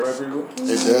everybody pretty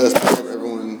well? It does pick up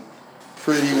everyone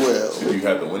pretty well. Did you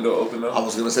have the window open though? I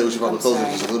was gonna say we should probably close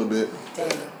it just a little bit.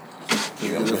 Dang.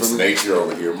 You know, it's nature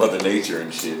over here, Mother Nature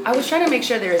and shit. I was trying to make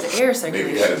sure there is air circulation.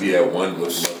 Nigga, you had to be at one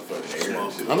with motherfucking air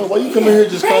and shit. I know why you come in here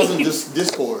just causing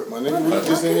discord, my nigga. We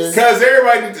just in here. Cause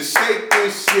everybody needs to shake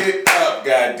this shit up,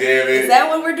 goddamn it. Is that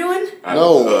what we're doing?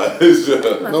 No,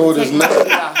 no, it is not.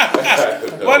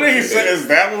 What nigga said? Is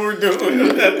that what we're doing?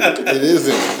 It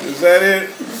isn't. Is that it?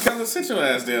 Come sit your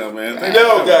ass down, man.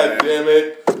 No, goddamn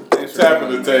it.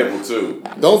 Tapping the table too.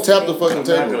 Don't tap the fucking I'm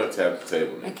table. not gonna tap the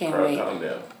table. I can't Bro, wait. Calm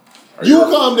down. You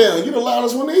calm down. You the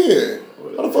loudest one in here.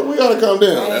 How the fuck we gotta calm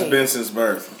down? That's been since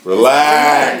birth.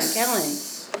 Relax.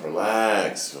 Kellen.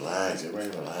 Relax. Everybody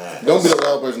relax. Don't be the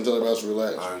loud person. Tell everybody else to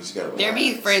relax. All right, you just gotta There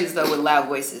relax. be friends though with loud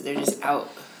voices. They're just out.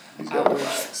 You just gotta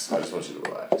relax. I just want you to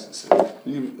relax. That's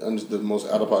it. I'm just the most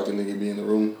out of pocket nigga be in the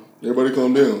room. Everybody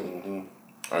calm down.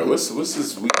 All right, what's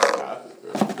this week's topic?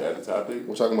 Bro? Is that the topic?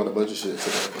 We're talking about a bunch of shit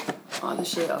today. All the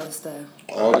shit, all the stuff.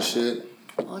 All the shit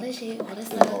All the shit, all the and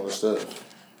stuff. all the stuff.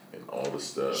 And all the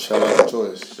stuff. Shout out to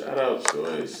Choice. Shout out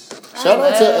Joyce. Shout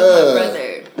out my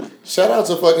to brother. shout out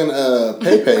to fucking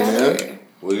Pepe, man.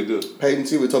 What do you do? Peyton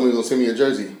T told me he was gonna send me a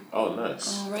jersey. Oh,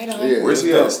 nice. Oh, right on. Yeah. Where's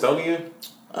he at? Estonia?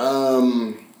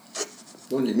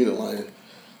 Don't give me the line.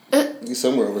 He's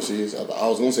somewhere overseas. I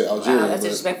was gonna say Algeria. Wow, that's but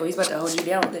disrespectful. He's about to hold you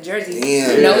down with the jersey.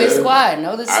 Damn. Know his squad.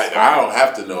 Know the squad. I don't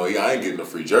have to know. I ain't getting a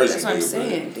free jersey. That's what I'm nigga,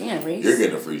 saying. Damn, Reese. You're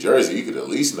getting a free jersey. You could at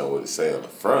least know what it say on the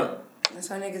front. That's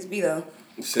how niggas be though.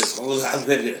 Shit's all out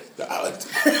there.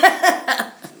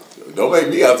 Don't make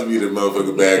me out to be the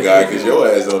motherfucking bad guy because your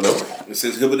ass don't know. It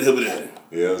says hibbity hibbity.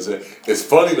 You know what I'm saying? It's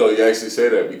funny though you actually say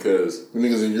that because the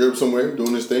niggas in Europe somewhere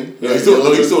doing this thing. yeah, he's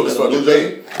doing this fucking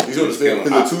thing. He's doing this thing.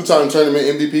 He's a two-time tournament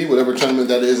MVP, whatever tournament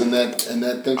that is in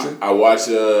that country. I watched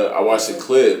a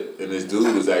clip and this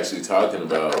dude was actually talking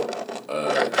about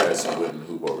cats who wouldn't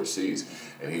hoop overseas,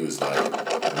 and he was like,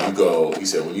 he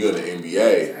said when you're in the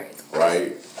NBA,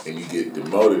 right, and you get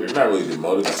demoted, or not really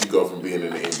demoted, but you go from being in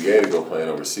the NBA to go playing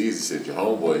overseas. He said your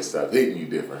homeboys stop hitting you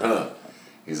different, huh?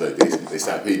 He's like, they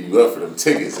stop hitting you up for them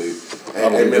tickets. Hey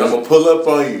man, I'm gonna pull up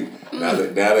on you. Now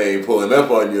they ain't pulling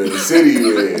up on you in the city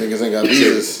you in. Niggas ain't got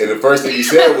visas. And the first thing he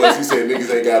said was,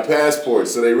 niggas ain't got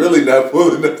passports, so they really not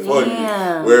pulling up on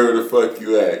you wherever the fuck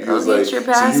you at. He was like, so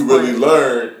you really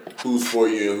learn who's for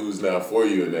you and who's not for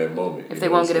you in that moment. If they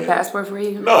won't get a passport for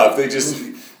you? No, if they just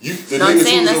the No, I'm niggas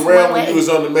saying who was that's around one when way. you was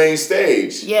on the main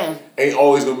stage, Yeah. ain't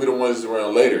always gonna be the ones that's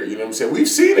around later. You know what I'm saying? We've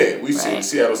seen it. We've seen Right.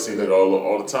 Seattle seen it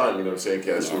all the time. You know what I'm saying?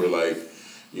 Cats who were like,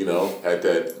 you know, had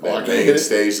that I can't main hit it.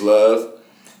 stage love.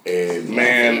 And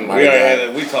Man, my we already guy- had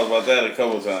it. We talked about that a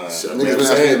couple times. So, Niggas man, been I'm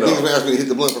saying, asking though, me to hit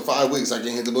the blunt for 5 weeks. I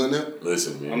can't hit the blunt now.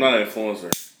 listen, man. I'm not an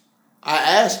influencer. I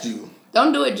asked you.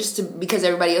 Don't do it just because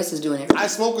everybody else is doing it. I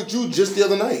smoked with you just the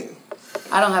other night.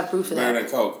 I don't have proof of Better that.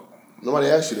 than Coke. Nobody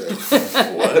asked you that.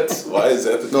 What? Why is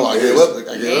that the No, I gave up.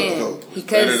 I gave up the coke.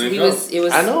 Because than it Coke.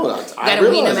 was. I know. You gotta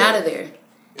wean him out of there.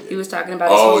 He was talking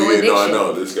about his Oh whole yeah, addiction. no, I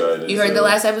know this guy. You heard the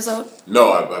last episode?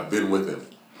 No, I've been with him.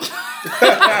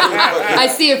 I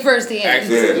see it firsthand.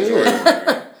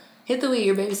 Yeah. Hit the weed,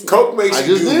 your babysitter. Coke makes I you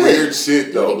just do did. weird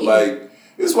shit though. Like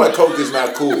this is why Coke is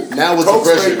not cool. Now it's Coke's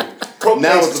depression. Coke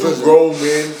Now makes it's two depression. grown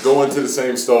men go into the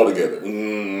same stall together.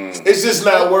 It's just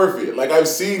not worth it. Like I've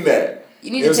seen that.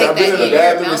 You need know to what I'm take saying? I've been that in in the your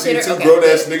bathroom and mouth seen hitter. two Okay. grown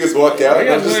ass niggas walk out, and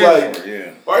Why I'm you just guys like, there for?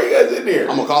 Yeah. why are you guys in there?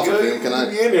 I'm a cougher, You know, man. Can I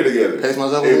be in there together? pace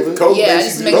myself a If little bit? Coke Yeah, makes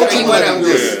just you make do sure that, you like wanna-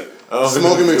 this.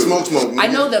 Smoke and smoke. I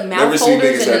know the Never mouth seen holders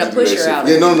niggas and then have a to do that pusher shit. out.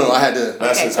 Yeah, no, I had to.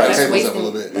 That's Okay, his so that's type. pace myself a wasting.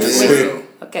 little bit. That's Yeah. wasting.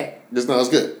 Okay. This no, it's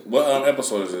good. What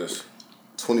episode is this?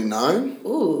 29?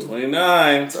 Ooh.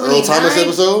 29. Earl Thomas 29?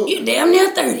 episode? You damn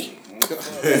near 30.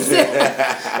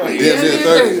 Damn near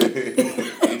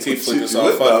 30. E.T. flicked us You off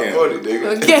look about fucking. 40,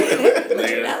 nigga. Okay.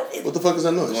 Nigga. What the fuck is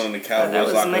that noise? One of the That Cowboys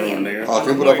was locker money. room, nigga. Oh, can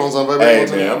we put our phones on Hey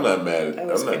vibrate? man, I'm not mad at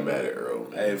was good. Earl.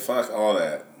 Man. Hey, fuck all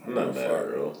that. I'm not mad at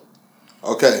Earl.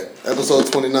 Okay,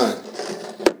 episode 29.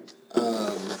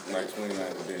 Like 29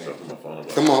 to dinner. Put my phone on.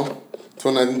 Come on.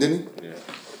 29 and Denny? Yeah.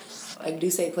 Like do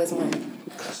say plus one.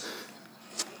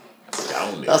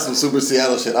 Down there. That's some super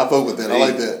Seattle shit. I fuck with that. I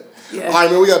like that. Yeah. All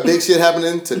right, man, we got big shit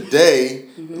happening today.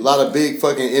 A lot of big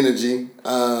fucking energy.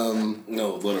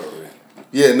 No, literally.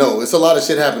 Yeah, no, it's a lot of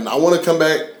shit happening. I want to come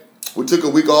back. We took a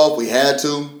week off. We had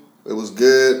to. It was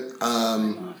good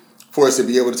for us to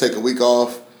be able to take a week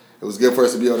off. It was good for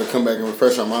us to be able to come back and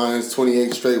refresh our minds.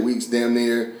 28 straight weeks, damn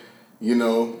near. You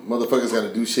know, motherfuckers got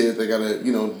to do shit. They got to,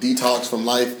 detox from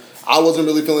life. I wasn't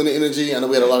really feeling the energy. I know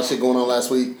we had a lot of shit going on last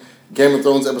week. Game of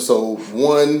Thrones episode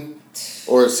 1,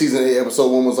 or season 8 episode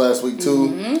 1 was last week too.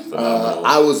 Mm-hmm.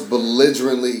 I was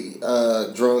belligerently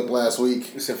drunk last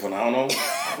week. You said phenomenal?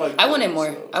 Like, I wanted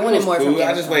more. I wanted more from Cool. Game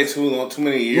I of just Thrones. waited too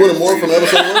many years. You wanted more from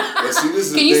episode 1? But see, this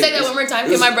is Can you say that one more time?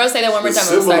 Can my bro say that one more time? I'm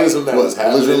Symbolism sorry. that was What,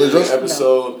 happening in literally the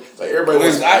episode. Like everybody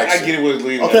was. I get it with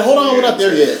leading. Okay, hold on. We're not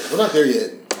there yet.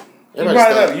 You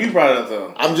brought it up. You brought it up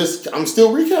though. I'm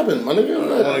still recapping, my nigga.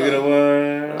 I want to get a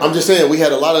one. I'm just saying we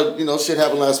had a lot of shit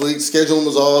happen last week. Scheduling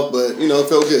was off, but it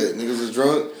felt good. Niggas was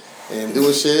drunk and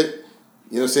doing shit.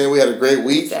 You know what I'm saying? We had a great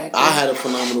week. Exactly. I had a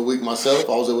phenomenal week myself.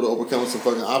 I was able to overcome some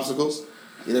fucking obstacles.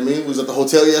 You know what I mean? We was at the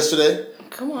hotel yesterday.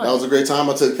 Come on. That was a great time.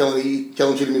 I took Kellen to eat.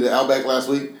 Kellen treated me to Outback last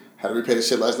week. Had to repay the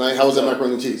shit last night. How was that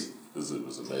macaroni and cheese? It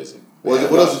was amazing. What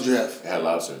else did you have? It had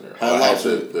lobster in there. Had I lobster.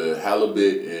 had the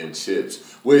halibut and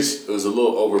chips, which was a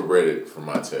little overbreaded for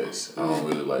my taste. I don't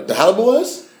really like The it. halibut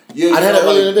was? Yeah, I had it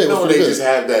earlier in the day. It was No, pretty they good. just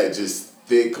have that just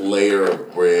thick layer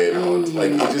of bread.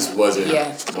 Like it just wasn't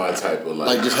my type of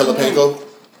Like just jalapeno?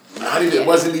 Not even. It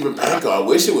wasn't even panko. I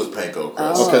wish it was panko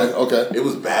crust. Okay. It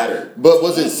was battered. But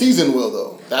was it seasoned well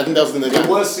though? I think that was the thing. It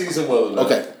was seasoned well enough.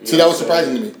 Okay. You See, know that was what I'm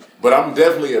surprising saying? to me. But I'm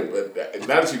definitely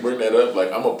now that you bring that up,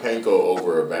 like I'm a panko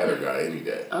over a batter guy any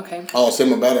day. Okay. Oh, so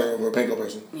I'm a batter over a panko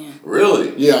person. Yeah.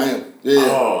 Really? Yeah, I am. Yeah.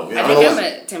 Oh, I yeah. think I'm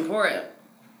a tempura.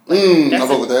 I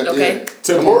fuck with that. Okay. Yeah.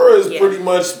 Tempura is Yeah. pretty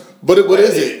much. But what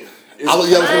is it?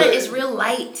 It's real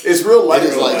light. It's real light. It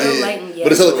is like, Real yeah. light and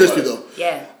But it's hella Real crispy light. though.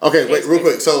 Yeah. Okay, wait, It's real crispy.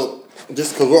 quick. So,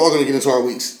 just because we're all gonna get into our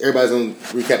weeks, everybody's gonna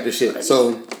recap this shit.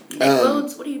 So, Neck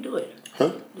bones? What are you doing? huh?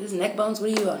 This is neck bones?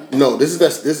 What are you on? No, this is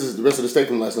the rest of the steak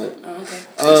from last night. Oh, okay.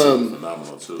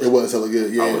 Phenomenal too. It was hella good. I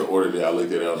would Yeah. have ordered it. I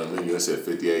looked at it on the menu. It said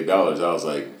 $58. I was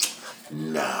like,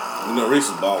 nah. You know Reese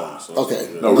is balling. So. Okay.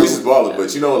 No, Reese is balling,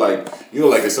 but like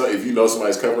if you know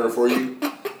somebody's covering for you,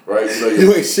 right?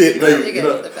 You ain't shit.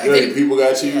 Your people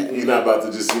got you. You're not about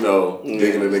to just dig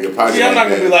in a nigga pocket. Yeah, I'm not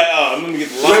like gonna be that. like, oh, let me get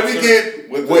the Let lobster me get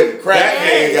with what the crab that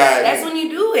man Yes, got. that's when you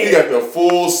do it. He got the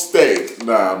full steak.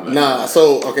 Nah, I'm not. Nah,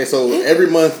 so every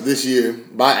month this year,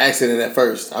 by accident at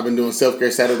first, I've been doing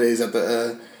self-care Saturdays at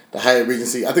the Hyatt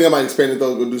Regency. I think I might expand it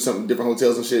though, go do some different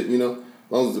hotels and shit,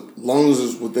 long as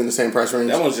it's within the same price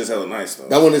range. That one's just hella nice though.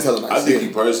 That one is hella nice. I think yeah.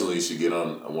 you personally should get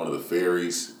on one of the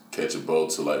ferries, catch a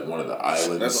boat to like one of the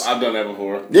islands. I've done that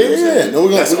before. Yeah. No,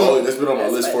 That's been on my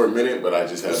list for a minute, but I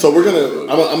just haven't. So we're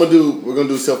gonna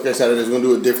do self-care Saturdays. We're gonna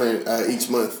do it different each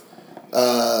month.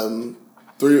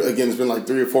 It's been like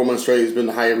 3 or 4 months straight. It's been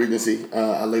the Hyatt Regency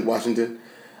at Lake Washington.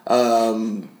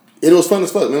 It was fun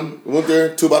as fuck, man. We went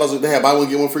there, 2 bottles. They had buy one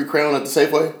get one free crown at the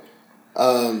Safeway.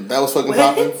 That was fucking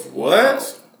popping,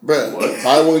 What? bruh.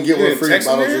 Buy one get one didn't free text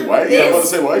me bottles. there? of- Why? Yeah, I'm about to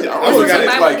say why? I would've got it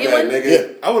drink like that,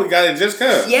 nigga. I would have got it just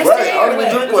cause. Yes, Right, they I don't are.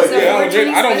 even drink What like is that. I don't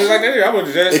drink like that. I would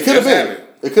have just. It could have have been. it.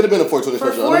 It could have been a 420 For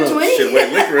special. I don't know. 420? Shit,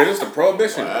 with liquor, it's the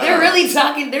prohibition. They're really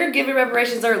talking. They're giving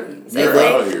reparations early. They're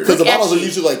out here. Because the Look at bottles are you.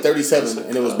 usually like 37,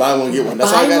 and it was buy one get one.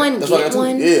 That's Buy why I got. one, That's why I get got two.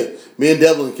 one? Yeah, me and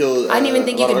Devlin killed. I didn't even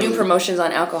think a you lot could of do regulars. promotions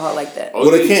on alcohol like that. Oh,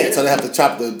 Well, they yeah, can't, so they have to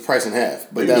chop the price in half.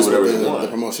 But They can that's do what whatever they want. the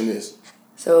promotion is.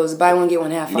 So it was buy one, get one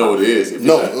half You know off. what it is? If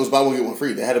No, it's it was buy one get one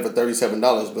free. They had it for $37,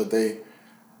 but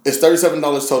it's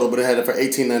 $37 total, but they had it for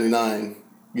 $18.99.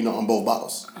 On both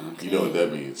bottles. You know what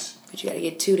that means? But you gotta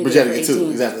get 2 to But you get had to for get 2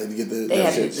 18. exactly to get the. They that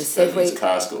have shit. it. The That means Safeway.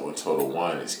 Costco and Total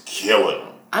Wine is killing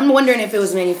them. I'm wondering if it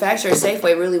was manufactured.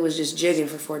 Safeway really was just jigging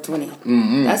for $4.20.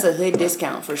 Mm-hmm. That's a hood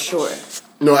discount for sure.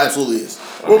 No, it absolutely is.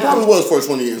 Well, it probably was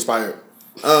 420 inspired.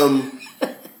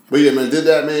 But yeah, man, did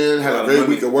that, man. Had a great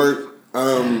week of work.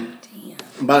 Damn.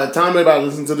 By the time everybody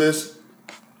listens to this,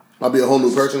 I'll be a whole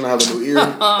new person. I have a new ear.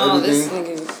 Oh, this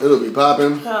everything. nigga. It'll be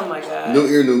popping. Oh my god. New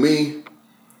ear, new me.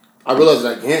 I realized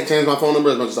that I can't change my phone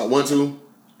number as much as I want to,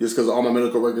 just because all my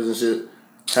medical records and shit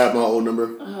have my old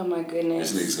number. Oh my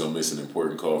goodness. This nigga's gonna miss an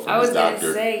important call from I was his gonna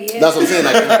doctor. say, yeah. That's what I'm saying.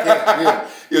 I can't, yeah.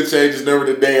 He'll change his number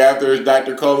the day after his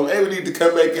doctor called him. Hey, we need to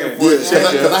come back in for a Because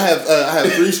check. I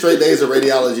have 3 straight days of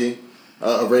radiology,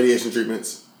 of radiation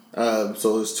treatments.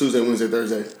 So it's Tuesday, Wednesday,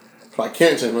 Thursday. So I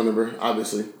can't change my number,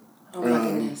 obviously. Oh my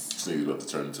goodness. This nigga's about to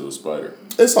turn into a spider.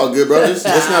 It's all good, bro. It's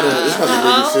not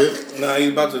the biggest shit. Nah,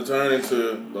 he's about to turn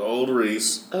into the old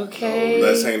Reese. Okay.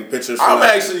 Let's hang pictures. I'm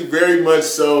actually very much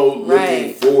so looking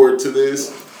Right. forward to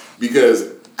this because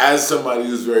as somebody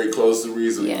who's very close to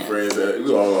Reese, Yeah. friends that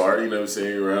we all are, you know what I'm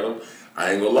saying, around him,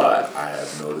 I ain't gonna lie, I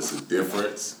have noticed a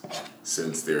difference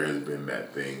since there has been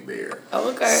that thing there. Oh,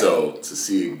 okay. So to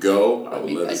see it go, I would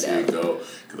be love to right see down. it go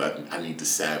because I need the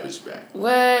Savage back.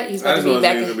 What? He's I about just to be want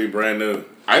back it to in. be brand new.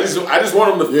 I just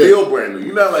want him to feel brand new.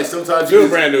 You know, like sometimes feel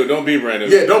brand new. Don't be brand new.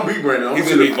 Yeah, don't be brand new. He's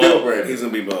gonna be both. He's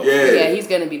gonna be both. Yeah, he's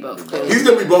gonna be both. He's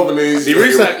gonna be both of these. He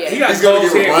got he's gonna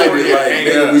get reminded like,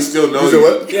 nigga, we still know you.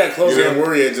 What? Yeah, clothes and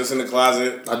Warrior just in the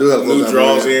closet. I do have new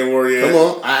drawers and Warrior. Come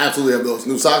on, I absolutely have those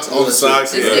new socks. All the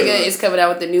socks. This nigga is coming out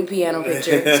with the new piano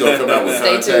picture. He's gonna come out with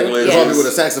contact lenses. Probably with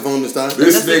a saxophone this time.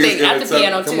 This nigga's gonna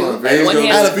piano too. Come on,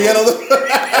 man. At the piano.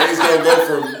 He's gonna go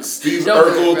from Steve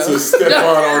Urkel to Stephon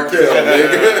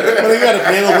Arkell. But he got a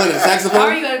piano playing a saxophone. How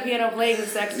are you got a piano playing the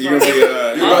saxophone? You're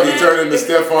about to turn into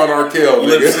Stephon Arkell. You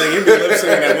be lip singing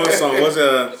that one song. What's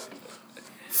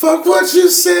fuck what you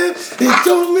said, it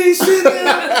don't mean shit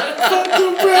now. Fuck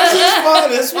the precious part,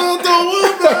 this world don't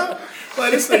want.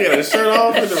 Like this nigga got his shirt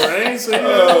off in the rain.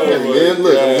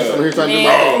 Look, I'm here trying to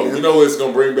you know what it's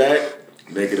gonna bring back?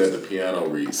 Naked at the Piano,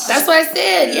 Reese. That's what I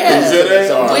said, yeah. You said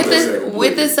that?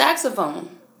 With the saxophone.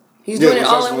 He's doing it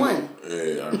all in one. Yeah,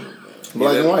 I remember.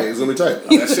 Black and white. It's gonna be tight.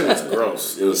 That shit was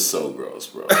gross. It was so gross,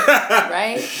 bro.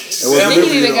 Right?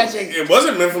 It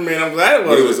wasn't meant for me, and I'm glad it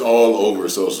wasn't. It was all over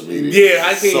social media. Yeah,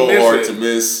 I can't so miss hard it. to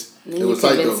miss. Then you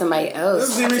convince somebody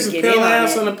else to get in on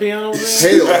it. On the piano, man.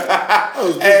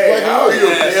 Hey, how are you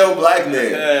a pale black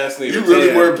man? You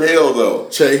really were pale though.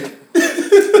 Che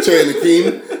and the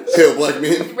King, pale black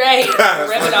men. Right. Rip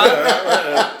it off.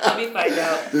 Let me find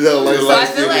out. Light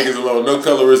skinned niggas alone. No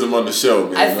colorism on the show,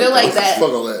 man. I feel like that.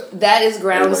 Fuck all that. That is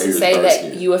grounds to say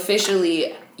that you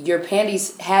officially. Your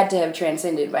panties had to have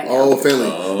transcended by now. Oh,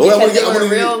 family.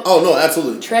 Oh no,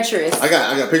 absolutely. Treacherous. I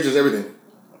got pictures, everything.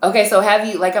 Okay, so have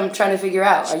you? Like, I'm trying to figure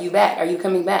out. Are you back? Are you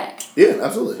coming back? Yeah,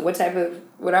 absolutely.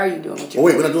 What are you doing with your?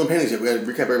 Wait, we're not doing panties yet. We got to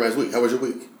recap everybody's week. How was your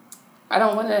week? I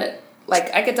don't want to.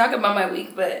 Like, I could talk about my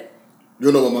week, but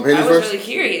you don't know about my panties first? I was first? really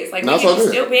curious. Like, no, we can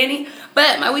still panty,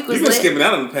 but my week was You've been lit. skipping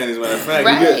out on the panties, matter of fact.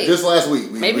 Right. Just last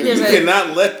week. Maybe there's you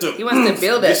cannot let them. He wants to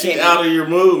build that get you out of your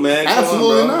mood, man.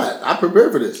 Absolutely not. I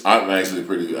prepared for this. I'm actually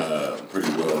pretty well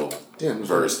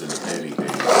versed in the panty thing.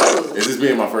 Is this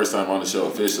being my first time on the show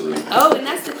officially? Oh, and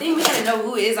that's the thing. We gotta know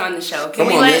who is on the show. Okay,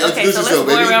 so let's go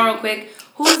around real quick.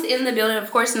 Who's in the building? Of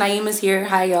course, Naima's here.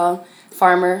 Hi, y'all.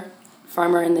 Farmer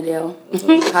in the Dale.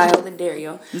 Hi, all the dare,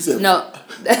 y'all. You said no.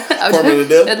 Farmer in the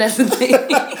Dale? That's the thing.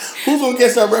 Who's gonna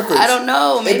guess that reference? I don't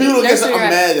know. Maybe if people don't guess that, I'm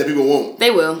mad that people won't.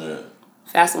 They will. Yeah.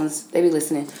 Fast ones. They be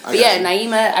listening. But yeah,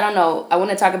 Naima, I don't know. I want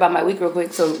to talk about my week real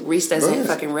quick so Reese doesn't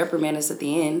fucking reprimand us at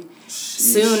the end. Jeez.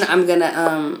 Soon I'm going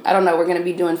to, I don't know, we're going to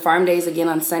be doing farm days again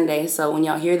on Sunday. So when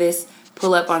y'all hear this,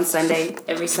 pull up on Sunday,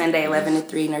 every Sunday, 11 to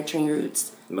 3, Nurturing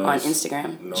Roots on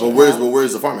Instagram. No.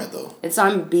 Where's the farm at, though? It's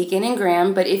on Beacon and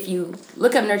Graham, but if you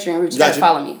look up Nurturing Roots, you gotta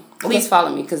follow me. Please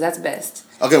follow me, because that's best.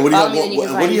 Okay, what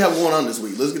do you have going on this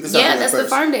week? Let's get this out there. Yeah, that's first. The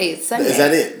farm day. It's Sunday. Is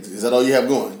that it? Is that all you have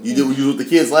going? You did with the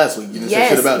kids last week. You didn't say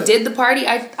shit about it. Did the party.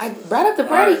 I brought up the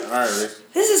party. All right.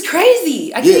 This is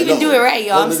crazy. I can't even do it right,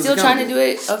 y'all. I'm still trying to do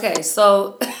it. Okay,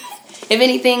 so if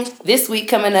anything, this week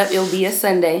coming up, it'll be a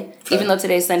Sunday. Okay. Even though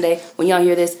today's Sunday. When y'all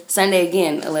hear this, Sunday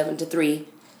again, 11 to 3.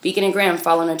 Beacon and Graham,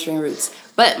 follow Nurturing Roots.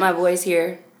 But my boys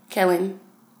here, Kellen,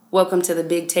 welcome to the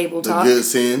big table talk. The good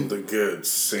sin. The good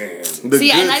sin.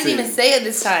 See, I didn't even say it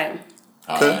this time.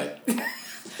 Okay.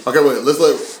 Okay, wait. Let's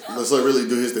let really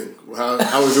do his thing.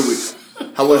 How was your week?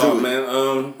 How was your week, man?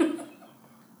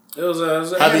 It was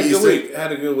had a good week.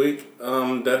 Had a good week.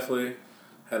 Definitely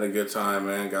had a good time,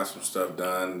 man. Got some stuff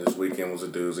done. This weekend was a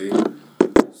doozy.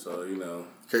 So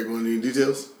Okay, go into any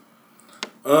details.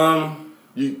 Not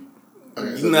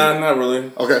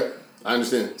really. Okay, I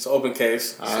understand. It's an open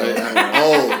case.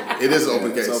 It is an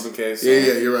open case. It's an open case.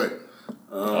 Yeah, you're right.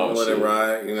 Let it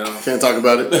ride, Can't talk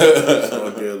about it. It's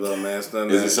all good though, man.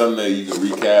 Is it something that you can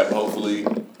recap, hopefully?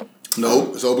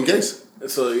 No, it's an open case.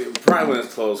 So probably when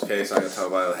it's closed case, I can talk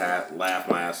about it, laugh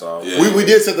my ass off. Yeah. We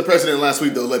did set the precedent last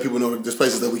week, though, let people know there's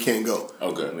places that we can't go.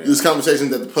 Okay. Yeah. There's conversations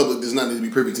that the public does not need to be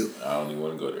privy to. I don't even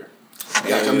want to go there.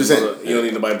 Yeah, I'm just saying. You don't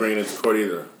need nobody bringing it to court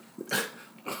either.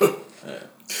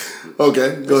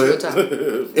 Okay, go ahead.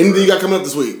 Anything you got coming up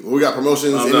this week? We got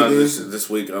promotions, anything? This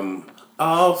week I'm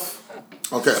off.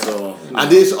 Okay. So I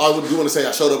do want to say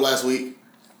I showed up last week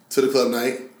to the club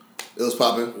night. It was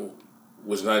popping.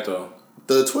 Which night though?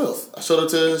 The 12th. I showed up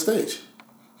to the stage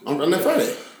on that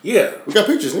Friday. Yeah. We got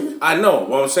pictures, nigga. I know.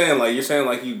 What I'm saying, you're saying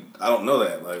I don't know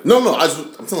that. No,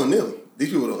 I'm telling them. These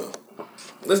people don't know.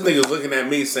 This nigga's looking at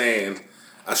me saying,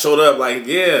 I showed up what are you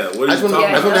talking about? I just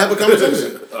want to have a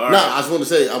conversation. Right. I just wanted to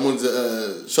say, I wanted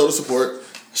to show the support.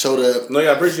 Showed up. No, I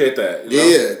appreciate that.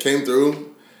 Yeah, came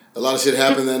through. A lot of shit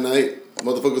happened that night.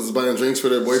 Motherfuckers was buying drinks for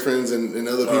their boyfriends and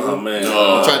other people. Oh, man.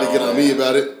 Tried to get on me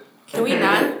about it. Can we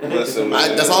not? Listen,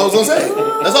 man. That's all I was gonna say.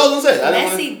 That's all I was gonna say. I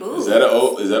didn't Messy boo. Is that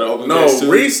an open No, case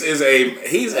too? Reese is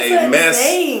he's That's a what I'm mess.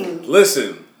 saying.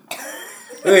 Listen.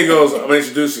 Then he goes, I'm gonna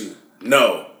introduce you.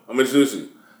 No. I'm gonna introduce you.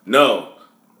 No.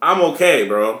 I'm okay,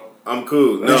 bro. I'm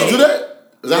cool. No. Did you do that?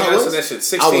 Is that how I it said was? that shit I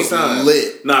 16 was times.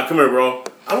 lit. Nah, come here, bro.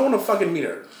 I don't want to fucking meet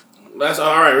her. That's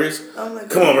all right, Reese. Oh my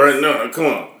Come on, bro. No, come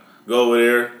on. Go over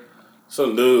there.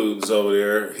 Some dude's over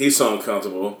there. He's so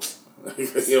uncomfortable.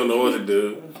 You don't know what to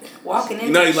do. Walking in.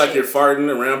 You know, you like you're farting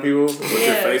around people with your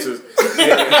Yeah. faces. He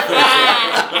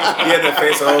had that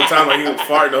face the whole time, like he was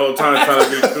farting the whole time, trying to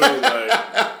be cool.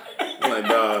 Like, I'm like,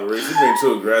 dog, Reese, you being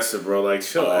too aggressive, bro. Like,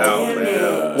 chill out, damn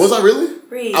man. Was I really?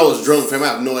 Reese. I was drunk, fam. I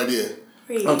have no idea.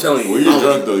 Reese. I'm telling you. Well, you're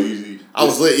drunk though. You I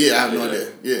was lit. Yeah, I have no Yeah. idea.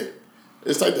 Yeah,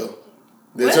 it's tight though.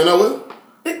 Did it What? turn out well?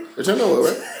 It turned out well,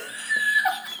 right?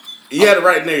 You had the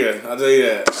right nigga, I'll tell you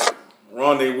that.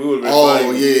 Wrong nigga, we would have been Oh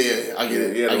fighting. yeah, I get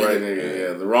it. You had I the get right it. nigga,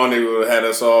 yeah. The wrong nigga would have had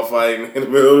us all fighting in the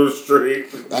middle of the street.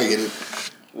 I get it.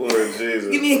 Lord Jesus.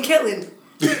 Give me a killing.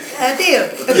 Damn.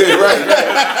 Yeah,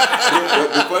 right.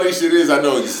 The funny shit is, I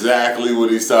know exactly what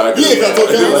he's talking Yeah, 'cause I about. told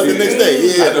Kelly the next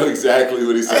day, yeah. I know exactly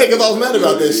what he's talking Hey, because I was mad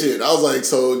about that shit. I was like,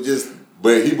 so just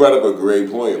But he brought up a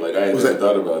great point. Like, I ain't What's never that?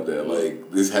 thought about that.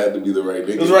 Like, this had to be the right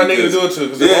nigga. It was the right nigga to do it to,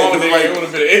 because the wrong nigga, like, it would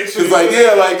have been an issue. Cause like,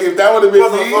 yeah, like if that would have been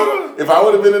me, Motherfucker. if I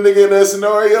would have been a nigga in that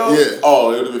scenario, Yeah.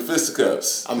 oh, it would have been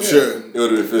fisticuffs. I'm sure. It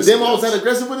would have been fisticuffs. Them I was that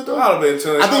aggressive with it though. I'd have been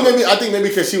telling I think maybe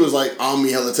because she was like on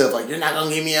me hella tough, like you're not gonna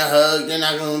give me a hug, you're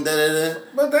not gonna da da da.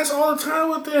 But that's all the time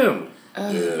with them.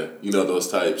 Yeah, you know those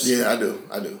types. Yeah, I do.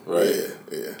 Right.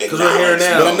 Yeah. Because we're here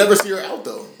now. But I never see her out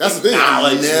though. That's the thing. I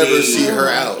Acknowledge never me. see her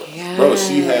out. Bro,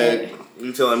 she had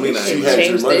You telling me now. she had your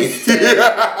Change money. this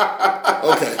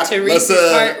to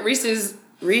Okay. Reese's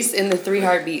Reese in the 3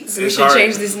 heartbeats. We It's should hard.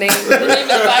 change this name. The name of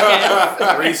the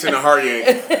podcast. Reese in the heart yank.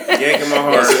 Yanking my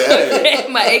heart. Yeah.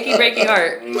 My achy breaking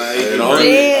heart. My And aching the heart.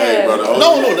 only, Damn. hey, bro, the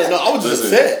only, No. I was just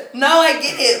Listen. upset. No, I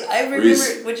get it. I remember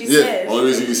Reese. what you Yeah. said. only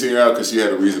reason you see her out because she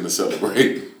had a reason to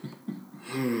celebrate.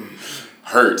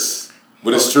 Hurts,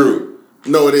 but it's true.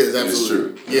 No, it is It's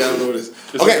absolutely. true. Yeah, I know it is.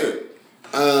 It's Okay. good.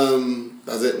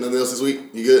 That's it. Nothing else this week.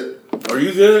 You good? Are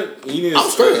you good? You need I'm a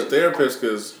straight. therapist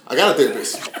because I got a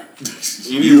therapist.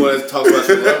 you need one to talk about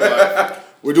your love life.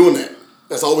 We're doing that.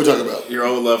 That's all we're talking about. Your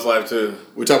old love life too.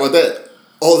 We talk about that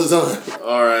all the time.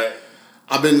 All right.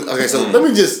 I've been okay. So let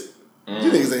me just. You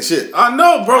niggas ain't shit. I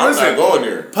know, bro. I'm Listen, not going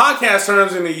there. podcast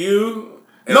turns into you.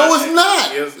 and No, I- it's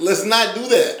not. Yes. Let's not do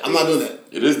that. I'm not doing that.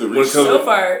 It is the When it reason. comes So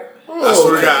far. I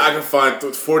swear Okay. to God, I can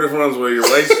find 4 different ones where your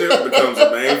relationship becomes the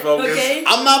main focus. Okay.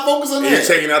 I'm not focused on And you're that.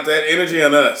 taking out that energy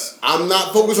on us. I'm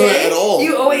not focused on that Okay? at all.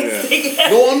 You always Yeah. take it.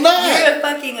 No, I'm not. You're a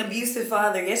fucking abusive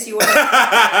father. Yes, you are.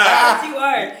 Yes, you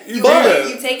are. You beat always us.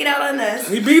 you take it out on us.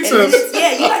 He beats And then us. it's-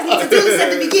 Yeah, you guys need to do this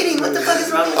at the beginning. What the fuck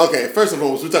is wrong with you? Okay, first and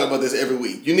foremost, we talk about this every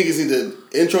week. You niggas need to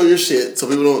intro your shit so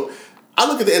people don't. I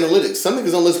look at the analytics. Some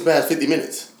niggas don't listen past 50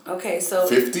 minutes. Okay, so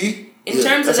 50? in Yeah,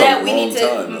 terms of that's a that, we long need to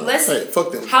time, though. let's. Hey,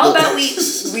 fuck them. How Look. about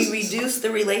we reduce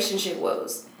the relationship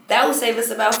woes? That will save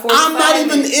us about 45 I'm not even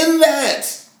minutes. in that.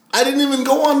 I didn't even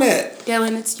go on that.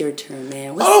 Kellen, it's your turn,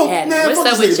 man. What's Oh, happening? man, What's fuck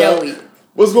up this with nigga, Joey? dog.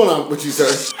 What's going on with you,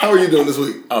 sir? How are you doing this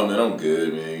week? Oh man, I'm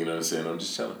good, man. You know what I'm saying? I'm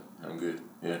just chilling. I'm good.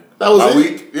 Yeah. That was my it?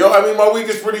 week. Yo, I mean, my week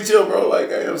is pretty chill, bro. Like,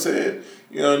 you know what I'm saying?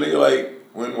 You know, nigga, like,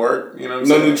 went work. You know what I'm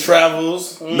No saying? new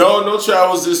travels. No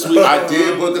travels this week. I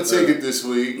did book a ticket this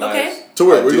week. Okay. To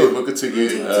where? I Where you did going? book a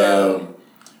ticket. tell.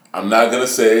 I'm not gonna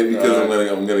say it because Alright.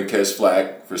 I'm gonna catch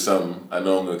flack for something. I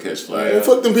know I'm gonna catch flack. Man,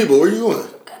 fuck them people. Where you going?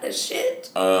 Got a shit.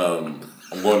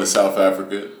 I'm going to South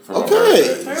Africa for my Okay. birthday.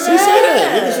 She said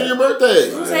that. Niggas for your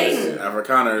birthday. Who's hating?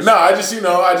 Afrikaners. No, I just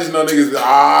know niggas.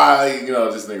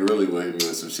 This nigga really would hit me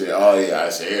with some shit. Oh yeah, I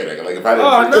share that. Like if I didn't,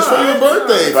 Oh, It's for your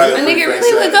birthday. If I A didn't nigga freak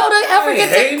really would Frank go to Africa.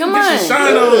 Hey, Come get on. your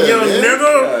shine on, Yeah, young man.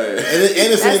 nigga.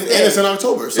 And it's in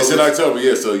October. So It's in October,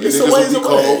 yeah. So you It's a niggas ways will be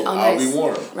away. cold. Oh, I'll nice. be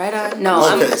warm. Right on.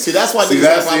 No, Okay, see that's why See, niggas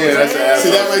that's have the problems. ass.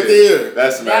 See that right there.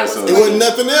 That's some That was- asshole. It wasn't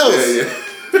nothing else. Yeah.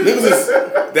 Niggas is,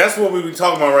 That's what we be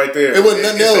talking about right there. It wasn't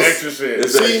nothing It's else. the extra shit.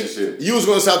 It's see, extra shit. you was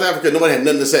going to South Africa. Nobody had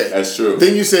nothing to say. That's true.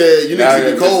 Then you said you Now I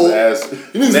niggas be gotta cold. get some ass.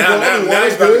 You niggas Now, be cold. now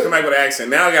he's about to good. come back with an accent.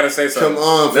 Now I gotta say something. Come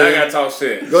on, Now I fam. gotta talk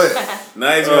shit. Go ahead.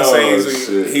 Now he's gonna say Oh,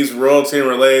 shit. he's royalty and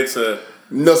related to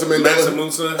Nelson Mansa Mandela.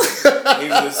 Musa.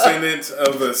 He's a descendant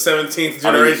of the 17th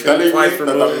generation, twice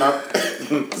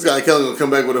removed. This guy Kelly gonna come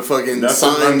back with a fucking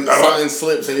Nelson signed Mandela.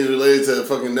 slip saying he's related to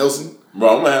fucking Nelson. Bro,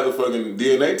 I'm gonna have the fucking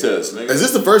DNA test, nigga. Is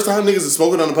this the first time niggas is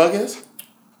smoking on the podcast?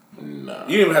 Nah.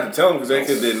 You didn't even have to tell him because they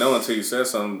didn't know until you said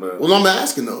something. But Well, I'm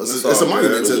asking though. It's a all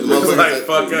monument to good. the It's motherfuckers. like, that-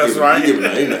 fuck us, You right? giving a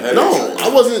headache No, right I now.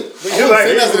 wasn't. I wasn't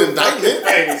saying that's an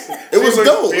indictment. It was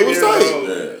dope. It was tight.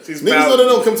 Yeah. She's Niggas know they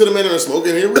don't come to the manor and smoke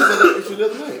in here. We said that issue the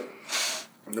other night.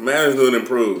 The manor's doing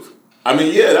improve. I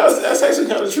mean, yeah, that's actually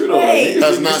kind of true though. Hey. Like,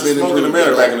 That's niggas not used to been smoke in the improved.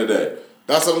 manor back in the day.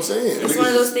 That's what I'm saying. It's one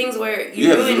of those things where You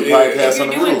have to do the podcast if you're on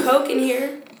the doing roof. coke in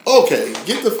here, Okay,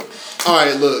 get the. All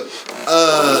right, look.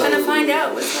 I'm trying to find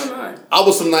out what's going on. I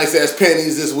was some nice ass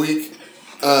panties this week.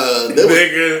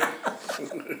 Nigga.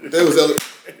 There was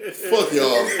fuck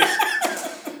y'all.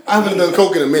 I haven't done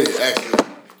coke in a minute, actually.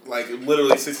 Like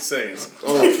literally 60 seconds. Okay.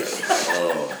 All right.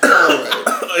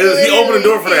 He opened the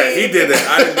door for that. He did that.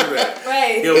 I didn't do that.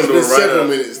 Right. He It's opened the been door right several up.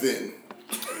 minutes then.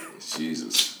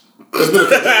 Jesus.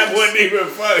 That wasn't even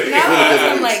funny.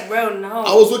 Now I'm like, bro, no.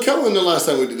 I was with Kellen the last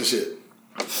time we did the shit.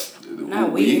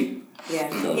 Not weed. Yeah,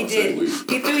 No, he don't did. say weed.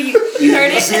 He threw you. You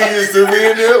heard it. See, you threw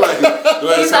me in there like.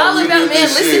 He's all about, man,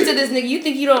 listen to this nigga. You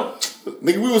think you don't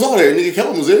Nigga, we was all there. Nigga,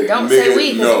 Kellen was there. don't Nigga, say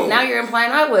we because no. now you're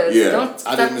implying I was. Yeah. Don't I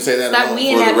stop, didn't even say that at stop all. we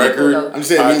and For that the people record, though. I'm just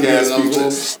saying, me and podcast you,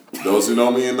 people, those who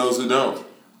know me and those who don't,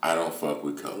 I don't fuck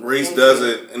with color. Reese does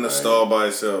it in the stall by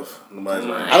himself. Nobody's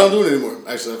Come around. on. I don't do it anymore.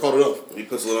 Actually, I called it off. He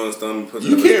puts a little on his thumb. Puts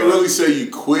You it in can't his really say you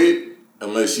quit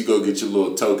unless you go get your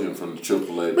little token from the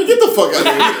AAA. Man, get the fuck out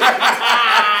of here.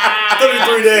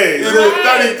 33 days. It's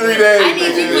like 33 days. I need you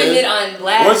nigga. putting it on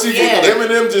blast. Once you get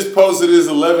Eminem just posted his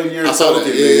 11-year I saw that,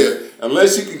 token, yeah. nigga.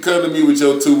 Unless you can come to me with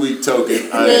your 2-week token,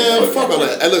 I Man, ain't fuck fucking. all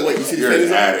that. Hey, look, wait, you see these You're an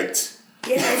panties on? addict.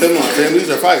 Yeah. Come on, fam. These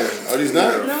are fire. Are these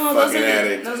not? No, those Fucking are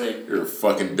addict. those are You're a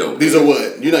fucking dope. These are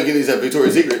what? You're not getting these at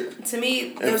Victoria's Secret. to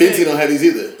me. And Those Fenty are, don't have these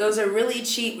either. those are really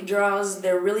cheap draws.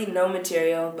 They're really no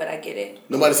material, but I get it.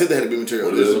 Nobody said they had to be material.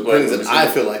 What These is are it? panties Let that me I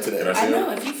see. feel like today. Can I I see know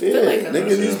them? if you Yeah, feel like them. nigga,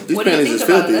 these What do you panties think is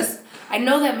about filthy. them? I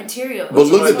know that material. But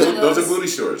look It's at one the- of Those are booty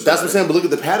shorts. That's what I'm saying, but look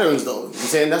at the patterns, though. I'm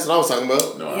saying that's what I was talking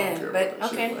about. No, I Yeah, don't care but about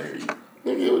that okay. shit. I hear you.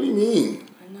 Nigga, what do you mean?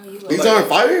 I know you. These aren't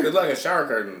fire? It's like a shower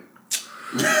curtain.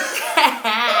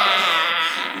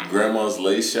 Grandma's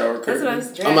lace shower That's what I curtain.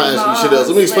 was I'm not asking you shit else.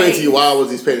 Let me explain to you why I was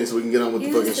these panties so we can get on with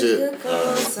the fucking shit.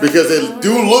 Because they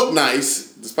do look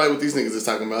nice, despite what these niggas is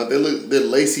talking about. They're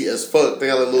lacy as fuck. They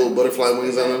got like little butterfly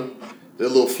wings on them. They're a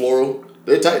little floral.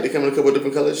 They're tight. They come in a couple of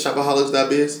different colors.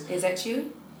 Shopaholics.biz. Is that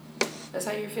you? That's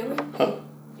how you're feeling? Huh?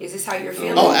 Is this how you're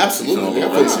feeling? Oh, absolutely.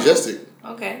 I'm feeling suggested.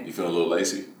 Okay. You feel a little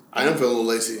lacy? I am feeling a little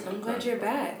lacy. I'm glad you're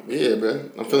back. Yeah, bro.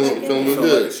 I'm feeling a Feel little like a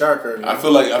good. shower curtain. I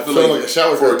feel like Feel like a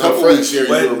shower for a curtain. couple I'm weeks here,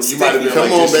 fresh. you might have been Come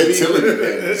like on, just baby. utility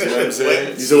panties. You know what I'm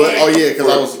saying? You said what? Oh yeah, because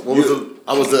I was. What was You- the?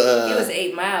 I was It was the.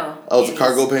 8 Mile. I was the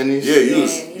cargo panties. Yeah, you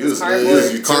was Yeah, you was cardboard. you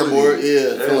was utility. Cardboard,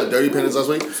 yeah, feeling like dirty panties last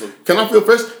week. Can I feel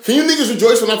fresh? Can you niggas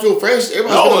rejoice when I feel fresh?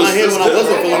 Everybody's No, feeling my it's, head it's when I good.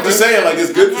 wasn't feeling I'm just fresh. saying, like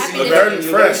it's good to happy see to you. be Curtain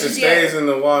fresh. It Yeah. stays in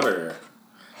the water.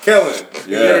 Kellen,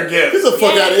 Yeah. you're a gift. Get the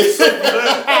fuck out of here.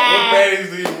 What panties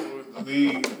do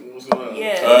you what's going on?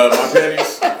 Yeah. My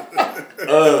panties.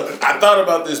 I thought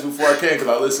about this before I came because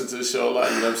I listen to the show a lot.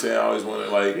 You know what I'm saying? I always wanted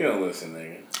like. You don't listen,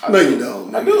 nigga. No, you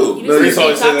don't. I do. You No, just he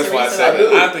always talk said to that's why I Risa said about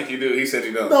it. it. I think you do. He said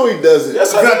he don't. No, he doesn't.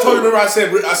 Yes, Because I told you, do. remember I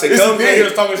said This come is the here, he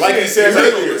was talking thing. Like shit. he said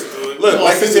said earlier. it. Look, No,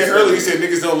 like he I said see earlier, he this. said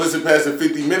niggas don't listen past the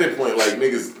 50-minute point. Like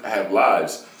niggas have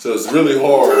lives, so it's really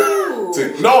hard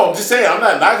to. No, I'm just saying. I'm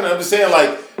not knocking it. I'm just saying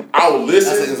like I'll That's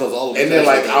the listen, insults all of and them. then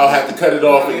like I'll have to cut it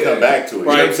off and Yeah. come back to it. You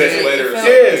know Right, what I'm saying? catch it later.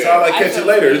 Yeah, so I like I catch it felt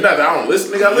later. it. It's not that I don't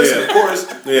listen. Nigga, I listen, Yeah. of course.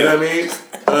 You Yeah. know what I mean?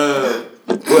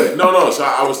 But no. So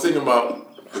I was thinking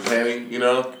about the panty. You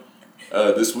know,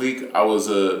 this week I was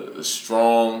a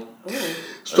strong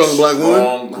Strong black woman.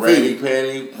 strong granny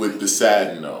panty with the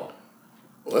satin though.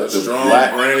 What? The Strong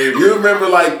black granny. You remember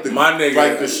like the My nigga.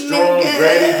 like the strong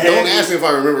granny Don't panties, ask me if I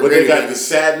remember. but they granny got the panties.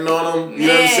 satin on them. You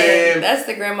know what I'm Man, saying? That's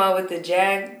the grandma with the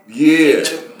jag, Yeah.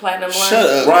 the platinum line. Shut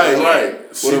up. Right, man. right.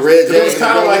 With a red It was jacket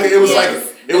kind of and like gold. it was Yes. like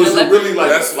it was And the really like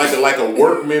That's- like a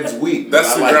workman's week.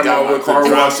 That's I, the like, got grandma my with the car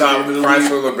drop washed top at the end of the week.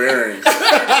 Chrysler bearings. That's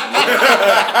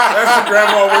the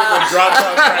grandma with the drop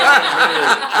top Chrysler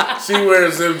bearings. She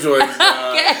wears them joints.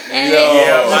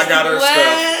 Yeah, I got her What?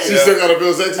 stuff. She still gotta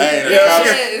feel sexy. Hey, the Yeah, couch,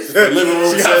 Yes. the living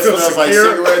room She set got to feel smells like secure,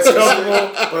 cigarettes and shit.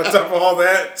 comfortable, on top of all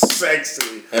that,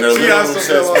 sexy. And her She living got room to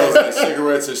set feel smells like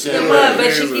cigarettes and What, champagne. but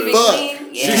she keep it Fuck. clean?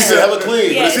 Yeah. She's hella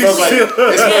clean, Yeah. but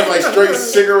it smells like straight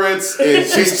cigarettes and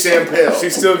cheap champagne. She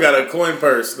still got a coin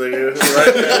purse, nigga,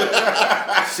 right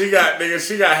there. She got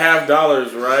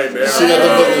 $50 right there. She got the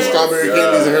fucking strawberry God.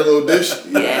 candies in her little dish.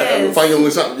 Yes. Find you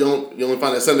only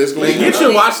find that Sunday school. Man, get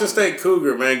your Washington State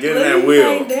Cougar, man. Get in that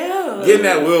wheel. Find out. Get in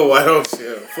that wheel, why don't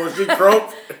you? Before she croak,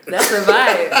 That's a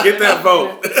vibe. get that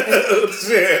vote.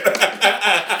 Shit.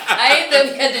 I ain't that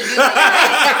we had to do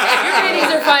that. Your panties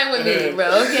are fine with me, bro.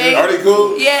 Okay. Are they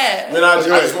cool? Yeah. Man, I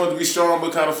just wanted to be strong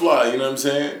but kind of fly. You know what I'm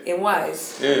saying? And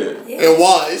wise. Yeah. And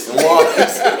wise. And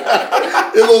wise.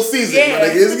 A little seasoned, Yeah. my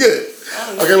nigga. It's good.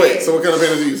 Oh, Okay, wait. shit. So what kind of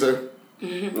panties do you, sir?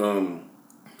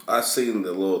 I seen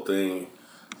the little thing,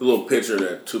 the little picture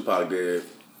that Tupac did.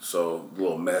 So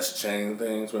little mesh chain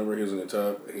things. Remember he was in the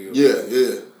tub.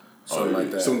 Yeah. Something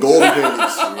like that. Some golden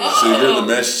pennies. So you're the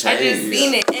mesh chain. I just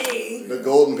seen it. Hey. The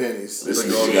golden pennies. This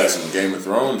nigga got some Game of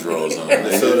Thrones rolls on I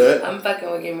it. saw that. I'm fucking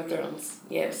with Game of Thrones.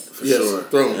 Yes. For Yes, sure.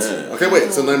 Thrones. Yeah. Okay,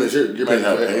 wait. So, Lemon, your You might pennies.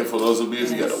 how What painful those will be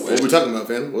if you got a are wedge. we talking about,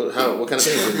 fam? What kind of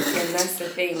pennies? And that's the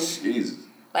thing. Jesus.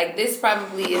 Like, this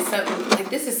probably is something, like,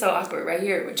 this is so awkward right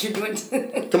here, what you're doing.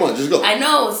 Come on, just go. I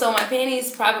know. So my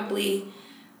panties probably,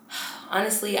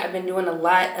 honestly, I've been doing a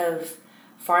lot of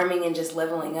farming and just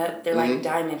leveling up. They're like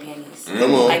diamond panties.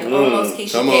 Come on. Like almost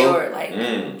Keisha Come on. Kaur. Like,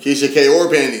 Keisha Kaur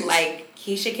panties. like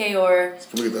Keisha Kaur.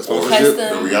 Can we get that sponsorship?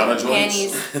 Custom The Rihanna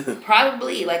joints? panties.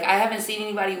 Probably. Like, I haven't seen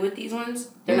anybody with these ones.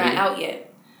 They're not out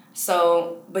yet.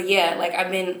 So, but yeah, like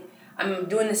I'm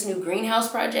doing this new greenhouse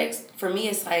project. For me,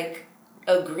 it's like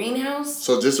a greenhouse.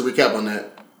 So just to recap on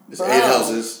that, it's Bro. 8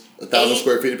 houses, 1,000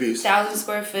 square feet apiece. 1,000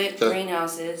 square foot Okay.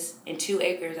 greenhouses and 2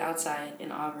 acres outside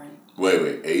in Auburn.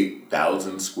 Wait,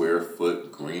 8,000 square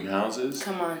foot greenhouses?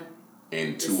 Come on.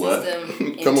 And The to what? system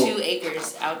in Come on. 2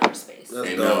 acres outdoor space. That's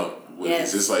And dope. now,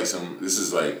 Yes. is this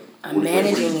is like, I'm what are you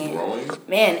managing it. growing?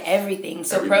 Man, everything.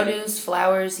 So Everything. produce,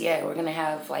 flowers, yeah, we're gonna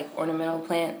have like ornamental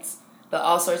plants, but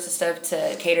all sorts of stuff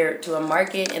to cater to a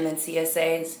market, and then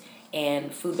CSAs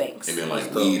and food banks. And then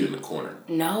like weed in the corner.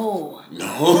 No,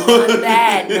 No. not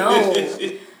that. No,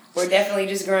 we're definitely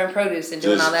just growing produce and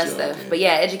doing Just all that joking. stuff. But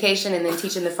yeah, education and then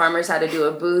teaching the farmers how to do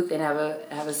a booth and have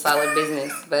a solid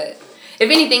business. But if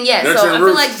anything, yeah. So I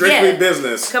feel like strictly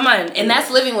business. Come on, and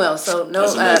that's Living Well, so no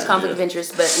That's amazing, conflict yeah. of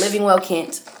interest, but Living Well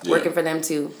Kent, Yeah. working for them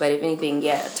too. But if anything,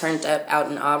 yeah, turned up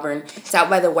out in Auburn. It's out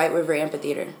by the White River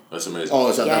Amphitheater. That's amazing. Oh,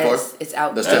 it's not that Yes, far? it's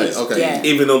out. That's there. tight. Okay. Yeah.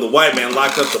 Even though the white man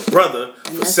locked up the brother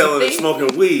for that's selling the and thing.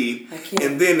 smoking weed, I can't-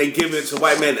 and then they give it to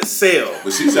white man to sell.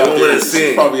 But she's out there. Let's She's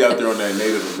sing. probably out there on that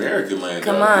Native American land.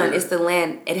 Come out on, there. it's the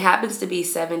land. It happens to be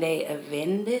 7-Day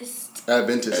Adventist.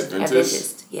 Adventist.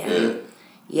 Adventist, yeah.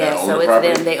 Yeah, That own so the it's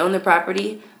property? them. They own the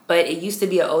property, but it used to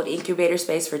be an old incubator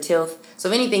space for tilth. So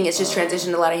if anything, it's just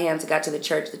transitioned a lot of hands. It got to the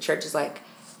church. The church is like,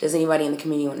 does anybody in the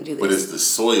community want to do this? But is the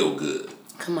soil good?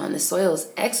 Come on, the soil is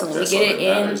excellent. That's we get all it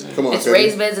that matters, in. man. Come on, It's Teddy.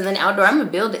 raised beds and then outdoor. I'm a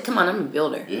builder. Come on, I'm a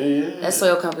builder. Yeah. That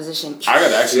soil composition. I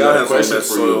got actually Yeah, I got a have some question best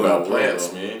for you soil about in the world, plants,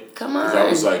 though. Come man.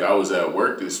 'Cause on. I was at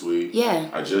work this week. Yeah.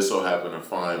 I just so happened to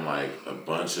find like a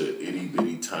bunch of itty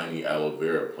bitty tiny aloe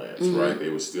vera plants. Mm-hmm. Right, they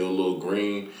were still a little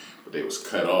green, but they was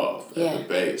cut off Yeah. at the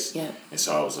base. Yeah. And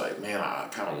so I was like, man, I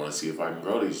kind of want to see if I can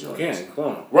grow these joints. Yeah, come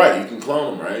on. Right, you can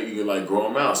clone them, right? You can like grow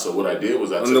them out. So what I did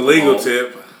was I On took the them legal home.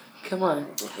 tip, Come on.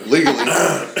 Legally.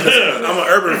 I'm an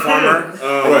urban farmer.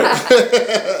 Right.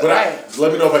 But Right.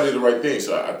 let me know if I did the right thing.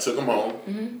 So I took them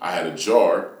home. I had a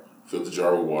jar, filled the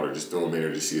jar with water, just threw them in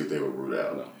there to see if they would root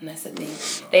out. And that's the thing.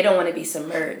 They don't want to be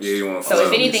submerged. Yeah, you want to So flood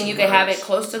if 'em, anything, you could have it submerged.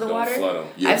 close to the Don't water. flood 'em.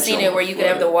 Yeah, I've seen don't it where you could flood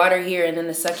have the it. water here and then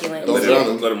the succulent. Don't here. drown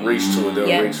 'em. Let them reach to it. They'll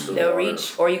Yeah, reach to the they'll water.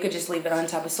 reach, or you could just leave it on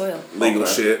top of soil. Legal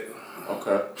Okay. shit.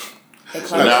 Okay. They So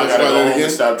climb. now I gotta Try go that home again?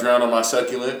 and stop drowning my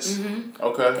succulents. They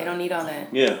Okay. don't need all that.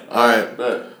 Yeah. All right.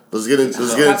 Bet. Let's get into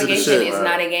the Propagation shit. is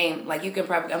not a game. Like you can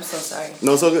propagate. I'm so sorry.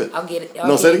 No, it's all good. I'll get it. I'll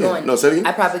No, keep say it it again. going. No, say it again.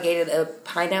 I propagated a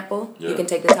pineapple. Yeah. You can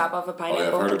take the top off a I've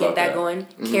pineapple, heard get about that that. going.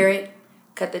 Carrot,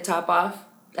 cut the top off.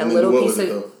 That And then little what piece with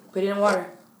of it, though? put it in water.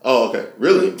 Oh, okay.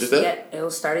 Really? Just that? Yeah,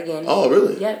 it'll start again. Oh,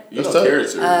 really? Yep. You know That's tough.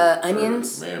 carrots are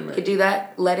Onions. man, Could do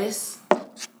that. Lettuce.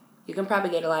 You can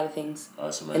propagate a lot of things.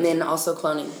 That's amazing. And then also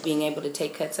cloning, being able to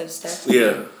take cuts of stuff.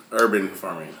 Yeah. Urban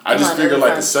farming. I just Come on, figured every like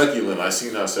time. the succulent. I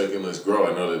seen how succulents grow.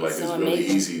 I know that like So it's really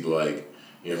amazing. easy to like,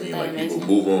 you know what I mean? Isn't Like that people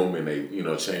amazing? move them and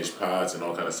they change pots and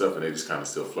all kind of stuff and they just kind of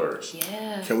still flourish.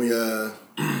 Yeah. Can we, do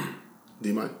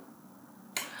you mind?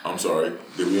 I'm sorry.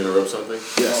 Did we interrupt something?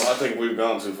 Yes. I think we've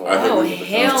gone too far. I think Oh, we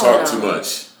hell talked no. too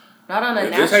much. Not on a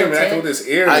Just ain't natural acting with tip. this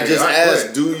ear. I nigga. just I asked,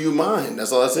 quit. do you mind?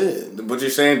 That's all I said. But you're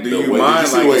saying, do The you way- mind? did you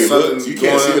see Like the way it's he something looked? You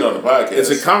can't see it on the podcast. It's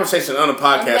a conversation on the I'm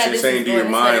podcast. glad You're this saying, is do you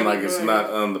going mind? instead of Like me it's doing not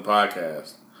it. on the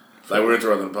podcast. Like we're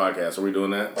interrupting the podcast. Are we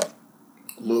doing that?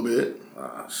 A little bit.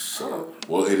 Ah, shit.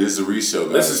 Well, it is the re-show,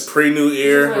 guys. This is pre-new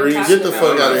ear. This is what I'm Reese. talking Get the about.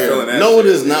 fuck out of Feeling here. that No, it shit.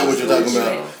 is not what you're talking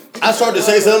about. I started to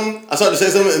say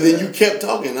something, and then you kept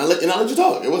talking. I let you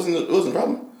talk. It wasn't a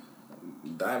problem.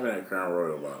 Dive in that Crown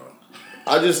Royal bottle.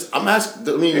 I'm asking,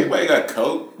 I mean, Anybody got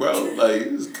Coke, bro? Like,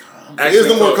 this is calm. Here's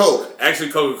no more Coke.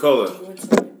 Actually, Coca-Cola.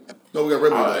 no, we got Red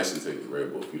Bull. I'll actually take the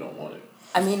Red Bull if you don't want it.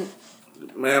 I mean,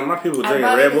 Man, my people I drinking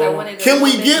bought it Red 'cause I Bull. wanted to Can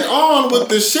we do get it. on with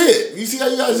the shit? You see how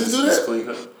you guys just do This that? clean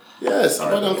cup? Yes, I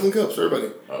brought down clean cups for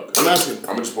everybody. Okay. I'm asking, I'm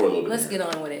gonna just pour a little bit. Let's in get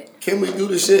on with it. can we do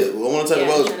the shit? Well, I want to talk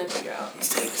Yeah, I'm about. trying to figure out. He's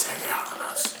taking his hand out on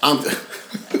us. I'm.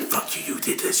 Fuck you, you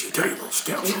did this, you dirty little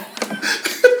scoundrel.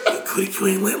 You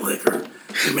ain't lit liquor.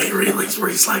 He made reads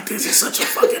like this. He's such a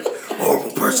fucking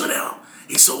horrible person now.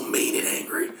 He's so mean and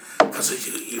angry because of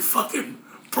you fucking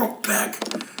broke back,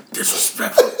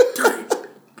 disrespectful, dirty.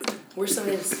 We're some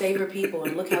of his favorite people,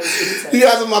 and look how he treats us. You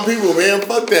guys are my people, man.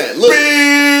 Fuck that. Look.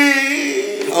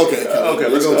 Okay,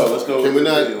 let's go. Can we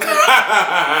not?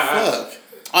 Fuck.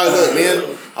 All right, look,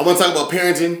 man. I want to talk about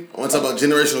parenting. I want to talk about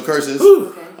generational curses.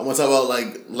 Okay. I want to talk about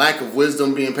like lack of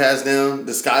wisdom being passed down,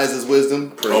 disguised as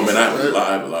wisdom. Oh man, I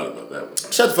have a lot about that one.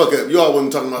 Shut the fuck up. You all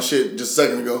wasn't talking about shit just a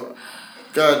second ago.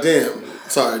 God damn.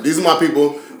 Sorry. These are my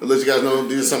people. I'll let you guys know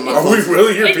these are some of my Are we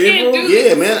really your people?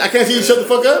 Yeah, man. I can't see you shut the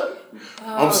fuck up.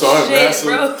 I'm sorry, shit, Master.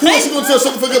 bro. Who else you gonna tell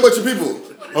shut the fuck up about your people?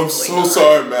 I'm so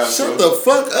sorry, Master. Shut the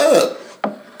fuck up.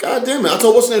 God damn it. I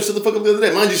told what's her name shut the fuck up the other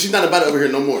day. Mind you, she's not invited over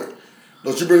here no more.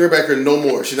 Don't you bring her back here no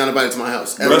more. She's not invited to my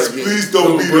house. Master, please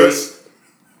don't be this.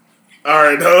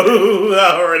 Alright, no.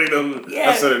 I already know.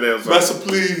 Yeah. I said it damn sorry. Master,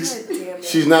 please. God damn it.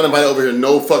 She's not invited over here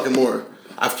no fucking more.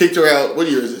 I've kicked her out. What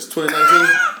year is this?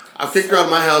 2019? I've kicked her out of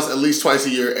my house at least twice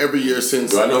a year, every year since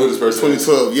Do I know who this person is?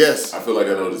 2012. Yes. I feel like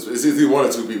I know this. It's either one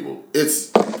or two people. It's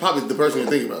probably the person you're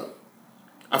thinking about.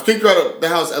 I've kicked her out of the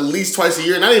house at least twice a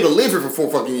year, and I didn't even live here for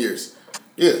 4 fucking years.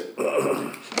 Yeah.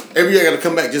 Every year I gotta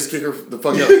come back just to kick her the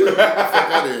fuck out. Like, the fuck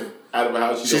out of here. Out of my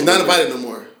house. She's not invited no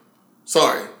more.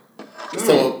 Sorry. It's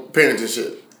all parenting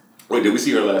shit. Wait, did we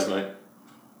see her last night?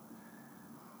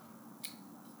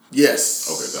 Yes.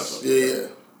 Okay, that's okay. Yeah.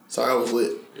 Sorry, I was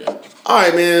lit. Yeah. All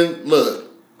right, man. Look,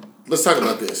 let's talk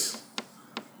about this.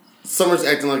 Summer's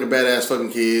acting like a badass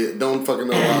fucking kid. Don't fucking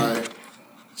know why.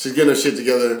 She's getting her shit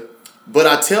together. But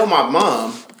I tell my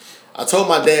mom, I told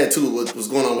my dad too what was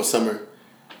going on with Summer,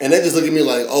 and they just look at me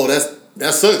like, "Oh,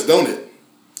 that sucks, don't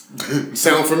it?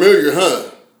 Sound familiar,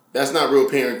 huh? That's not real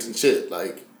parenting shit."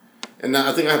 Like, and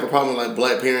I think I have a problem with like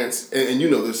black parents, and you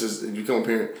know this is if you become a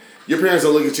parent. Your parents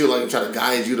don't look at you like and try to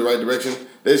guide you the right direction.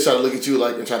 They just try to look at you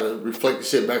like and try to reflect the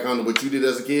shit back onto what you did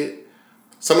as a kid.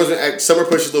 Summer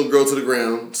pushed this little girl to the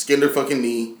ground, skinned her fucking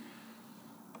knee,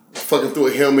 fucking threw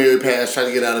a Hail Mary pass, tried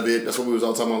to get out of it. That's what we was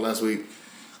all talking about last week.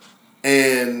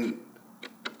 And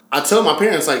I tell my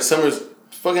parents, like, Summer's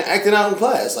fucking acting out in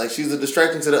class. Like, she's a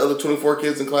distraction to the other 24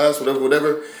 kids in class,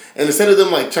 whatever. And instead of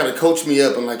them, like, trying to coach me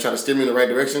up and, like, try to steer me in the right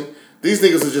direction, these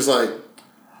niggas are just like,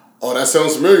 "Oh, that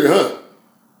sounds familiar, huh?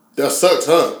 That sucks,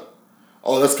 huh?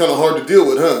 Oh, that's kind of hard to deal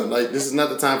with, huh? Like, this is not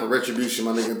the time for retribution,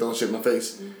 my nigga. Don't shit in my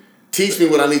face. Teach me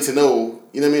what I need to know.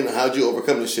 You know what I mean? How'd you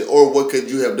overcome this shit? Or what could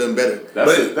you have done better?"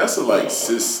 That's a like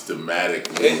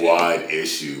systematically wide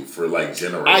issue for like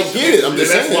generations. I get it. I'm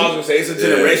just That's saying. what I was gonna say. It's a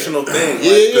generational thing.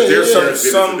 Yeah, Because there's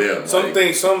yeah. some Like-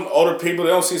 things, some older people,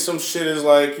 they don't see some shit as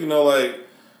like, you know, like,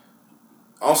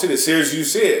 I don't see it as serious as you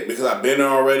see it because I've been there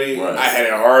already. Right. I had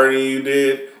it harder than you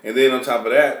did. And then on top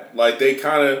of that, like, they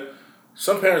kind of,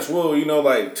 some parents will, you know,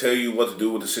 like, tell you what to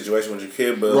do with the situation with your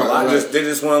kid, but they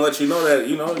just want to let you know that,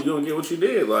 you know, you don't get what you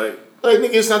did. Like,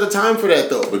 nigga, it's not the time for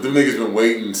that, though. But them niggas been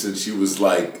waiting since she was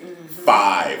like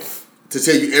 5 To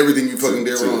tell you everything you fucking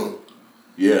did wrong.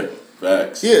 Yeah,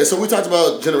 facts. Yeah, so we talked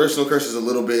about generational curses a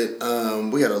little bit.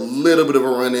 We had a little bit of a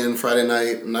run-in Friday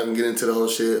night. I'm not going to get into the whole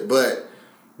shit. But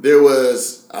there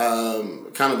was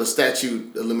kind of a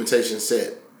statute of limitation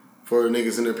set for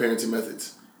niggas and their parenting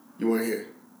methods. You weren't here.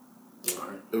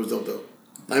 It was dope, though.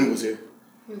 Naima was here.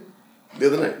 The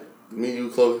other night. Me, you,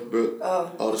 Chloe, Brooke.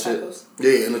 Oh, all the tacos.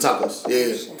 shit. Yeah, and the tacos.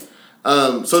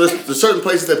 Yeah. So there's certain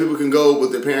places that people can go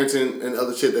with their parenting and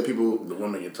other shit that people... the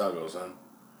women get tacos, huh?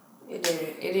 It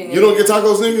didn't. You don't get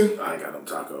tacos, nigga? I ain't got no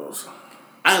tacos.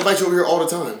 I invite you over here all the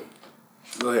time.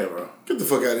 Go ahead, bro. Get the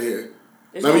fuck out of here.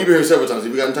 There's You've been here several times.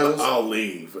 Have you gotten tacos? I'll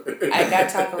leave. I got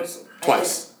tacos.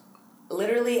 Twice.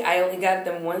 Literally, I only got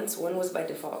them once. One was by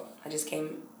default. I just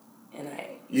came and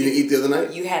You didn't eat the other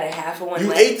night? You had a half of one. You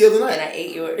left, ate the other night? and I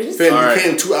ate yours. Fam, All you right.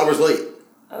 came 2 hours late.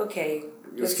 Okay.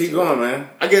 Just keep going, man.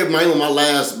 I gave Naima my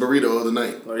last burrito of the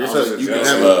night. Oh, you're I was such like, a you can jealous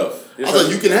have love. it. I thought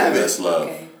you can have That's it. love.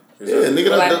 Okay. Yeah, nigga.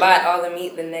 Well, I bought all the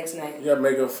meat the next night. You gotta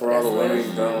make up for all the women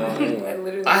you've done wrong I anyway.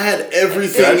 literally. I had Can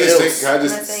everything I just else. say, I'm not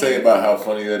saying- about how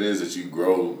funny that is that you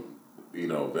grow, you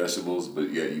know, vegetables, but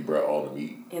yet you brought all the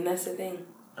meat? And that's the thing.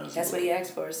 That's what he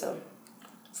asked for. So.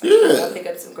 Yeah. I'll pick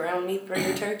up some ground meat for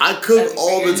your turkey. I cook That'd be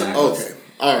all for the your time. tacos. Okay.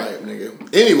 All right,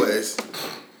 nigga. Anyways.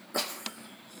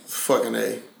 Fucking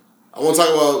A. I want to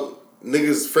talk about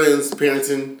niggas, friends,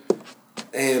 parenting,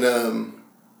 and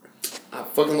I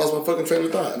fucking lost my fucking train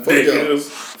of thought. Fuck y'all. Niggas,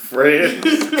 friends,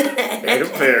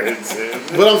 and parents.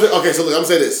 But I'm saying, okay, so look, I'm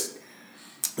saying this.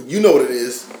 You know what it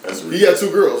is. That's You got 2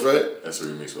 girls, right? That's a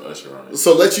remix with Usher on it.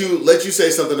 So let you say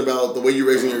something about the way you're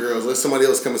raising your girls. Let somebody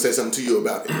else come and say something to you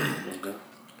about it.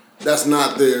 That's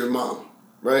not their mom.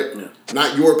 right? Yeah.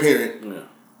 Not your parent. Yeah.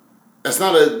 That's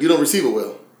not you don't receive it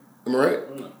well. Am I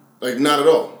right? No. Like, not at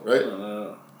all, right?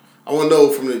 No. I want to know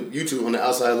from the YouTube on the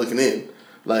outside looking in,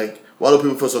 like, why do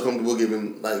people feel so comfortable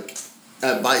giving, like,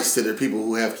 advice to their people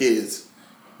who have kids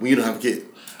when you don't have a kid?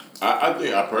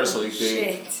 I personally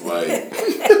think, Shit.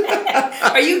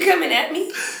 like... Are you coming at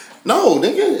me? No,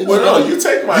 nigga. Well, no, you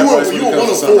take my advice You when were it one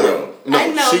comes of to four. something else. No, I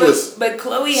know, she was... but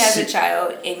Chloe has a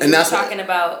child, and you were that's talking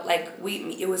about, like,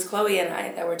 it was Chloe and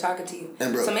I that were talking to you.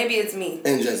 And Brooke. So maybe it's me.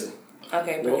 And Jason.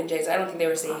 Okay, Brooke and Jason. I don't think they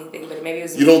were saying anything, but maybe it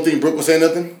was You me. don't think Brooke was saying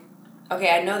nothing? Okay,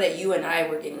 I know that you and I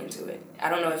were getting into it. I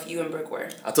don't know if you and Brooke were.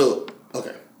 I told...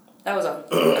 Okay. That was all.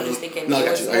 I'm just thinking No, I it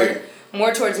got was you. I hear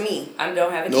more towards me. I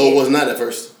don't have a kid. No, it was not at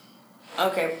first.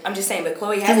 Okay, I'm just saying, but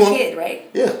Chloe has Keep a on. kid, right?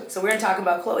 Yeah. So we're talking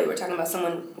about Chloe. We're talking about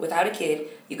someone without a kid.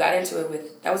 You got into it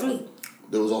with... That was me.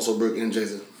 There was also Brooke and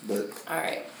Jason, but... All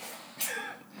right.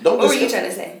 Don't What were you listen. trying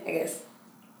to say, I guess?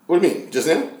 What do you mean? Just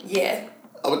now? Yeah.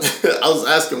 I was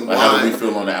asking Like, how do we why.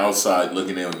 feel on the outside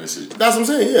looking in on this? That's what I'm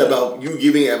saying, yeah, about you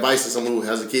giving advice to someone who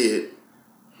has a kid,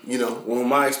 you know. Well,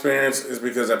 my experience is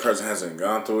because that person hasn't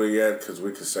gone through it yet, because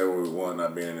we could say what we want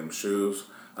not being in them shoes.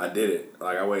 I did it.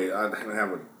 Like, I didn't have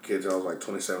a kid till I was like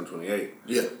 27, 28.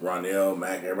 Yeah. Ronell,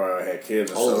 Mac, everybody had kids.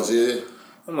 And All of us, yeah.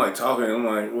 I'm like talking, I'm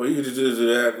like, well, you could just do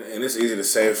that. And it's easy to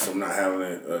say from not having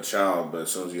a child, but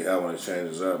as soon as you have one, it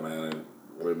changes up, man. And it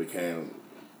really became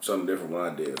something different when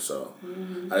I did. So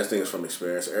I just think it's from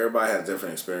experience. Everybody has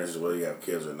different experiences, whether you have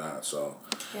kids or not. So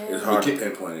it's hard to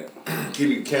pinpoint it.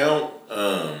 Can you count?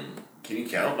 Can you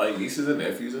count like nieces and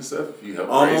nephews and stuff? If you help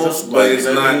Almost, raise them? but Like, it's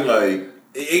you know what I not mean? Like,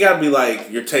 it gotta be like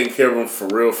you're taking care of them for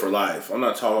real for life. I'm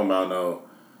not talking about no,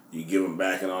 you give them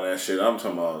back and all that shit. I'm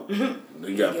talking about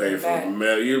you gotta pay for them.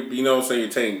 You know what I'm saying? You're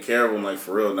taking care of them like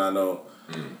for real, not no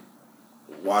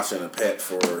watching a pet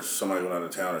for somebody going out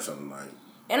of town or something like.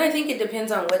 And I think it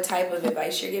depends on what type of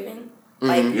advice you're giving.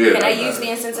 Like, Yeah, can I that use the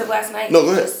matters. instance of last night? No,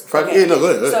 go ahead. Yeah, no,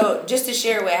 go ahead. So, just to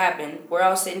share what happened, we're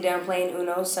all sitting down playing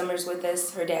Uno. Summer's with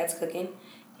us. Her dad's cooking.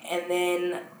 And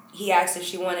then he asked if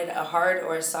she wanted a hard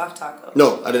or a soft taco.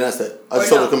 No, I didn't ask that. I just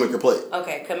told her to come make her plate.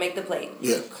 Okay, come make the plate.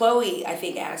 Yeah. Chloe, I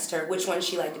think, asked her which one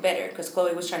she liked better, because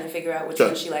Chloe was trying to figure out which Sure.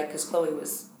 one she liked, because Chloe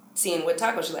was seeing what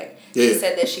taco she liked. Yeah. She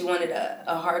said that she wanted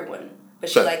a hard one, but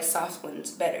she Sure. liked soft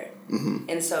ones better. Mm-hmm.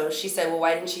 And so she said, well,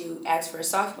 why didn't you ask for a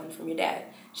soft one from your dad?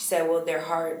 She said, well, they're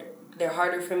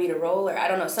harder for me to roll, or I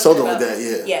don't know. Something like that,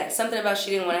 yeah. Yeah, something about she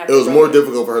didn't want to have It to was roll more it.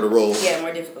 difficult for her to roll. Yeah,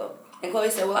 more difficult. And Chloe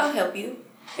said, well, I'll help you.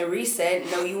 And Reese said,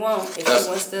 no, you won't. If she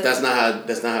wants to... That's not how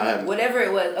it happened. Whatever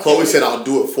it was. Okay. Chloe said, I'll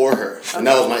do it for her. And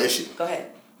that was my issue. Go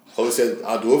ahead. Chloe said,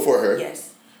 I'll do it for her.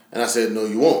 Yes. And I said, no,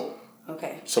 you won't.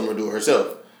 Okay. Summer do it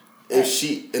herself. If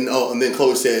she and then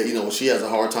Chloe said, you know, she has a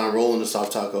hard time rolling the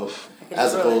soft taco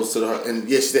as opposed to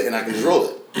she said, and I can just roll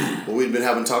it. But we've been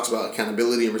having talks about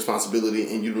accountability and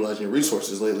responsibility and utilizing your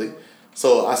resources lately.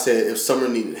 So I said, if Summer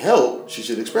needed help, she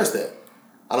should express that.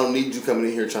 I don't need you coming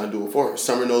in here trying to do it for her.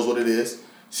 Summer knows what it is.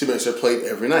 She makes her plate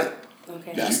every night.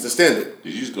 Okay. That's the standard.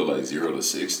 did you just go like 0 to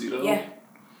 60 though? Yeah.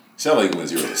 Sound like you went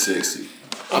 0 to 60.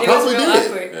 I It probably was real did.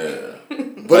 awkward. Yeah.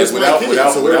 But it's my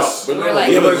kid, so we're... but We're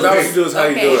like- Yeah, but but that what you do is how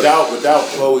you do it. without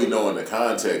Chloe knowing the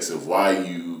context of why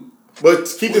you.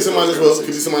 But keep this in mind as well. Keep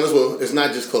this in mind as well. It's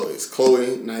not just Chloe. It's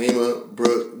Chloe, Naima,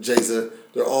 Brooke, Jayza.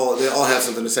 They all have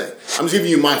something to say. I'm just giving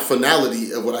you my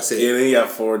finality of what I said. Yeah, then you got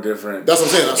 4 different. That's what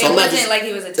I'm saying. So It I'm not wasn't just, like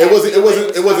he was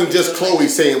attacking. It wasn't just Chloe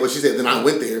saying what she said. Then I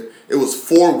went there. It was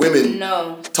 4 women.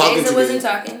 No. Talking Jayza to wasn't me.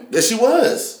 talking. Yes, she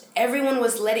was. Everyone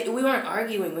was we weren't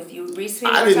arguing with you. Reese,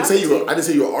 I didn't say you were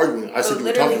arguing. I said you were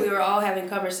literally talking. we were all having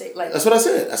conversation. Like, That's what I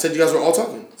said. I said you guys were all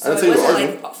talking. I so didn't it say you were wasn't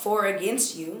arguing. like 4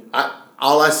 against you.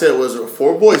 All I said was there were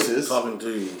 4 voices Talking to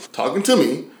you. talking to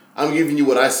me. I'm giving you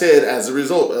what I said as a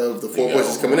result of the 4 You got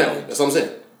voices coming out. overwhelmed. That's what I'm saying.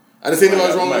 I didn't say anything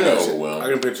was wrong with that shit. I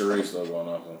can picture Reese though going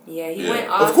off. Yeah, he Yeah. went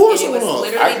off. Of course and it it was went off.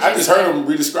 literally I just heard him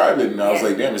re-describe it, and I was Yeah.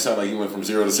 like, "Damn, it sounded like you went from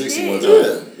 0 to 60 one Yeah.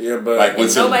 time." Yeah, but Like with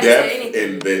And some nobody said depth, anything.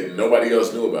 and that nobody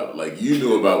else knew about. Like you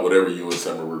knew about whatever you and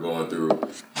Summer were going through.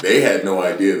 They had no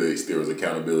idea that there was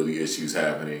accountability issues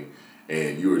happening,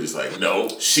 and you were just like, "No,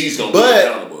 she's gonna be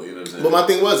accountable." You know what I'm saying? But my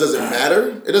thing was, does it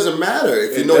matter? It doesn't matter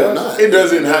if you know or not. It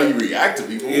doesn't how you react to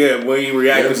people. yeah, when you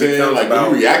react, You know what I'm it saying? becomes Like, when about,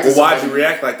 you react to well, why'd you somebody-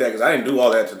 react like that? Because I didn't do all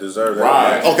that to deserve that.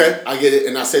 Right. reaction. Okay, I get it.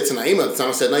 And I said to Naima at the time,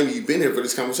 I said, Naima, you've been here for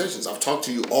these conversations. I've talked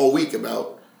to you all week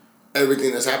about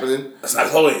everything that's happening. That's not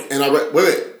Chloe. And I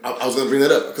was going to bring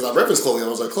that up because I referenced Chloe and I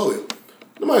was like, Chloe,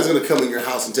 nobody's going to come in your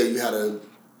house and tell you how to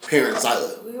parent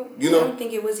Zyla. I You know? don't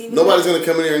think it was even. Nobody's going to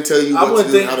come in here and tell you I what to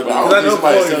wouldn't do, think, how to do Well, because I it. know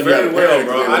Somebody's Chloe telling you very how to well, parent,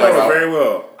 bro. they I like, know her oh. very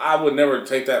well. I would never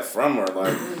take that from her.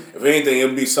 Like, if anything, it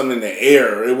would be something in the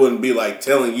air. It wouldn't be like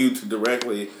telling you to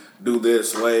directly do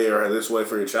this way or this way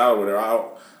for your child, or whatever.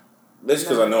 This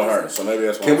because I know her, so maybe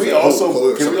that's why. Can we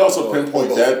also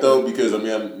pinpoint that though? Because I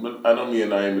mean, I know me and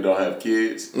Naomi don't have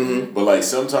kids, but like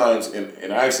sometimes,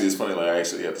 and actually it's funny. Like I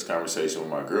actually had this conversation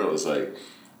with my girl. It's like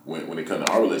when it comes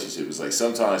to our relationship, it's like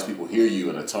sometimes people hear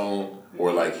you in a tone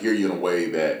or like hear you in a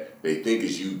way that they think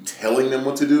is you telling them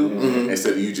what to do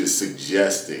instead of you just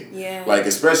suggesting. Yeah. Like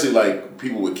especially like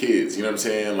people with kids. You know what I'm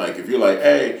saying? Like if you're like,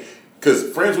 hey,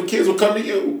 because friends with kids will come to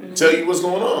you, tell you what's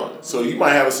going on. So you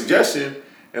might have a suggestion.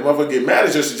 And motherfucker get mad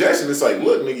at your suggestion. It's like,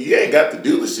 look, nigga, you ain't got to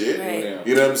do the shit. Right.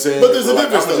 You know what I'm saying? But there's a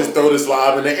difference, I'm though. Just throw this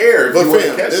lob in the air. If but you want to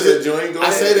fam, catch that joint, go I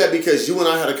ahead. say that because you and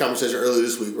I had a conversation earlier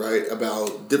this week, right,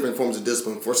 about different forms of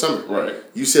discipline for summer. Right.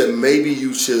 You said maybe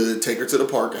you should take her to the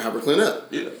park and have her clean up.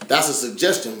 Yeah. That's a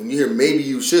suggestion. When you hear maybe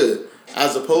you should,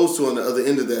 as opposed to on the other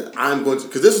end of that, I'm going to,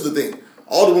 because this is the thing.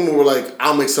 All the women were like,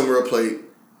 I'll make Summer a plate.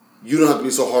 You don't have to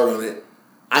be so hard on it.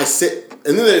 I said,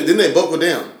 and then they buckle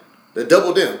down. They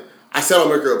double down. I said I'll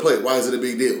make her a plate. Why is it a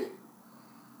big deal?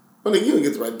 Well, nigga, you don't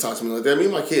get the right to talk to me like that. I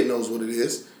mean, my kid knows what it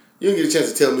is. You don't get a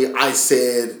chance to tell me I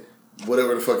said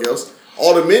whatever the fuck else.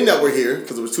 All the men that were here,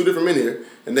 because there was 2 different men here,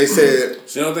 and they said...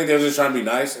 So you don't think they're just trying to be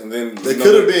nice? And then They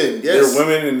could have been, yes. They're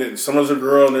women and someone's a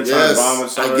girl and they're trying to bomb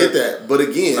with someone. I get that. But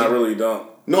again... I really don't.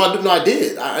 No, I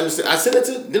did. I understand. I said that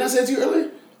to... Didn't I say it to you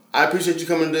earlier? I appreciate you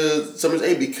coming to Summer's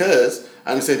Aid because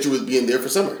I understand you was being there for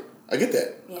Summer. I get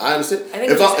that. Yeah. I understand. I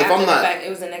think if I'm not... Fact, it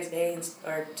was the next day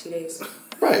or 2 days.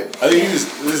 Right. I think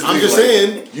I'm just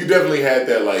saying. You definitely had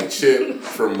that like chip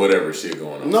from whatever shit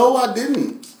going on. No, I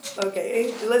didn't.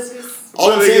 Okay, let's just...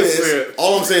 All I'm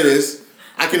saying is,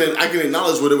 I can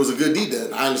acknowledge where there was a good deed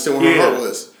done. I understand where her heart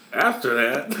was. After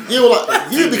that. Yeah, well,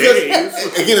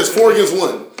 because again, it's 4 against 1.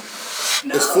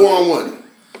 No. It's 4 on 1.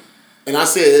 And I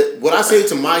said, what I say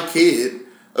to my kid,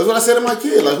 that's what I said to my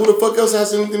kid. Like, who the fuck else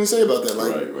has anything to say about that?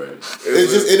 Like, right.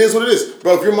 It is what it is,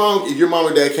 bro. If your mom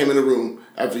or dad came in the room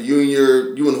after you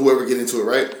and whoever get into it,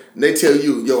 right, and they tell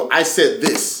you, yo, I said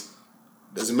this.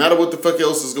 Doesn't matter what the fuck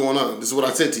else is going on. This is what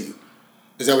I said to you.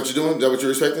 Is that what you're doing? Is that what you're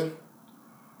respecting?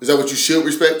 Is that what you should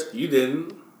respect? You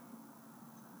didn't.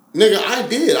 Nigga, I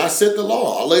did. I set the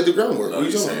law. I laid the groundwork. No,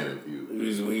 what you saying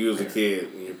doing? When you was a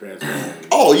kid and your parents were...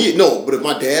 Oh, yeah, no. But if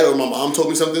my dad or my mom told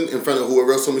me something in front of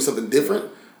whoever else told me something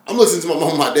different, I'm listening to my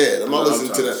mom and my dad. I'm not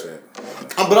listening to that.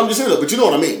 But I'm just saying that. But you know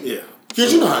what I mean. Yeah.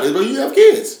 Kids, you know how it is, bro. You have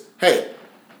kids. Hey,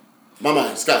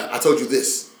 Mama, Scott, I told you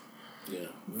this. Yeah.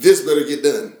 This better get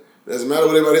done. Doesn't matter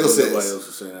what everybody else says. Nobody else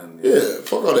is saying that. Yeah,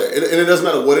 fuck all that. And it doesn't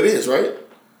matter what it is, right?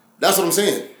 That's what I'm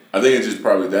saying. I think it's just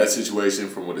probably that situation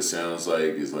from what it sounds like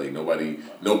is like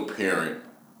no parent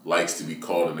likes to be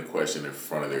called into question in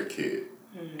front of their kid.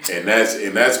 And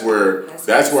that's where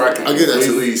I can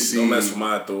completely see. Don't mess with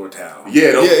my authority.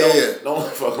 Yeah, don't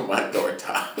fuck with my authority.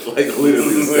 Like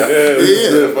literally,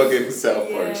 the fucking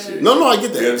South Park shit. No, I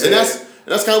get that, you know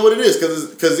and that's kind of what it is.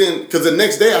 Because the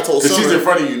next day I told Summer, she's in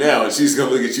front of you now, and she's gonna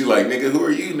look at you like, nigga, who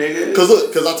are you, nigga?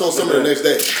 Because I told Summer the next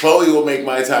day, Chloe will make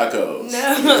my tacos.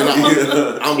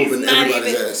 No, I'm whooping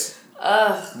everybody's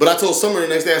ass. But I told Summer the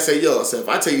next day, I said, if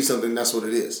I tell you something, that's what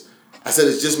it is. I said,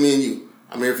 it's just me and you.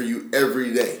 I'm here for you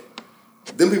every day.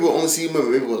 Then people only see you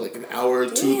maybe like an hour,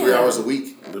 2-3 hours a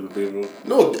week. People.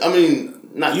 No, I mean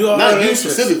not you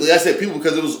specifically. I said people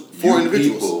because it was 4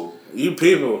 individuals. You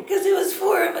people. Because it was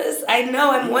 4 of us. I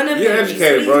know I'm one of them. You're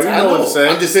educated, bro. You know what to say.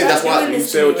 I'm just saying that's why. You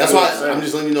say what that's why I'm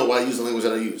just letting you know why I use the language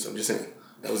that I use. I'm just saying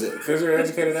that was it. Because you're an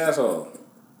educated asshole.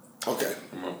 Okay.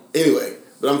 Anyway,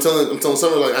 but I'm telling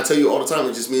Summer, like I tell you all the time,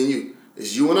 it's just me and you.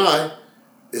 It's you and I.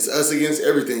 It's us against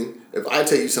everything. If I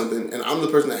tell you something and I'm the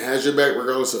person that has your back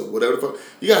regardless of whatever the fuck.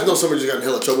 You guys know Summer just got in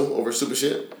hella trouble over stupid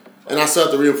shit. And I still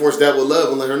have to reinforce that with love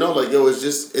and let her know, like, yo, it's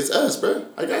us, bro.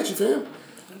 I got you, fam.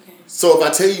 Okay. So if I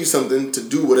tell you something to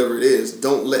do whatever it is,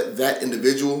 don't let that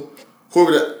individual,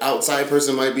 whoever the outside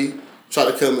person might be, try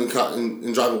to come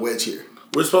and drive a wedge here.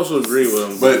 We're supposed to agree with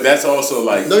them. But that's also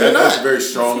like, no, that's very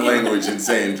strong language in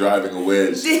saying driving a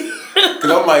wedge.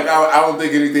 Because I'm like, I don't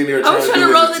think anything they're trying to do is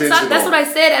intentional. I was trying to roll the taco. That's what I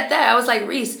said at that. I was like,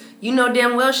 Reese, you know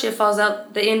damn well shit falls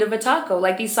out the end of a taco.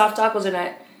 Like, these soft tacos are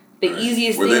not the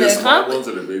easiest thing to accomplish. Were they the small ones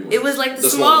or the big ones? It was like the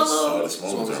small little. The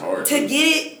small ones are hard. To get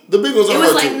it. The big ones are hard.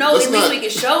 It was like, no, at least we can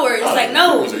show her. It's like,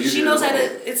 no, she knows how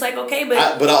to. It's like, okay, but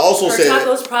I also her said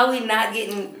taco's probably not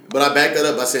getting. But I backed that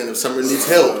up by saying if Summer needs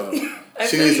help,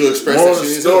 she needs to express that. She The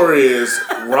needs story is,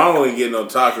 Ron only getting no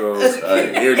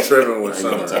tacos. You're tripping with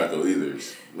Summer. No taco either.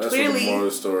 That's what the moral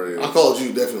of the story is. I called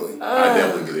you, definitely. I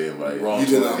definitely get the invite. You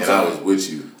did not. And I was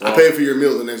with you. I paid for your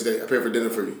meal the next day. I paid for dinner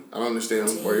for you. I don't understand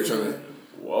why you're trying to...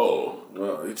 Whoa.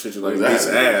 Well, he treat you like his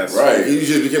ass. Right. You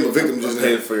just became a victim just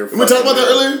now. For your we talked about that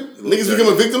earlier? Niggas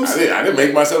becoming victims? I didn't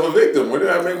make myself a victim. When did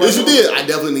I make myself? Yes, you did. I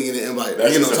definitely didn't get an invite.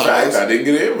 That's just a fact. I didn't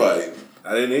get an invite.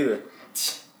 I didn't either.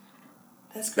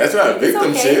 That's not a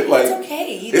victim shit. Like, it's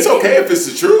okay. It's okay if it's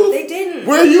the truth. They didn't.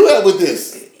 Where are you at with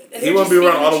this? He won't be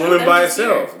around all the women by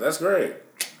himself. That's great.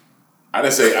 I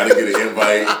didn't say I didn't get an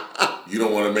invite. You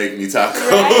don't want to make me tacos.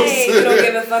 Right. You don't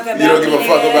give a fuck about me. You don't give a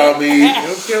fuck about me. You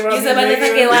don't care about me. He's a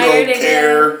motherfucking liar, You don't nigga.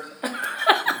 care.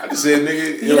 I just said,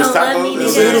 nigga, it was don't love me, tacos.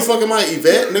 So who the fuck am I,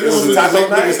 Yvette? Niggas was was taco make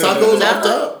night. niggas tacos off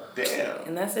top. Damn.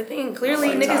 And that's the thing. Clearly,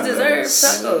 like niggas tacos. deserve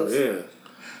tacos. Yeah.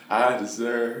 I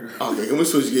deserve. Okay, can we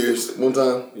switch gears one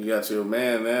time? You got your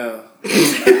man now.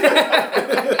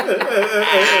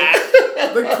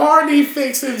 The car need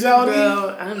fixing, Jody.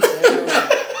 Bro, I'm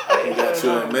done. You got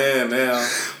your man now.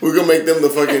 We're gonna make them the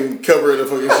fucking cover of the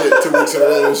fucking shit 2 weeks in a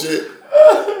row and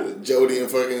shit. Jody and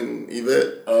fucking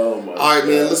Yvette. Oh my. Alright,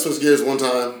 man, let's switch gears one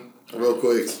time, real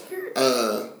quick.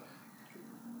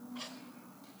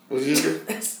 What's your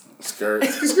Skirt.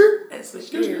 skirt? That's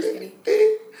what you're saying.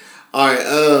 Alright,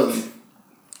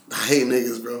 I hate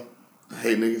niggas, bro. I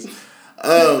hate niggas.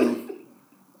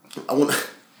 I want.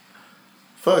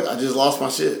 Fuck! I just lost my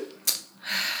shit.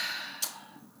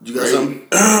 You got something?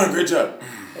 Great job.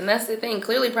 And that's the thing.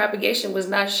 Clearly, propagation was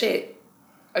not shit.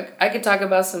 I could talk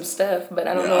about some stuff, but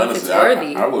I don't know honestly, if it's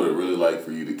worthy. I would have really liked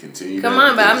for you to continue. Come that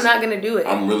on, but I'm because not gonna do it.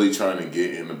 I'm really trying to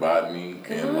get into botany,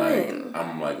 Come and on. like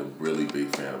I'm like a really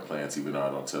big fan of plants. Even though I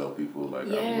don't tell people, like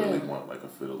I Yeah. really want like a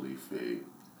fiddle leaf fig,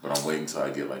 but I'm waiting till I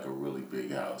get like a really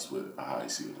big house with a high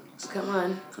ceilings Come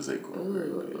on. because they grow Ooh,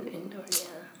 very big. indoor, yeah.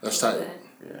 That's tight.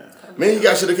 Yeah. Man, you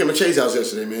guys should have came to Chase house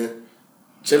yesterday, man.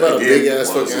 Check out a big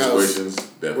ass fucking house.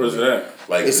 Where's that?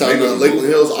 Like It's on Lakeland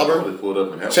Hills, Auburn. Pulled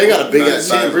up and helped. Che got a big ass.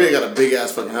 Nice. Che and Bria got a big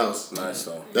ass fucking house. Nice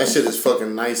though. That shit is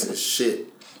fucking nice as shit.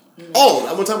 Oh,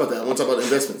 I want to talk about that. I want to talk about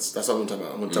investments. That's what I want to talk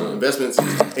about. I want to talk about investments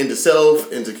into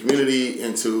self, into community,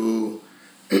 into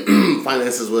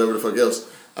finances, whatever the fuck else.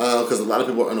 Because a lot of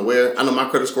people are unaware. I know my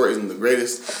credit score isn't the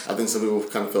greatest. I think some people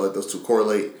kind of feel like those two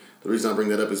correlate. The reason I bring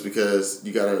that up is because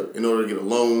you gotta, in order to get a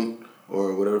loan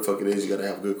or whatever the fuck it is, you gotta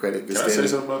have good credit, good Can I standing.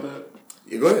 say something about that?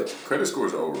 Yeah, go ahead. Credit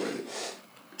scores are overrated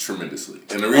tremendously,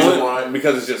 and the reason why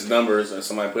because it's just numbers and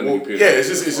somebody putting in the computer. yeah, it's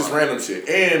just random shit.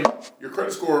 And your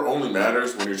credit score only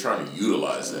matters when you're trying to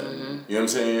utilize that. You know what I'm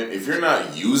saying? If you're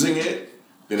not using it,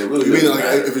 then it really You mean doesn't like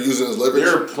matter. if you're using it as leverage?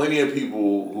 There are plenty of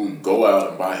people who go out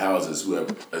and buy houses who have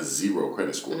a 0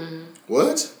 credit score.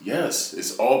 What? Yes,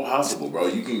 it's all possible, bro.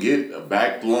 You can get a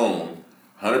backed loan,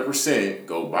 100%,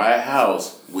 go buy a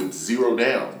house with 0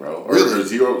 down, bro. Or, Really?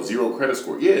 or zero credit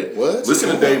score. Yeah. What? Listen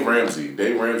to Wow. Dave Ramsey.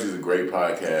 Dave Ramsey's a great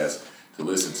podcast to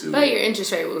listen to. But your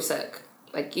interest rate will suck.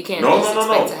 Like, you can't No. just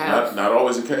expect to have. Not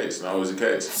always the case. Not always the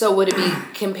case. So would it be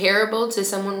comparable to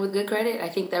someone with good credit? I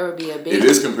think that would be a big... It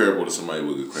is comparable to somebody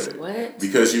with good credit. What?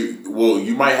 Because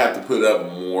you might have to put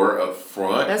up more up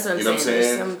front. That's what I'm you know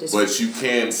saying. what I'm There's saying? some But you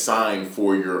can sign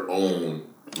for your own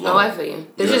loan. Oh, I feel you.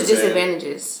 There's know just what I'm saying?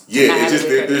 disadvantages. to Yeah, not it's having just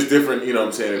good credit. there's different, you know what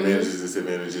I'm saying, advantages,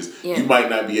 disadvantages. Yeah. You might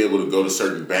not be able to go to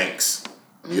certain banks.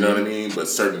 You know what I mean? But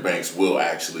certain banks will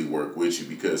actually work with you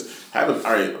because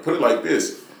put it like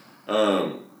this.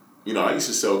 You know, I used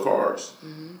to sell cars.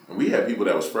 And we had people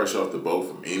that was fresh off the boat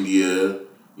from India,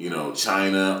 you know,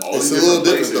 China, all It's these a little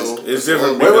different different places. though. It's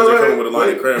different Wait, because they're coming with a line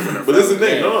of credit from their But this is the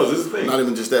family. thing. No, this is the thing. Not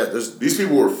even just that. There's These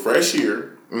people were fresh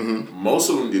here. Most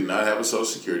of them did not have a social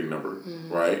security number,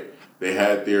 right? They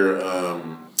had their,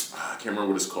 I can't remember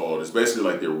what it's called. It's basically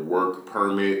like their work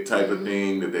permit type of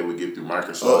thing that they would get through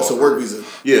Microsoft. it's a work visa.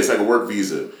 Yeah, it's like a work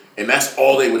visa. And that's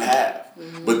all they would have.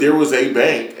 But there was a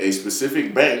bank, a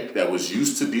specific bank that was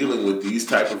used to dealing with these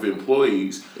type of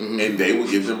employees, and they would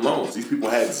give them loans. These people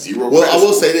had 0 Well, credit I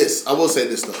will score. say this. I will say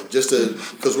this though, just to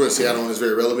because we're in Seattle and it's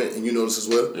very relevant, and you know this as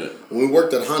well. Yeah. When we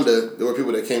worked at Honda, there were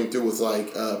people that came through with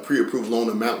like pre-approved loan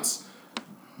amounts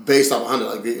based off of Honda.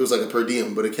 Like it was like a per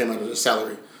diem, but it came out of their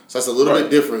salary. So that's a little Right.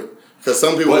 bit different because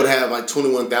some people But- would have like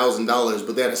 $21,000,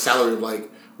 but they had a salary of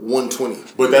like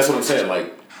 $120. But that's what I'm saying.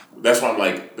 Like, that's why I'm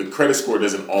like, the credit score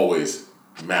doesn't always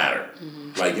matter.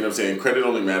 Like, you know what I'm saying? Credit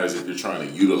only matters if you're trying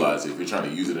to utilize it, if you're trying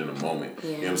to use it in a moment.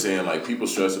 You know what I'm saying? Like, people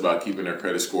stress about keeping their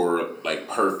credit score, like,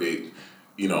 perfect,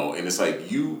 you know, and it's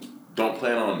like, you don't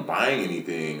plan on buying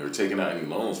anything or taking out any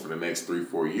loans for the next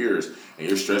 3-4 years, and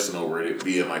you're stressing over it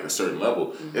being, like, a certain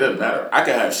level. It doesn't matter. I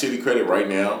could have shitty credit right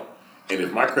now, and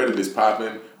if my credit is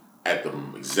popping, at the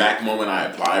exact moment I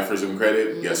apply for some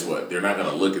credit, guess what? They're not going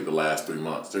to look at the last 3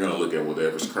 months. They're going to look at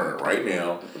whatever's current right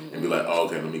now and be like, oh,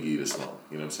 okay, let me give you this loan.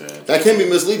 You know what I'm saying? That can be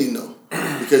misleading though,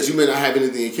 because you may not have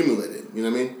anything accumulated. You know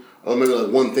what I mean? Or maybe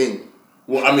like one thing.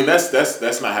 Well, I mean, that's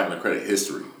not having a credit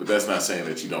history, but that's not saying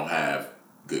that you don't have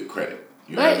good credit.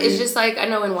 You know but what I mean? it's just like, I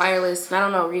know in wireless, and I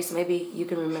don't know, Reese, maybe you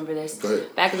can remember this. Go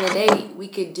ahead. Back in the day, we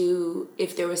could do,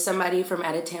 if there was somebody from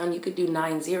out of town, you could do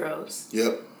 9 zeros.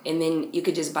 Yep. And then you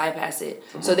could just bypass it.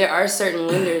 So there are certain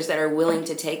lenders that are willing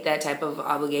to take that type of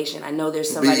obligation. I know there's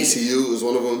somebody... BECU is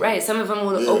one of them. Right. Some of them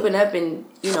will open up and,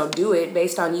 do it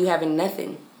based on you having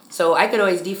nothing. So I could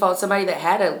always default somebody that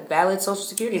had a valid Social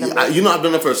Security number. I've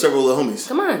done that for several of the homies.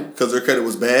 Come on. Because their credit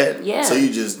was bad. Yeah. So you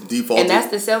just default. And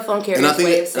that's the cell phone carrier's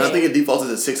way of saying. And I think it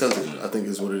defaulted at 600. I think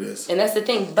is what it is. And that's the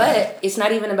thing. But it's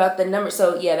not even about the number.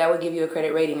 So, yeah, that would give you a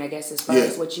credit rating, I guess, as far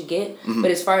as what you get. Mm-hmm.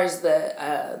 But as far as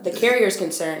the carrier's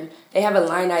concerned, they have a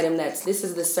line item this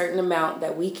is the certain amount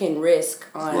that we can risk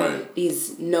on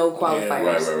these no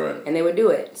qualifiers. Yeah, right. And they would do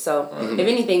it. So, if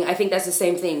anything, I think that's the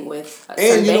same thing with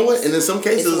and you know what? And in some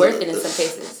cases... It's worth it in some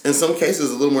cases. In some cases,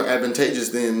 a little more advantageous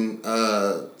than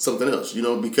something else,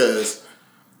 because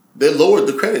they lowered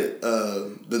the credit,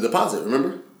 the deposit,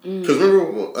 remember? Because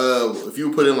remember, if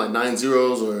you put in like 9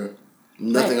 zeros or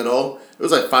nothing at all, it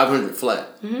was like 500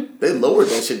 flat. Mm-hmm. They lowered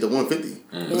that shit to 150.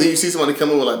 Mm-hmm. But then you see somebody come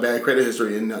in with like bad credit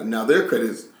history, and now their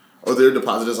credits or their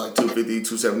deposit is like 250,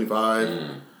 275.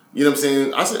 Mm. You know what I'm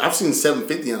saying? I've seen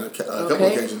 750 on a couple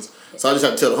occasions. So I just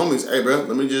have to tell the homies, hey, bro,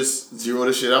 let me just zero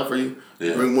this shit out for you.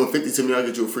 Yeah. Bring 150 to me, I'll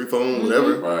get you a free phone,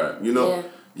 whatever. Right.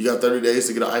 You got 30 days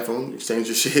to get an iPhone, exchange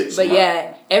your shit. But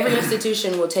every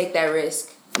institution will take that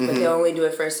risk. But they'll only do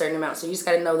it for a certain amount. So you just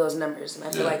got to know those numbers. And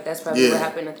I feel like that's probably what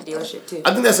happened at the dealership too.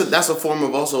 I think that's a form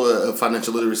of also a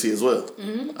financial literacy as well.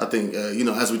 Mm-hmm. I think,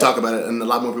 as we talk about it, and a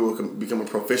lot more people can become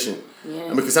proficient. Yeah.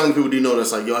 And because how many people do you know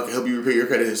that's like, yo, I can help you repair your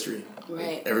credit history.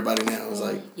 Right. Like, everybody now is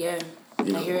like... Yeah.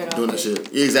 I hear it doing that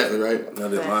shit. Yeah, exactly, right? I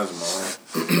did mine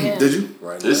tomorrow. Did you?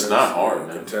 Right. It's not hard,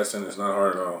 man. Contesting, it's not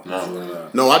hard at all.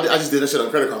 No, I just did that shit on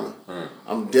Credit Karma.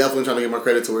 I'm definitely trying to get my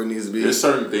credit to where it needs to be. There's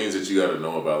certain things that you got to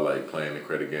know about, like, playing the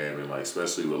credit game, and, like,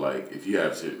 especially with, like, if you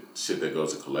have shit that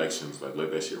goes to collections, like,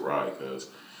 let that shit ride, because...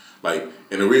 Like,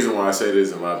 and the reason why I say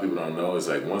this, and a lot of people don't know, is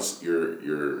like once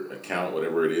your account,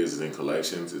 whatever it is in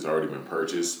collections, it's already been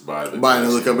purchased by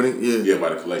another company. Yeah, by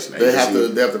the collection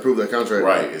agency. They have to prove that contract.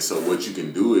 Right, and so what you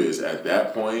can do is at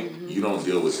that point you don't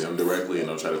deal with them directly and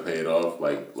don't try to pay it off.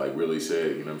 Like really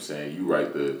said, you know what I'm saying? You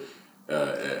write the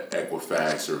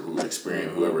Equifax or Experian,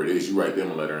 whoever it is, you write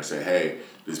them a letter and say, hey,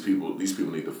 these people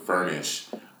need to furnish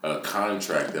a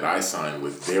contract that I signed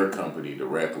with their company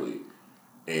directly.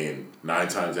 And 9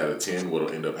 times out of 10,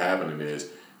 what'll end up happening is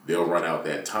they'll run out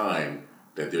that time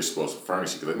that they're supposed to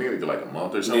furnish it. Because I think they get like a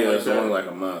month or something like that. Yeah, it's only like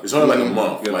a month. It's only like a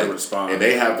month. You have to respond. And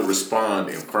they have to respond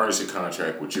and furnish a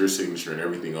contract with your signature and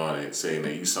everything on it saying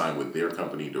that you signed with their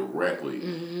company directly.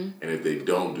 Mm-hmm. And if they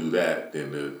don't do that,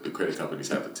 then the credit companies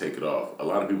have to take it off. A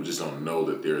lot of people just don't know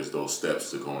that there's those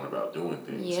steps to going about doing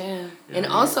things. Yeah. And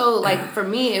also, like, for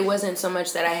me, it wasn't so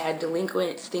much that I had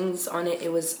delinquent things on it.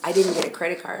 It was I didn't get a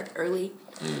credit card early.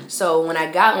 So when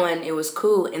I got one, it was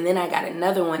cool. And then I got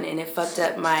another one, and it fucked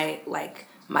up my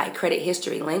credit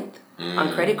history length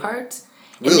on credit cards.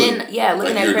 Really? And then,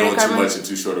 looking at credit card too much in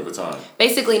too short of a time.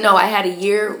 Basically, no, I had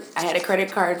a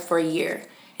credit card for a year.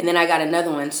 And then I got another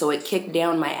one, so it kicked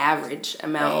down my average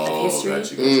amount of history.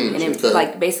 And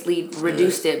it basically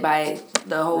reduced it by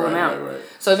the whole amount. Right.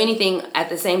 So if anything, at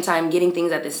the same time, getting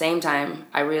things at the same time,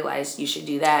 I realized you should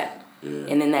do that. Yeah.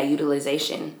 And then that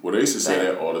utilization. Well, they used to say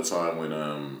that all the time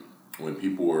when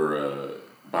people were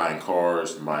buying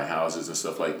cars and buying houses and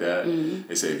stuff like that. Mm-hmm.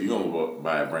 They say if you're going to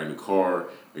buy a brand new car, or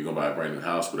you're going to buy a brand new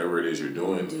house, whatever it is you're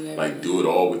doing, do it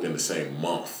all within the same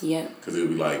month. Yeah. Because it'll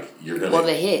be like you're going to... Well,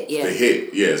 the hit.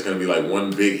 It's going to be like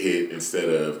one big hit instead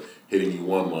of hitting you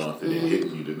 1 month and then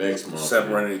hitting you the next month.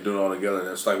 Separating and doing it all together.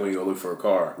 That's like when you go look for a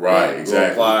car. Right,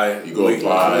 exactly. You go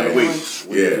apply a week. Just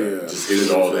hit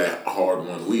it all that hard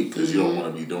 1 week because you don't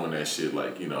want to be doing that shit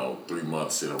 3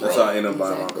 months in a row. That's how I end up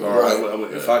buying my car.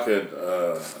 Right. If I could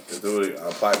I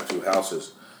applied for 2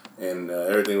 houses and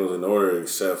everything was in order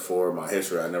except for my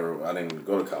history. I didn't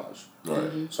go to college. Right.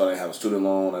 Mm-hmm. So I didn't have a student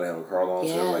loan, I didn't have a car loan,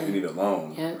 so you need a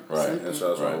loan. Yeah. Right. And so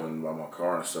that's why I went and bought my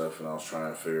car and stuff and I was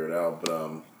trying to figure it out.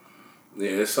 But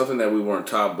it's something that we weren't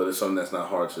taught, but it's something that's not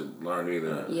hard to learn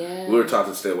either. Yeah. We were taught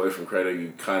to stay away from credit.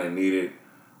 You kind of need it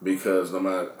because no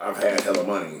matter, I've had hella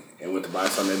money and went to buy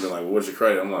something, they've been like, well, what's your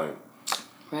credit? I'm like,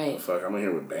 fuck, I'm in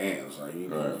here with bands. Like,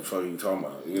 what the fuck are you talking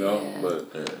about? You know? Yeah.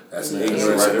 But that's the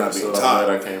ignorance of not being taught.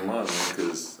 I came on,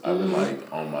 because I've been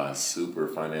on my super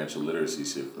financial literacy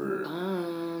shit for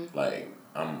I'm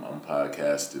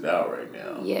podcasted out right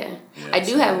now. Yeah. I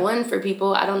do have one for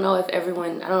people. I don't know if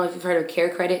you've heard of Care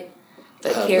Credit. The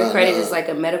Care Credit is like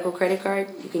a medical credit card.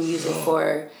 You can use it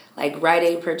for like Rite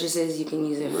Aid purchases. You can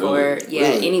use it for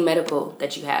any medical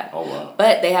that you have. Oh wow!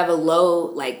 But they have a low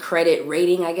like credit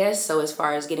rating, I guess. So as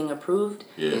far as getting approved,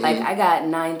 like I got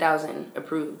 9,000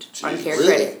 approved on Care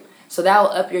Credit. So that will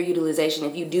up your utilization.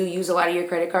 If you do use a lot of your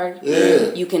credit card,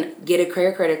 you can get a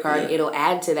Care Credit card. It'll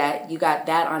add to that. You got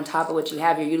that on top of what you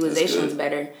have. Your utilization is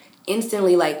better.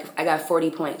 Instantly, like I got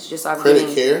 40 points just off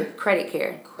Credit Care. Credit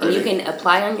Care, and you can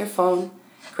apply on your phone.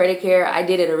 Credit Care. I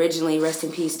did it originally. Rest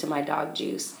in peace to my dog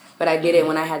Juice, but I did it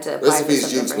when I had to apply for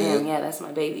something for him. Yeah, that's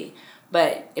my baby.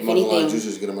 But if anything, Juice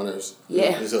is getting on my nerves.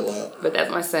 Yeah, he's a lot. But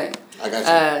that's my son. I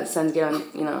got you. Sons get on.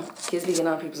 Kids be getting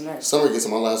on people's nerves. Summer gets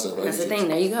on my last nerve. That's the thing.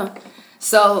 There you go.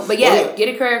 So, but get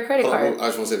a credit card. I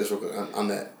just want to say this real quick on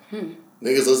that.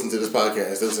 Niggas listen to this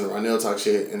podcast. They listen to Ronell talk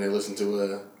shit, and they listen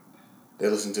to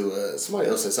somebody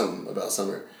else say something about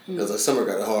Summer. Because like Summer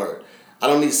got it hard. I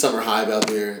don't need Summer Hive out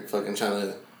there fucking trying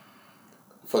to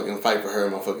fucking fight for her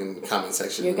in my fucking comment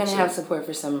section. You're gonna have support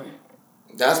for Summer.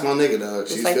 That's my nigga, dog.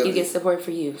 Just like you get support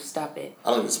for you. Stop it.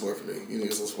 I don't get support for me. You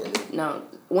niggas don't support me. No,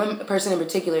 one person in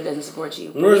particular doesn't support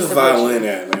you. Where's the violin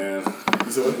at, man?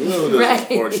 You know who doesn't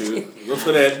support you? Look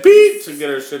for that beat to get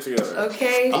her shit together.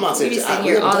 Okay. I'm not saying we be sitting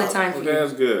here all the time for you.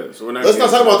 That's good. So let's not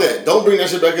talk about that. Don't bring that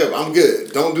shit back up. I'm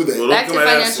good. Don't do that. Well, back to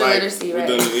financial literacy,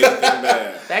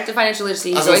 right? Back to financial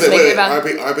literacy. I was gonna say, wait,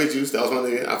 RP Juice, that was my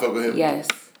nigga. I fuck with him. Yes.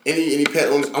 Any pet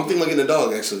owners? I'm thinking about getting a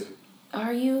dog, actually.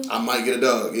 Are you? I might get a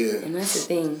dog, yeah. And that's the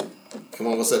thing. Come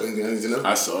on, what's up? Anything I need to know?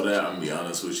 I saw that. I'm gonna be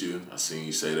honest with you. I seen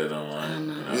you say that online.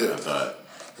 And I thought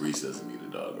Reese doesn't need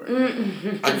a dog right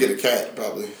now. I can get a cat,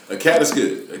 probably. A cat is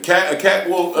good. A cat.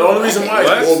 Well, the only reason why.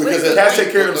 Well, because cats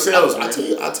take care of themselves, man.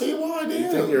 I'll tell you why, damn.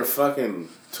 You think you're a fucking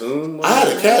tune? I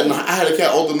had a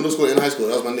cat all through middle school and high school.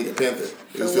 That was my nigga Panther.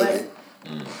 It was filthy.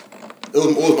 It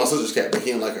was my sister's cat, but he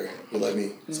didn't like her. He liked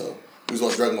me. So we was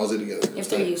watching Dragon Ball Z together. If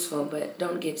they're useful, but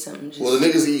don't get something. Well, the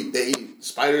niggas eat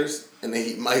spiders and they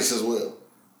eat mice as well.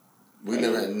 We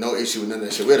never had no issue with none of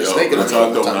that shit. We had a snake in our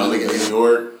yard. one When I time. lived in New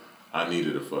York, I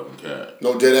needed a fucking cat.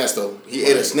 No, dead ass though. He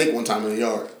ate a snake one time in the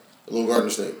yard. A little garden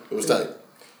snake. It was tight.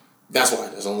 That's why.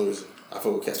 That's the only reason. I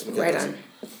fuck with cats. Right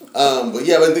on. But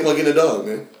yeah, I've been thinking about getting a dog,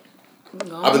 man.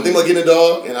 I've been thinking about getting a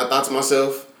dog, and I thought to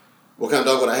myself, what kind of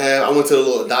dog would I have? I went to the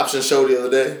little adoption show the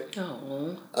other day. Oh.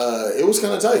 It was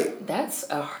kind of tight. That's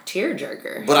a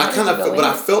tearjerker. But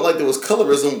I felt like there was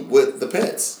colorism with the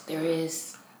pets. There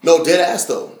is. No, dead ass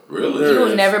though. Really? You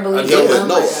will never believe it. Oh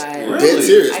my God. Dead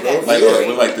serious, bro.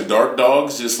 With like the dark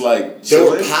dogs, just like they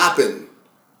were popping.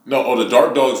 No, the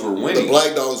dark dogs were winning. The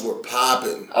black dogs were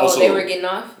popping. Oh, they were getting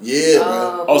off? Yeah,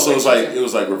 bro. Also, it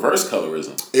was like reverse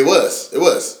colorism. It was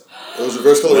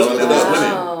reverse colorism.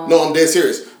 Wow. No, I'm dead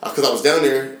serious. Because I was down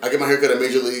there. I get my haircut at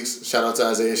Major Leagues. Shout out to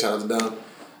Isaiah. Shout out to Don.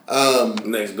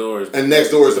 Next door is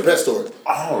the pet store.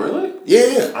 Oh, really?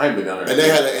 Yeah. I ain't been down there.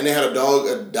 And they had a dog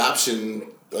adoption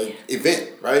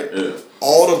event, right? Yeah.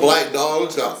 All the black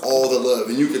dogs got all the love,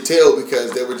 and you could tell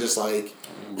because they were just like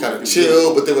kind of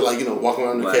chill, but they were like walking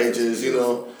around the cages,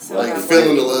 like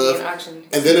feeling the love.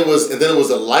 And then it was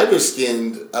a lighter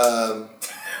skinned.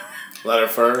 Lighter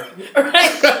fur.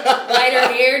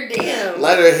 Lighter hair, damn.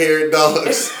 Lighter haired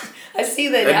dogs. I see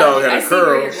that. That dog had a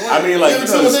curl. I mean, like,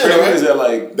 what's crazy is that,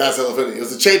 like... That's hella funny. It was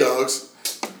the Che dogs.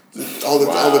 All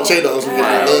the Che dogs were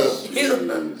getting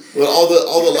love. Well,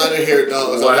 all the lighter haired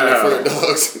dogs, all the lighter fur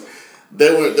dogs,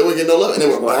 they were getting no love, and they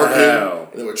were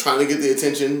barking, and they were trying to get the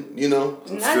attention, Not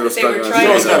that they were You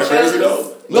know what's kind of crazy,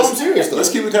 though? No, I'm serious, though. Let's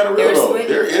keep it kind of real, though.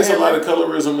 There is a lot of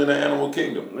colorism in the animal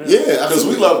kingdom. Yeah, because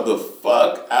we love the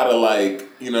fuck out of, like,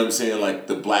 you know what I'm saying, like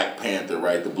the Black Panther,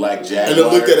 right? The Black Jaguar. And they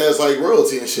look at it as like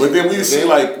royalty and shit. But then we see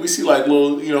like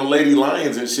little, lady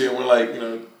lions and shit. And we're like,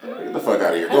 get the fuck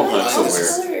out of here. Go hunt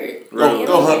somewhere.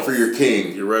 Go hunt for your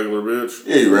king. You regular bitch.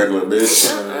 Yeah, you regular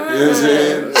bitch. You know what I'm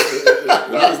saying?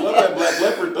 I love that black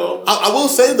leopard though. I will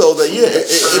say though that it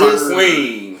is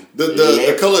queen.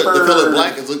 The color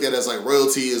black is looked at as like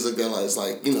royalty, is looked at as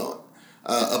like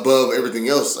above everything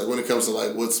else. Like when it comes to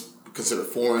like what's considered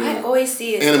foreign. I always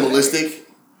see it animalistic.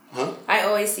 Huh? I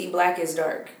always see black as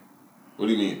dark. What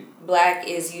do you mean? Black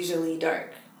is usually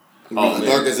dark.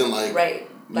 Dark as in like right.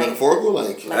 Metaphorical,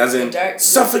 like as in dark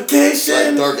suffocation.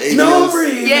 Like dark ages. No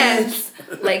breathing. Yes.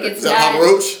 Like it's is that Papa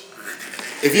Roach?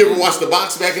 If you ever watched The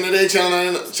Box back in the day,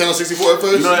 Channel 64 at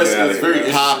first? It's very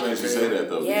interesting that you say that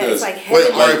though. Yeah, because it's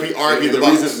like R.I.P. The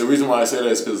Box. The reason why I say that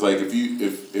is because like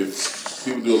if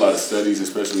people do a lot of studies,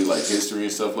 especially like history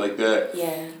and stuff like that.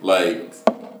 Yeah. Like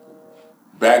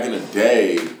back in the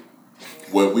day,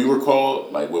 what we were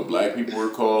called, like what black people were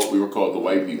called, we were called the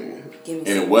white people. And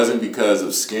it wasn't because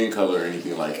of skin color or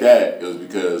anything like that. It was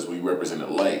because we represented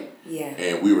light. Yeah.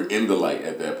 And we were in the light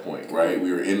at that point, right?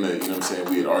 We were in the, you know what I'm saying?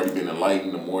 We had already been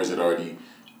enlightened. The Moors had already,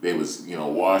 they was,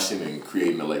 washing and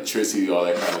creating electricity, all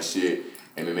that kind of shit.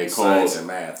 And then they called... Science and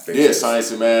math. Yeah,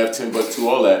 science and math, Timbuktu,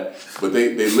 all that. But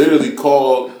they literally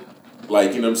called,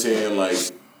 like, you know what I'm saying, like,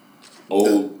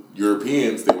 old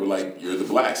Europeans, they were like, you're the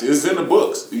blacks. It's in the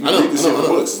books. You can read this in the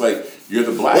books. It's like, you're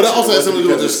the blacks. But it also has something to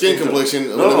do with their skin complexion.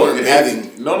 No,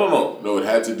 it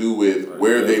had to do with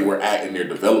where they were at in their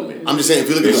development. I'm just saying, if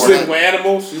you look at the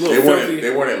animals,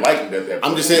 they weren't enlightened at that point.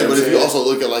 I'm just saying, but if you also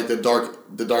look at like the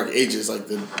dark ages, like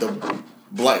the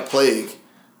Black Plague,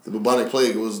 the bubonic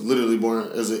plague was literally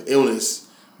born as an illness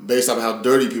based off of how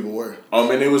dirty people were.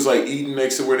 And they was like eating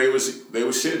next to where they was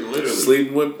shitting,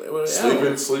 literally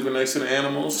sleeping next to the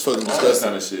animals, all that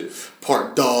kind of shit.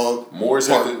 Part dog, Moors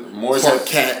part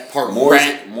cat, part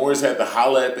rat. Moors had to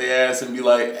holler at their ass and be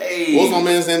like, "Hey." What was my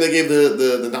man's name? They gave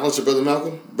the knowledge to Brother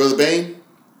Malcolm, Brother Bain.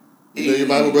 You know your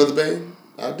Bible, Brother Bain?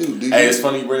 I do. Hey, it's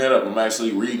funny you bring that up. I'm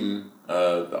actually reading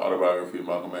the autobiography of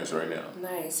Malcolm X right now.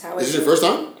 Nice. How is this your first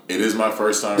time? It is my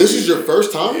first time. This is your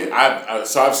first time?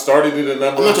 So I've started it a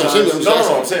number of times.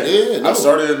 I'm saying. Yeah, I've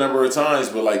started it a number of times,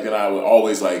 but like then I would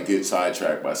always like get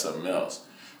sidetracked by something else.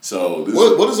 So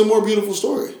what is a more beautiful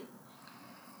story?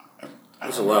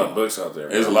 There's a lot of books out there.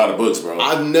 There's a lot of books, bro.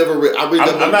 I've never read. I'm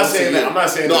not saying that. I'm not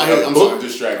saying that a book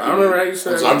distracted me. I remember how you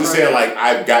said. I'm just saying like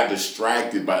I got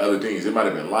distracted by other things. It might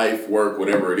have been life, work,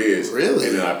 whatever it is. Really?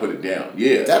 And then I put it down.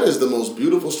 Yeah. That is the most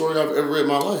beautiful story I've ever read in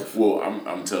my life. Well,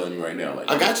 I'm telling you right now. Like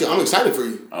I got you. I'm excited for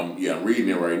you. I'm reading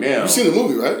it right now. You've seen the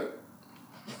movie, right?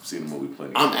 I've seen the movie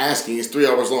plenty. I'm asking. It's 3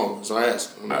 hours long, so I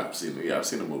ask. I've seen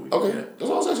the movie. Okay, yeah. that's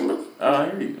all I was asking, bro. I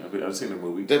hear you. I've seen the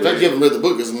movie. The fact you haven't read the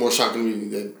book is more shocking to me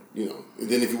than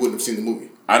than if you wouldn't have seen the movie.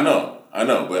 I know,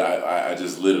 but I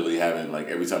just literally haven't, like,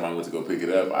 every time I went to go pick it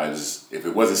up, if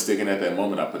it wasn't sticking at that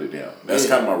moment, I put it down. That's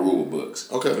kind of my rule with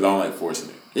books. Okay. Because I don't like forcing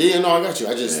it. Yeah, no, I got you.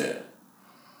 It's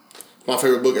my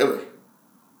favorite book ever.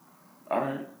 All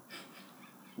right.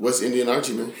 West Indian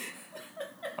Archie, man.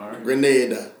 All right.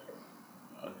 Grenade. Okay.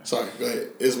 Sorry, go ahead.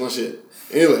 It's my shit.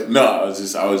 Anyway. No, I was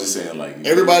just saying, like...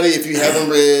 Everybody, if you haven't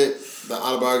read the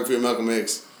autobiography of Malcolm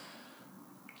X,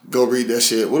 go read that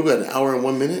shit. What, we got, an hour and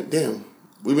 1 minute? Damn.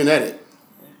 We've been at it.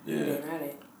 Yeah. Been at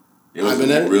it. It was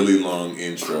a really long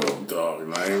intro. Dog,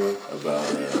 Naima. About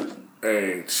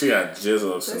hey, she got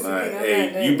jizzles tonight.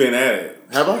 Hey, you been at it.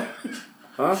 Have I?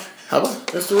 Huh? Have I?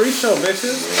 It's the re-show,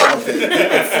 bitches.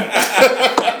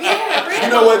 You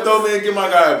know what though, man? Give my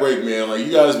guy a break, man. Like,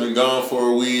 you guys been gone for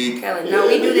a week. No,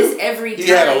 we do this every time.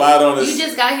 He had a lot on his... You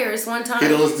just got here. It's one time. He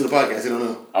don't listen to the podcast. He don't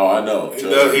know. Oh, I know. He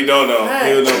don't know. He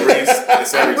don't know Reese.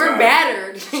 It's every We're time.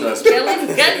 battered. Trust me. Kelly,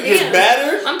 goddamn. He's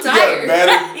battered? I'm tired.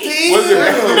 Battered? What's it?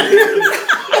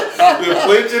 The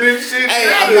flinching and shit? Hey,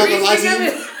 I'm not gonna lie to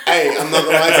you. I'm not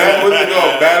gonna lie to you. What's it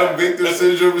called? Battle Victim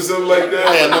Syndrome or something like that?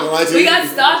 Hey, I'm not gonna lie to you. We got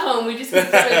Stockholm. We just keep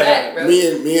coming back, bro.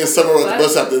 Me and Summer were at the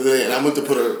bus stop the other day, and I went to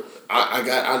put her...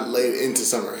 I laid into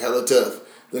Summer, hella tough.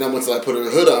 Then I went to put her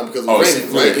hood on because it was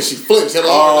raining, right? And she flinched. I was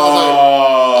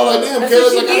like, damn,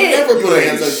 Kelly, like, I never put her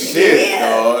hands on you. Shit,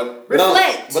 dog.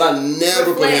 Reflect. But I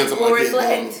never put hands on my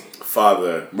kid.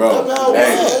 Father. Bro.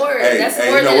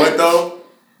 Hey, you know what, though?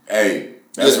 Hey,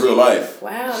 that's real life.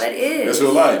 Wow, that is. That's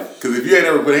real life. Because if you ain't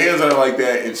ever put hands on her like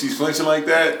that and she's flinching like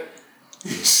that...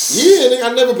 Yeah, nigga,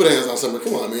 I never put hands on Summer.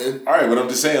 Come on, man. All right, but I'm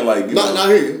just saying, like... I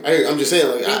hear you. I'm just saying,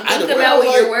 like... Think about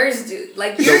what your words do.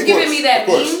 Like, you're giving me that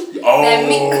meme.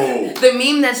 Oh. The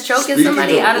meme that's choking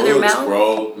somebody out of their mouth.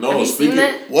 Bro. No, have you seen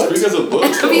that? What? Speaking of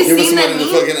books, Have you seen that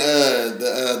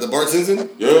meme? The Bart Simpson?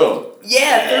 Yeah.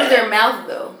 Yeah, through their mouth,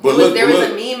 though. But There was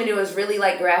a meme, and it was really,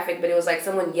 graphic, but it was,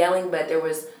 someone yelling, but there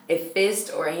was a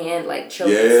fist or a hand,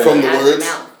 choking someone out of their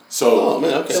mouth. So,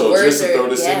 man, okay. So just to throw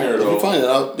this in there, though. If you find it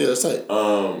out, yeah, that's tight.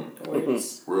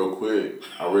 Real quick,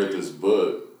 I read this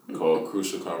book called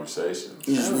Crucial Conversations.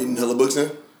 You just reading hella books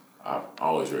now? I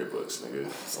always read books, nigga.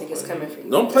 This nigga's coming for you.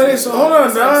 Don't play this. Hold on,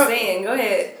 That's what I'm dog. saying. Go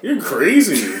ahead. You're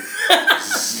crazy.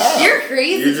 You're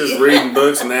crazy. You're just reading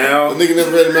books now. The nigga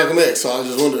never read Malcolm X, so I was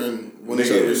just wondering when he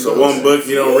started reading So books. one book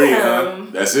you don't read, huh?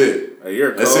 That's it. Hey,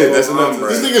 you're That's it. That's enough.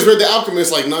 This nigga's read The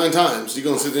Alchemist 9 times. You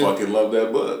gonna sit there? Fucking love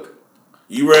that book.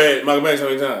 You read Malcolm X how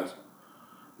many times?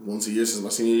 Once a year since my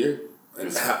senior year.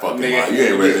 It's fucking lie. You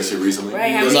ain't read that shit recently.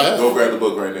 Right, Yes, I have. Go grab the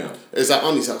book right now. It's at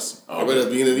Omni's house. I read it at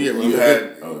the beginning of the year. You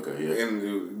had, Okay, yeah.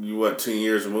 and you what, 10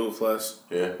 years removed plus?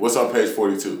 Yeah. What's on page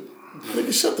 42?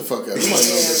 Nigga, shut the fuck up. Nobody knows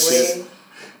this shit.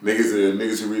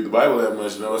 Niggas who read the Bible that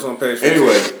much know. What's on page 42?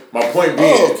 Anyway, my point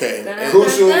being. Oh, okay.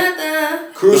 Crucial. The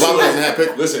Bible doesn't have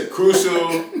pick. Listen, crucial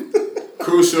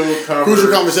conversations.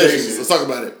 Crucial conversations. Let's talk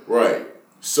about it. Right.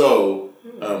 So,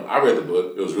 I read the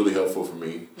book. It was really helpful for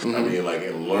me. Mm-hmm. I mean, like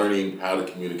in learning how to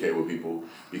communicate with people,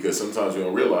 because sometimes we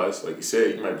don't realize, like you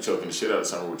said, you might be choking the shit out of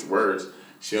someone with your words.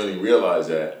 She don't even realize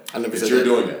that you're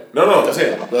doing that. No, I'm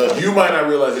saying you might not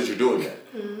realize that you're doing that.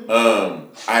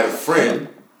 I had a friend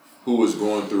who was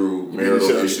going through marital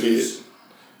issues.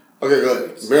 Okay, go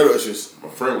ahead. Marital issues. My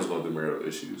friend was going through marital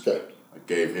issues. Okay. I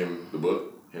gave him the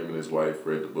book. Him and his wife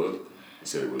read the book. He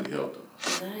said it really helped him.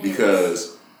 Nice.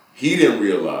 Because he didn't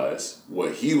realize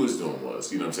what he was doing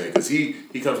was, you know what I'm saying? Because he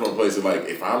comes from a place of like,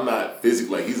 if I'm not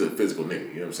physically, like he's a physical nigga,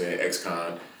 you know what I'm saying?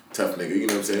 Ex-con, tough nigga, you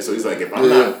know what I'm saying? So he's like, if I'm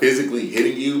not physically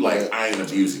hitting you, like I ain't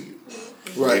abusing you.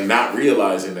 Right. And not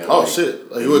realizing that. Oh, like,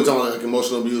 shit. Like, he wasn't talking like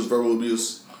emotional abuse, verbal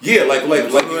abuse. Yeah, like that's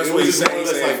it what was he's just more or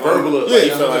saying. less like verbal,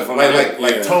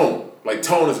 Yeah, tone. Like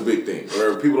tone is a big thing.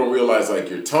 Where people don't realize like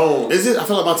your tone. Is it? I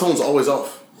feel like my tone's always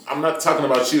off. I'm not talking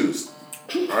about shoes.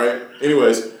 Alright?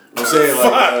 Anyways, I'm saying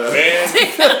like man.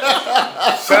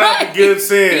 Shout out to Good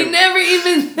Sin. You never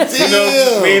even. You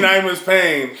know, me and Iman's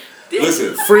pain.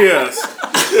 listen. Free us.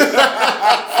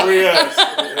 Free us.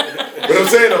 But I'm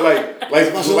saying though, like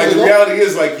the reality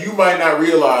is like you might not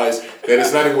realize that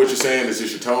it's not even what you're saying, it's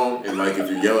just your tone, and like if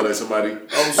you're yelling at somebody.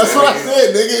 That's what I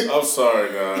said, nigga. I'm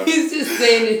sorry, God. He's just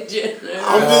saying it general.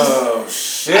 I'm just. Oh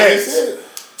shit.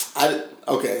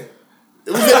 Okay.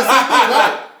 We said the same thing,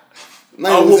 right?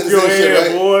 I'll whoop your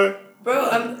head, boy. Bro,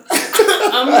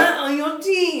 I'm not on your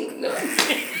team. No.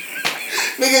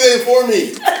 Niggas ain't for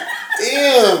me.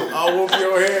 Damn. I'll whoop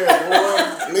your head,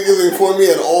 boy. Niggas ain't for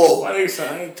me at all. Why they say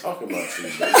I ain't talking about you,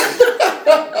 bro?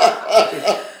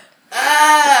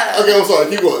 Okay, I'm sorry.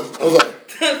 Keep going. I'm sorry.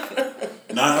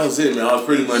 Nah, that was it, man. I was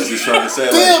pretty much just trying to say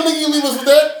like, Damn, nigga, you leave us with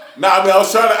that? nah, I mean I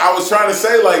was trying to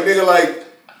say like nigga like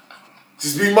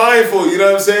just be mindful, you know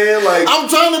what I'm saying? Like I'm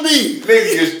trying to be.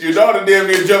 nigga, your daughter damn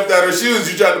near jumped out her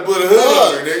shoes, you tried to put a hood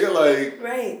on her, nigga, like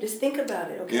Right, just think about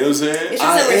it, okay? you know what I'm saying? It's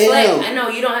just a I reflect. am. I know,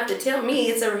 you don't have to tell me,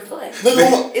 it's a reflect.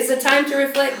 Nigga, It's a time to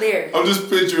reflect there. I'm just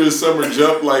picturing Summer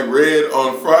jump like red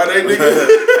on Friday,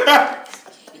 nigga.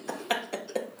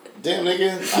 damn,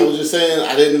 nigga. I was just saying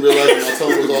I didn't realize my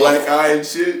tone was off. Black eye and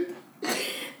shit.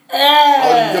 I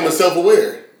was becoming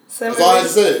self-aware. That's all I had to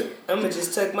say. I'm gonna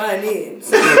just tuck mine in.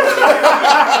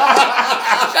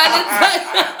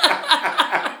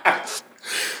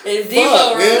 And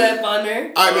Devo rolled up on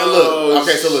her. All right, man, look.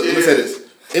 Okay, so look, let me say this.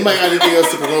 Anybody got anything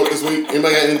else to promote this week?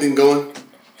 Anybody got anything going?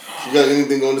 You got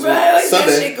anything going this Bro, I week? always got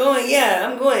Sunday. shit going. Yeah,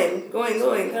 I'm going.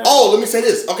 Oh, let me say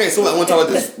this. Okay, so I want to talk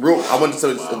about this. I want to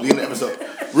say this at the beginning of the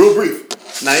episode. Real brief.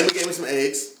 Naima gave me some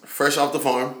eggs, fresh off the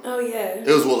farm. Oh, yeah. It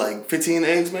was, what, like 15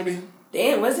 eggs, maybe?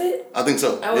 Damn, was it? I think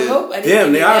so. I would hope I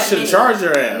Damn, didn't. y'all should have charged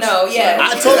your ass. No, yeah.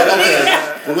 I told you.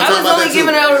 Okay. We're gonna talk I was about only that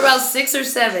giving too. out about 6 or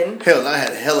 7. Hell, I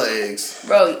had hella eggs.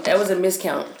 Bro, that was a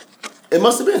miscount. It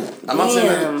must have been. I'm not saying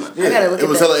Damn. that. I gotta look it at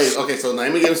was that. hella eggs. Okay, so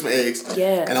Naima gave me some eggs.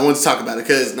 Yeah. And I wanted to talk about it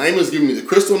because Naima's giving me the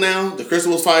crystal now. The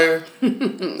crystal was fire.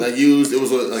 I used, it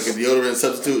was like a deodorant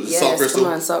substitute, the salt crystal.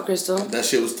 Come on, salt crystal. That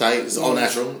shit was tight. It's all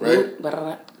natural, right? Oop,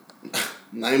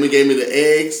 Naima gave me the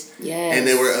eggs. Yes. And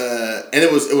they were and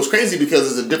it was crazy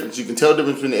because there's a difference. You can tell the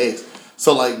difference between the eggs.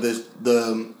 So like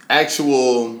the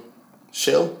actual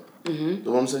shell. Mm-hmm.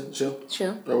 The one I'm saying? Shell?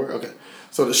 Shell. Right word? Okay.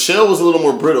 So the shell was a little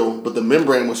more brittle, but the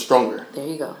membrane was stronger. There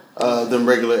you go. Than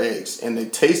regular eggs. And they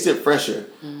tasted fresher.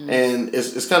 Mm-hmm. And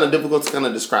it's kind of difficult to kind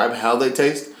of describe how they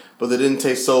taste, but they didn't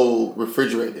taste so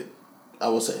refrigerated, I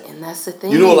will say. And that's the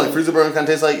thing. You know what like freezer burn kind of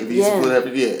tastes like? If you eat some Yeah.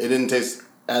 food, it didn't taste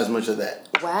as much of that.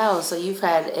 Wow, so you've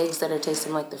had eggs that are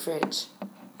tasting like the fridge.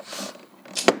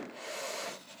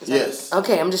 Yes.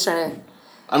 Okay, I'm just trying to...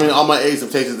 I mean, all my eggs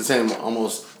have tasted the same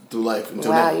almost through life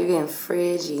until Wow, now. you're getting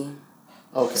fridgy.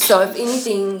 Okay. So if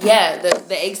anything, yeah,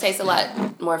 the eggs taste a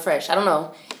lot more fresh. I don't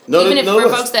know. No, Even if no, for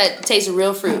no. folks that taste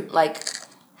real fruit, like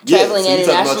Yeah, traveling so you talking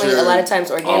about internationally, your- a lot of times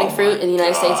organic Oh fruit my in the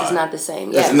United States is God. not the same.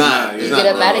 It's Yeah. not. You It's get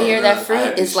not. up out of here, that I fruit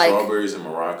had these is like... strawberries in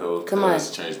Morocco. Come on.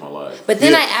 It's changed my life. But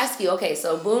then Yeah. I ask you, okay,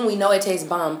 so boom, we know it tastes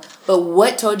bomb, but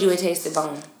what told you it tasted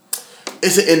bomb?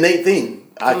 It's an innate thing.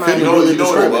 I Come on. couldn't You know really what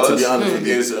describe it it, was? to be honest with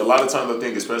you. Is a lot of times I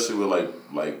think, especially with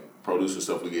like produce and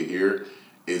stuff we get here,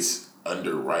 it's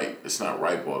underripe. It's not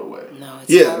ripe all the way. No, it's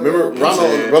Yeah, not remember real.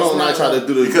 Ronald and I not tried to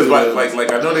do the Because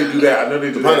like I know they do that. I know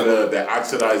they do Pineapple. that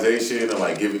oxidization and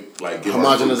like give our food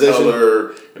Homogenization.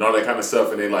 color and all that kind of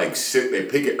stuff. And they like they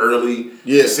pick it early,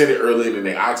 Yeah. they send it early, and then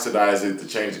they oxidize it to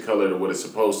change the color to what it's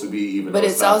supposed to be. Even But though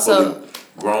it's not also- fully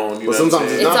grown. You But know sometimes what I'm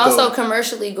it's saying? It's not, also though.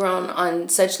 commercially grown on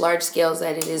such large scales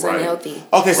that it is Right. unhealthy.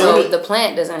 Okay, so so let me- the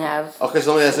plant doesn't have... Okay,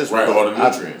 so let me ask this. Right, real all quick. the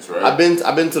nutrients, right?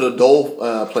 I've been to the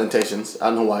Dole plantations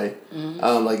out in Hawaii.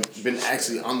 Mm-hmm. Like been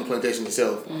actually on the plantation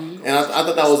itself, and I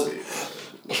thought that was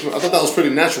I thought that was pretty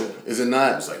natural. Is it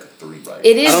not? It's like a 3 bite.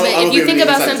 It is, I but don't if you give think any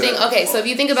about insight to something, that. okay, so if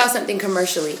you think about something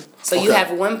commercially, so you Okay.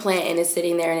 have one plant and it's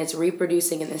sitting there and it's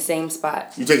reproducing in the same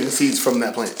spot. You taking the seeds from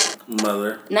that plant.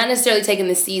 Mother. Not necessarily taking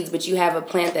the seeds, but you have a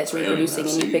plant that's Yeah, reproducing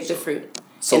have and you pick the seeds. fruit.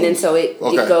 So- and then so it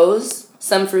okay. goes,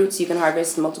 some fruits you can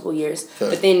harvest multiple years,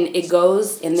 Okay. but then it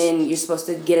goes and then you're supposed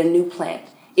to get a new plant.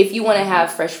 If you want to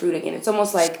have fresh fruit again, it's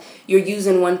almost like you're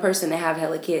using one person to have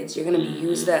hella kids. You're going to be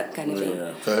used up kind of thing.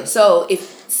 Yeah. Okay. So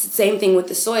if same thing with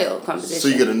the soil composition. So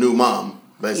you get a new mom,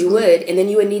 basically. You would, and then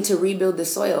you would need to rebuild the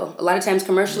soil. A lot of times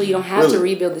commercially, you don't have to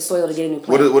Really? rebuild the soil to get a new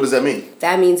plant. What does that mean?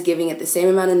 That means giving it the same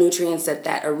amount of nutrients that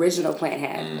that original plant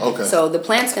had. Okay. So the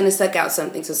plant's going to suck out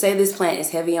something. So say this plant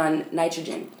is heavy on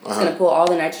nitrogen. It's going to pull all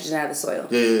the nitrogen out of the soil.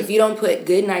 Yeah, yeah. If you don't put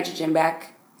good nitrogen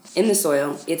back in the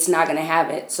soil, it's not going to have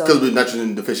it. So Because we're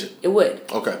nitrogen deficient. it would.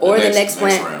 Okay. Or the next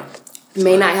plant round.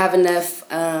 may not have enough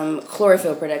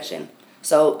chlorophyll production.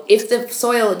 So if the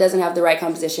soil doesn't have the right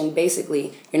composition,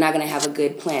 basically you're not going to have a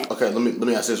good plant. Okay, let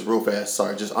me ask this real fast.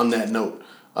 Sorry, just on that note,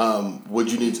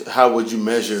 how would you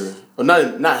measure, or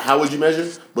not how would you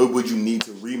measure, but would you need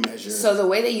to remeasure? So the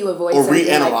way that you avoid Or something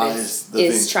like reanalyze this the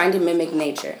is thing. trying to mimic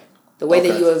nature. The way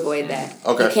that Okay. you avoid that.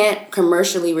 Okay. You can't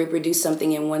commercially reproduce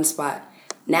something in one spot.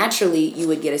 Naturally, you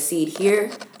would get a seed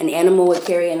here. An animal would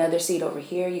carry another seed over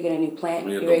here. You get a new plant.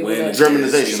 Yeah, You're the able wind to.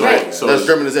 Germinization, So- right? so- That's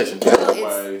germinization. That's Well,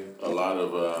 why a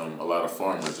lot of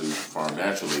farmers who farm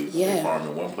naturally, Yeah. they farm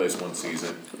in one place one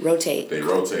season, Rotate. they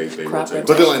rotate, Crop But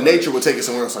then like nature would take it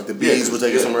somewhere else, like the bees Yeah, would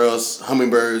take it yeah. somewhere else,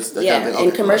 hummingbirds, that Yeah, kind of thing. and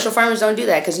Okay. commercial farmers don't do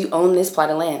that because you own this plot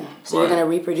of land. So you're Right. going to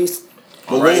reproduce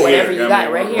Right whatever here. you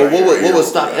got right here. But what would Yeah.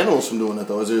 stop animals from doing that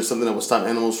though? Is there something that would stop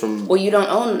animals from? Well, you don't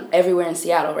own everywhere in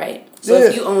Seattle, right? So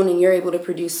if Yeah. you own and you're able to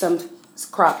produce some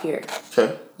crop here,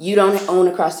 Okay. you don't own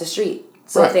across the street.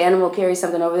 So Right. if the animal carries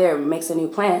something over there and makes a new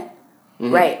plant,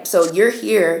 right? So you're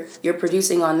here, you're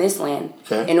producing on this land.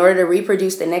 Okay. In order to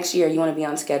reproduce the next year, you want to be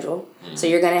on schedule. So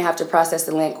you're going to have to process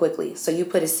the land quickly. So you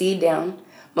put a seed down.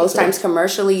 Most Okay. times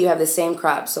commercially, you have the same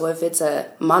crop. So if it's a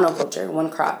monoculture, one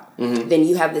crop, then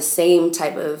you have the same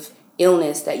type of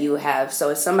illness that you have. So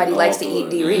if somebody likes to eat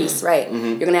D. reese, right,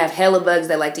 you're going to have hella bugs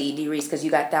that like to eat D. reese because you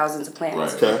got thousands of plants.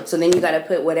 Right. Okay. So then you got to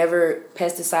put whatever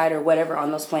pesticide or whatever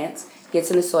on those plants,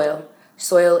 gets in the soil.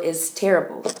 Soil is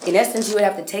terrible. In essence, you would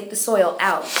have to take the soil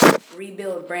out,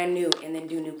 rebuild brand new, and then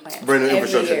do new plants. Brand new every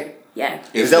infrastructure. year. Yeah.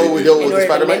 Is that what we do In with the order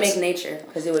spider to mimic mites? nature,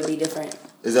 because it would be different.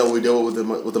 Is that what we deal with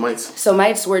the mites? So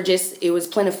mites were just, it was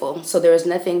plentiful, so there was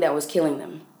nothing that was killing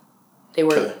them. They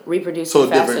were Okay. reproducing So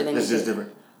faster different. than It's you just could.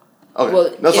 different. Okay. Well,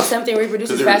 That's if fine. something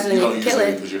reproduces faster than you can kill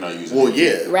it, because you're not using. Well, it.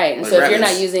 yeah. right. And Like so if you're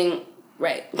rabbits. not using,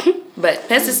 right. But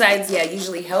pesticides, yeah,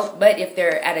 usually help. But if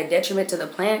they're at a detriment to the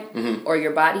plant or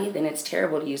your body, then it's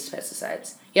terrible to use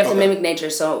pesticides. You have to Okay. mimic nature.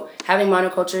 So having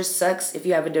monocultures sucks. If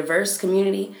you have a diverse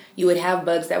community, you would have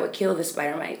bugs that would kill the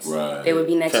spider mites. Right. They would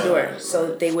be next Okay. door. Right, So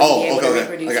right. they wouldn't be able to I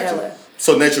reproduce got you. hella.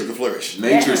 So nature could flourish.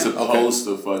 Nature's Yeah. supposed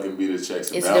to fucking be the checks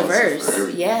and It's balances diverse. for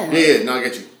everything. Yeah. Yeah, no, I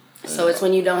get you. So it's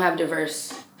when you don't have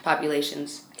diverse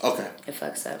populations, Okay, it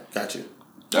fucks up. got you.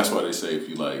 That's why they say if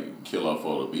you like kill off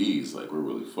all the bees, like we're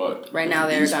really fucked. Right now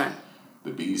The they're bees- gone.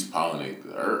 The bees pollinate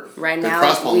the earth. Right They now,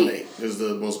 cross pollinate is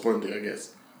the most important thing, I guess.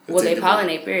 well, they take different-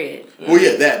 pollinate. Period. Well,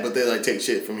 yeah, that, but they like take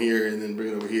shit from here and then bring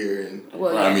it over here and.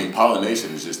 Well, Right, I yeah. mean,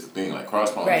 pollination is just the thing. Like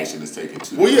cross pollination is taking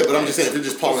two. Well, yeah, but I'm just saying if you're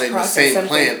just pollinating the crossing same something.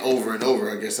 plant over and over,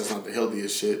 I guess that's not the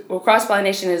healthiest shit. Well, cross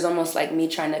pollination is almost like me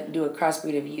trying to do a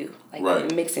crossbreed of you, like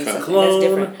Right. mixing Kinda something that's clone.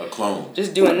 different. a clone.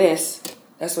 Just doing this.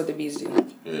 That's what the bees do,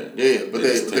 Yeah. Yeah, but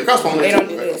just they take- cross pollinate. They don't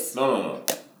do this No.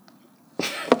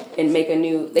 and make a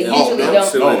new. They Oh, usually no. don't.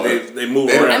 So No, they move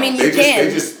they don't- around. I mean, they you just, can.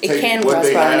 They just It take can what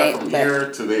they have cross-pollinate, from but-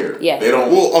 here to there. Yeah. They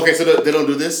don't. Well, okay, so they don't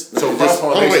do this. So Just-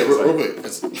 cross-pollination wait, is real like-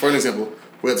 quick. For an example,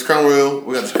 we have this Crown Royal.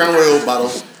 We got this Crown Royal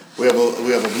bottle. We have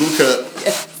a blue cup.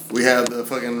 We have the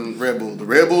fucking Red Bull. The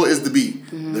Red Bull is the bee.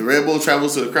 Mm-hmm. The Red Bull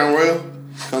travels to the Crown Royal,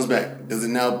 comes back. Does it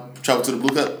now travel to the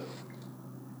blue cup?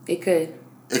 It could.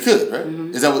 It could, right?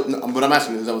 Mm-hmm. Is that what? No, but I'm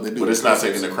asking, is that what they do? But it's not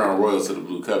taking the Crown Royal to the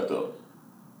Blue Cup though.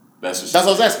 That's just That's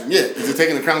what I was asking. Yeah, is it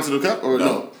taking the crown to the cup or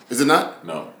no? Is it not?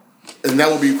 no. And that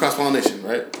would be cross pollination,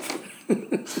 right?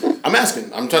 I'm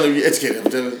asking. I'm trying to be educated.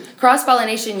 I'm trying to. Cross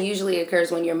pollination usually occurs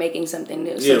when you're making something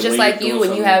new. So Yeah, just when like you're you, doing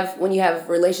when you have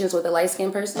relations with a light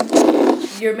skinned person,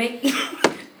 you're making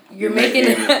you're making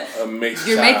a mix.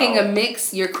 you're making a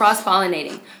mix. You're cross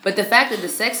pollinating. But the fact that the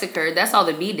sex occurred, that's all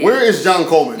the bee did. Where is John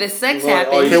Coleman? the sex Well,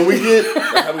 happened. Can we get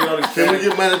Can can we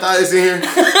get Manathias in here?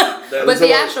 But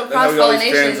the actual cross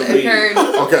pollination occurred.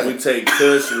 Okay. We take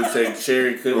Kush, we take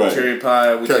cherry Right. cherry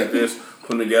pie, we Okay. take this, put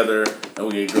them together, and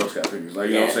we get Girl Scout cookies. Like,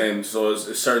 you know what I'm Yeah. saying? So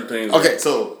it's certain things. Okay,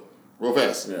 so real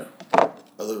fast. Yeah.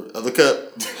 Other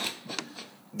cup.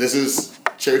 This is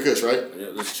Cherry Kush, right? Yeah,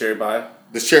 this is cherry pie.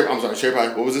 Cherry pie.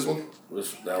 What was this one?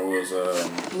 That was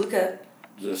Blue cup.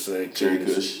 just a Cherry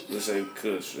Kush.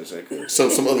 Kush. Just a Kush.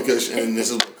 Some other Kush, and this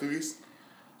is what, cookies.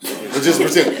 But just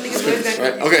pretend.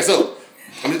 Right? Okay, so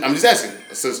I'm just asking.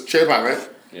 It says cherry pie, right?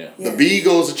 Yeah. The B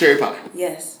goes to cherry pie.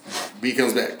 Yes. B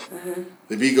comes back.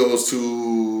 The B goes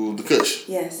to the Kush.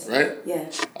 Yes. Right? Yeah.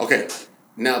 Okay.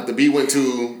 Now if the B went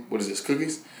to what is this?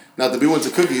 Cookies. Now if the B went to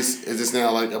cookies, is this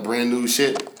now like a brand new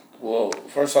shit? Well,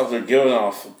 first off, they're giving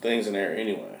off things in there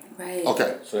anyway. Right.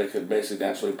 Okay. So they could basically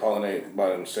naturally pollinate by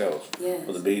themselves. Yes.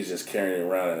 But the bees just carrying it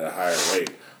around at a higher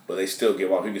rate. But they still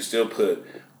give off. You can still put,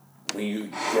 when you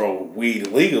grow weed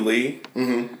legally,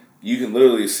 you can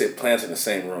literally sit plants in the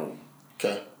same room.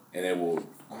 Okay. And it will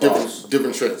cross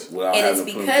Different strains. without And it's having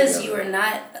to put them because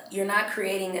together. you're not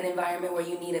creating an environment where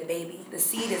you need a baby. The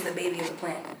seed is the baby of the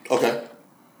plant. Okay.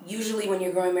 Usually when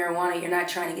you're growing marijuana, you're not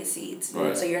trying to get seeds.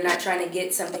 Right. So you're not trying to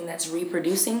get something that's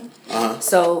reproducing. Uh-huh.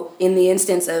 So in the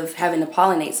instance of having to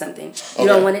pollinate something, you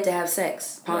don't want it to have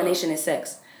sex. Pollination is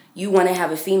sex. You want to have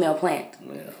a female plant.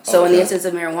 Yeah. So in the Okay. instance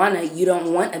of marijuana, you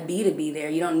don't want a bee to be there.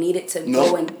 You don't need it to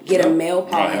go and get a male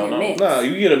pollen hell in no. the mix. No,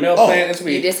 you get a male plant. It's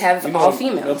You just have all what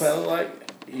females. Male plant look like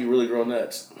you really grow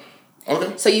nuts.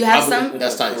 Okay. So you have some,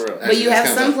 That's tight. For real. but you have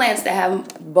some plants that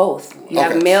have both. You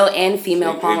have male and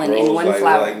female pollen in one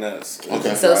flower. Like nuts.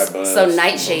 Okay. So Dry buds,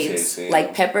 nightshades,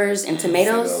 like peppers and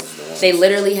tomatoes, they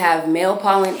literally have male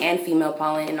pollen and female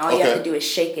pollen, and all you have Okay. to do is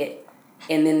shake it,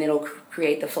 and then it'll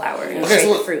create the flower and Okay, shake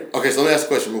so the fruit. okay, so let me ask a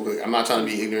question real quick. I'm not trying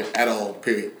to be ignorant at all.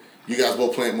 Period. You guys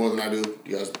both plant more than I do.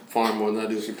 You guys farm more than I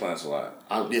do. She plants a lot.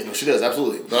 Yeah, no, she does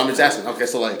absolutely. But I'm just asking. Okay,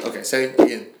 so like, okay, say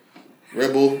again,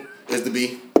 Red Bull is the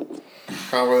bee.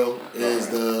 Crown Royal is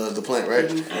the plant, right?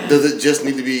 Does it just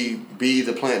need to be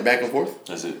the plant back and forth?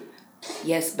 That's it.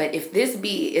 Yes, but if this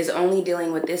bee is only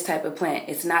dealing with this type of plant,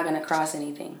 it's not gonna cross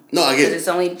anything. No, I get Because it. it's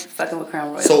only fucking with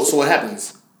Crown Royal. So what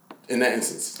happens in that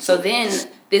instance? So then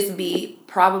this bee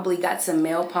probably got some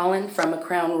male pollen from a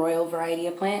Crown Royal variety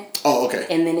of plant, Oh, okay.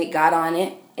 and then it got on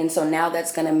it, and so now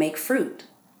that's gonna make fruit.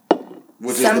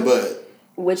 Which is the bud.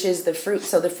 Which is the fruit.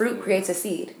 So the fruit creates a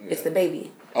seed. It's the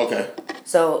baby. Okay.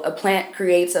 So a plant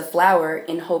creates a flower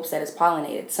in hopes that it's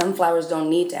pollinated. Some flowers don't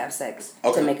need to have sex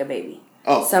to make a baby.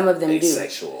 Oh. Some of them do.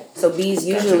 Asexual. So bees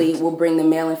usually will bring the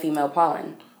male and female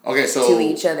pollen Okay, so to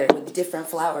each other with different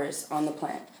flowers on the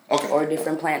plant. Okay. Or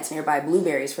different plants nearby.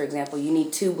 Blueberries, for example, you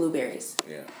need 2 blueberries.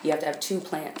 Yeah. You have to have 2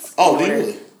 plants. Oh, in do you order-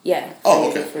 really? Yeah. Oh,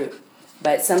 to get okay. the fruit.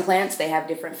 But some plants, they have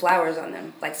different flowers on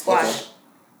them. Like squash. Okay.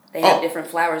 They have Oh. different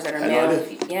flowers that are I had male. no and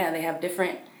idea. yeah, they have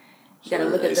different. You gotta So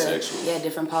look at the asexual.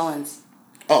 different pollens.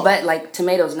 Oh. But like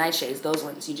tomatoes, nightshades, those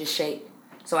ones you just shake.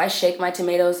 So I shake my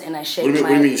tomatoes and I shake What do you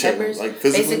my mean you shake them? peppers. Like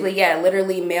physically? Basically, yeah,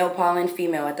 literally male pollen,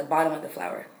 female at the bottom of the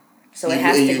flower. So it You-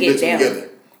 has and to you get mix them down.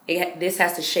 together. This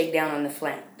has to shake down on the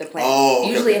plant. Oh, okay,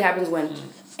 Usually okay. it happens when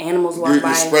animals walk you're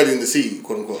by. spreading the seed,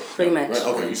 quote unquote. Pretty much. Right?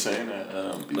 Are Okay. you saying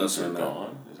that bees That's are right.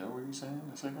 gone? Is that what you're saying?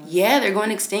 That's like Yeah, they're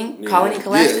going extinct. Yeah. Colony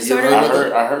collapse Yeah, you disorder. heard I about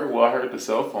heard. I heard the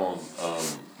cell phone.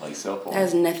 Cell phone. That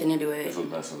has nothing to do with That's it. what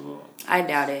messes with. I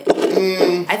doubt it.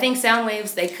 I think sound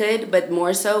waves they could, but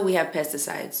more so we have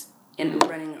pesticides and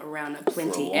running around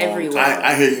aplenty long everywhere.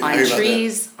 I hear you. I On hear about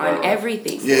trees, on Right.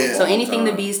 everything. Yeah. So anything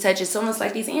the Time. bees touch, it's almost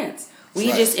like these ants. We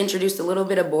Right. just introduced a little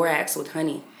bit of borax with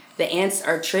honey. The ants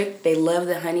are tricked. They love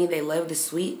the honey. They love the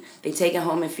sweet. They take it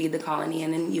home and feed the colony,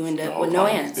 and then you end The up whole with no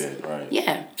colony's ants. dead, right?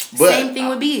 Yeah. But- Same thing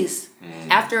with bees.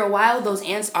 After a while, those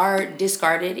ants are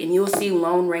discarded, and you'll see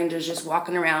lone rangers just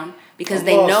walking around because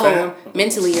they lost, know fam.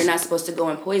 mentally you're not supposed to go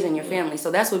and poison your family.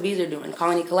 So that's what bees are doing.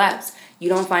 Colony collapse. You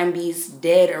don't find bees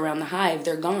dead around the hive.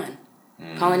 They're gone.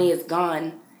 Colony is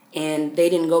gone, and they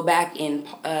didn't go back and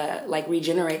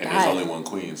regenerate And the there's hive. only one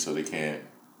queen, so they can't.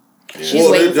 Yeah. She's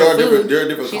Well, waiting there for are food. different- there are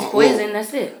different She's well- poisoned.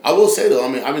 That's it. I will say though, I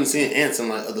mean, I've been seeing ants in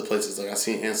like other places. Like I've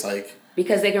seen ants like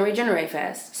Because they can regenerate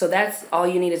fast. So that's all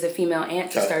you need is a female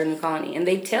ant to Okay. start a new colony. And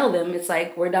they tell them, it's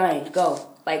like, we're dying, go.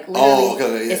 Like, literally,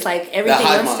 okay, yeah. it's like That everything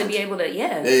hive wants to mind. be able to,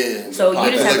 yeah. Yeah. So you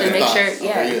Like, just like have to the make thoughts. sure,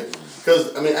 yeah. Okay,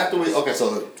 because I mean, after we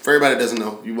so for everybody that doesn't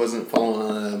know, you wasn't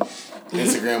following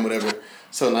Instagram, whatever.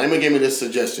 So Naima gave me this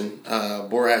suggestion: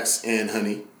 borax and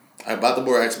honey. I bought the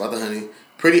borax, bought the honey.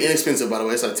 Pretty inexpensive, by the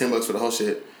way. It's like $10 for the whole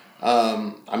shit.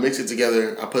 I mixed it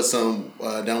together. I put some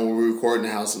down where we record in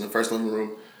the house in the first living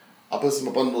room. I put some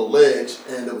up on the little ledge,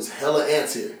 and there was hella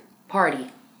ants here. Party.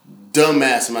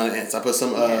 Dumbass amount of ants. I put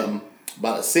some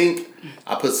by the sink.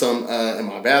 I put some in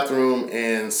my bathroom,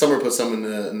 and Summer put some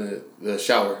in the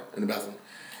shower in the bathroom,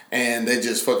 and they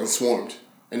just fucking swarmed.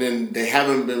 And then they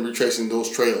haven't been retracing those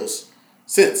trails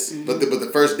since. But the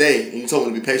first day, and you told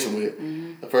me to be patient with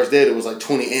it. The first day there was like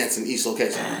 20 ants in each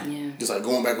location. Yeah. Just like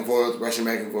going back and forth, rushing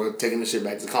back and forth, taking the shit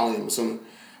back to the colony, I'm assuming.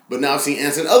 But now I've seen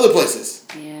ants in other places.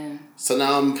 Yeah. So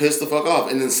now I'm pissed the fuck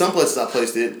off. And then some places I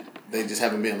placed it, they just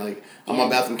haven't been. Like, on my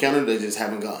bathroom counter, they just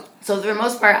haven't gone. So for the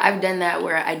most part, I've done that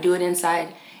where I do it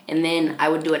inside, and then I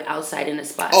would do it outside in a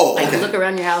spot. Oh, like okay. Look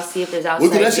around your house, see if there's outside.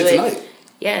 We'll do that shit tonight.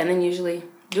 Yeah, and then usually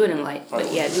do it in light.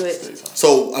 But yeah, do it.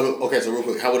 So, so real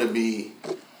quick, how would it be?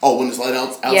 Oh, when it's light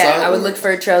outside? Yeah, I would look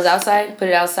for trails outside, put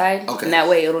it outside, Okay. and that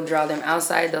way it'll draw them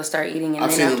outside. They'll start eating,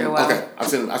 and then after a while, Okay, I've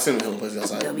seen them hella places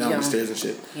outside, They'll be down the gone. stairs and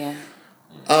shit. yeah.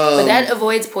 But that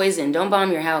avoids poison. Don't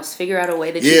bomb your house. Figure out a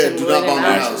way that you Yeah, can do lure not them bomb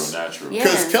your out. house. Natural. Yeah.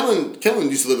 Because Kellen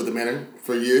used to live at the manor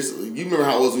for years. You remember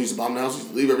how it was when you used to bomb the house? You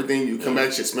used to leave everything, you come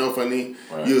back, shit smell funny.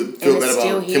 Right. You would feel And bad it's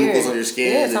still about here. chemicals on your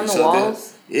skin. Yeah, it's and on the shit like that.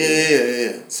 walls.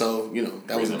 Yeah. So,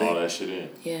 that was the Breathing all thing. that shit in.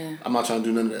 Yeah. I'm not trying to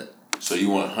do none of that. So you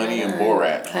want honey and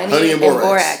borax? Honey and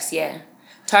borax. Yeah.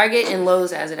 Target and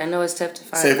Lowe's has it. I know it's tough to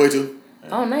find. Safeway too.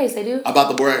 Oh, nice. They do. I bought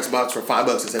the borax box for $5 at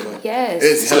Safeway. Yes.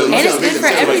 It's hell. And it's good for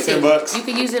like everything. $10. You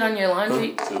can use it on your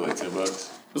laundry. So like $10. It's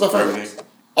like For $5. everything.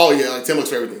 Oh yeah, like $10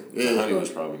 for everything. The Yeah. honey was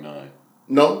probably $9.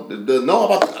 No, no, I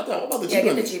bought the cheap Yeah, get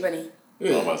honey. the cheap honey. Oh,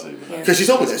 I'm about to say Yeah. Because she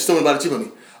told me that. She told me about the cheap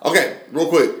honey. Okay, real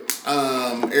quick.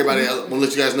 Everybody, I want to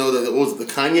let you guys know that what was it, the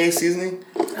Kanye seasoning?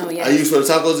 Oh, yeah. I used for the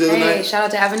tacos the other Hey, night. shout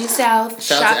out to Avenue South.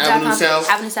 Shout out to Avenue South.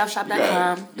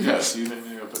 AvenueSouthShop.com. You got seasoning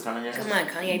there for Kanye? Come on,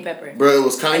 Kanye Pepper. Bro, it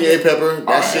was Kanye pepper.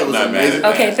 That shit was I'm not mad at amazing.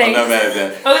 that. Okay, I'm thanks. not mad at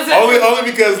that. Oh, is it?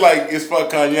 Only because like it's fuck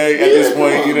Kanye at this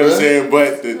point, you know what I'm saying?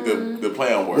 But the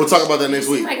play on words. We'll talk about that next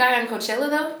week. My guy on Coachella,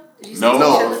 though? Did you see No,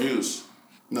 No. I refuse.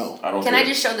 No. I don't Can care. I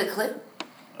just show the clip?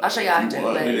 I'll show you after.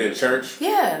 want. But He did church.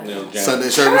 yeah. Sunday I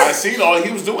service. seen all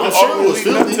he was doing. I'm all sure it was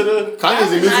leading up filthy. to the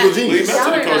Kanye's a musical genius. Leading up to the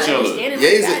Y'all are not Coachella. understanding Ye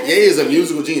this guy. is a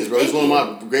musical genius, bro. He's one of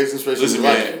my greatest inspirations Listen, in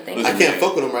man. life. Thank I you. can't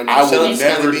fuck with him right now. I Shout out will to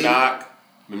never Scotty B. knock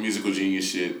the musical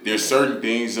genius shit. There's certain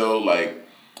things though, like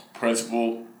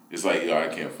principle. It's like, yo, I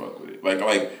can't fuck with it. Like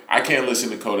I can't listen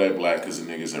to Kodak Black because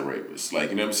the niggas are rapists. Like,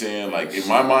 you know what I'm saying? Like in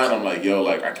my mind, I'm like, yo,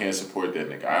 like I can't support that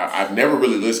nigga. I've never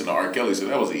really listened to R. Kelly, so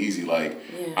that was an easy like.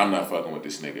 Yeah. I'm not fucking with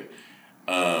this nigga.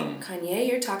 Kanye,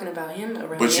 you're talking about him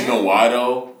around But you there? know why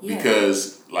though? Yeah.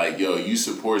 Because like, yo, you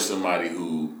support somebody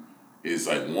who is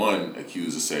like one,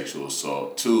 accused of sexual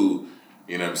assault, two,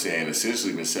 you know what I'm saying,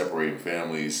 essentially been separating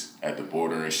families at the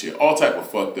border and shit, all type of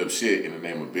fucked up shit in the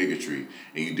name of bigotry,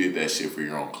 and you did that shit for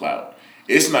your own clout.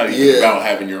 It's not even about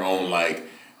having your own like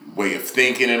way of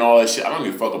thinking and all that shit. I don't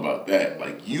give a fuck about that.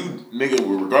 Like you, nigga,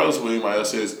 regardless of what anybody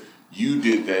else says, you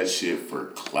did that shit for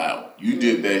clout. You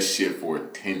did that shit for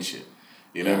attention.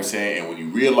 You know what I'm saying? And when you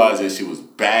realize that shit was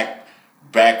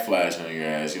backflashing on your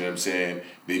ass, you know what I'm saying?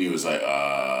 Then you was like,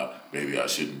 maybe I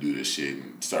shouldn't do this shit,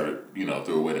 and started,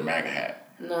 threw away the MAGA hat.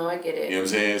 No, I get it. You know what I'm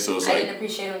saying? So it's I like, didn't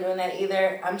appreciate him doing that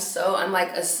either. I'm like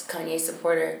a Kanye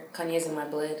supporter. Kanye's in my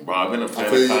blood. bro, I've been a fan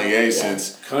of feel you. Kanye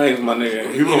since. Kanye's my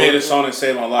nigga. He People- made a song and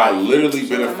saved my I life. literally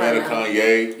been a fan of Come on now.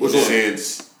 Kanye Which one?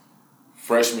 since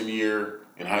freshman year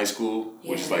in high school,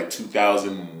 which is Yeah. like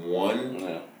 2001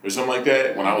 Yeah. or something like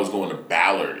that. When I was going to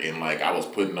Ballard and like I was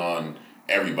putting on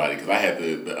everybody because I had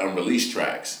the unreleased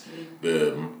tracks,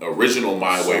 the original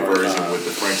My Way version with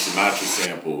the Frank Sinatra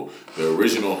sample, the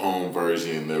original Home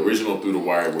version, the original Through the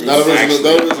Wire. Where That it was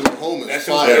original home is That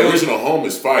shit fire. the original Home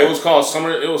is fire. It was called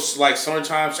Summer. It was like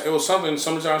Summertime. It was something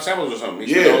Summertime Samples or something.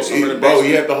 He said, Yeah, "Oh, Summer in the bro, he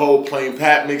Basement." had the whole Plain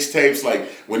Pat mixtapes. Like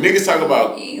when niggas talk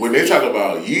about when they talk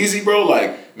about Yeezy, bro,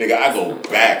 like nigga, I go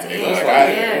back, nigga. Like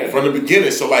Yeah. from the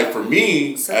beginning. So like for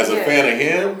me, So, as a yeah. fan of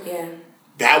him, Yeah.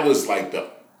 that was like the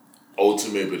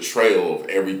ultimate betrayal of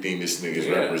everything this nigga's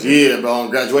Yeah. representing. Yeah, bro. On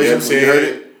You graduation, know what I'm when you heard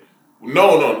saying? it,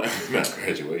 No, not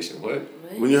graduation. What?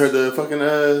 when you heard the fucking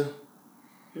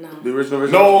No. the original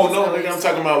version. No, nigga, I'm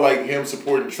talking about like him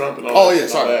supporting Trump and all. Oh that, yeah, all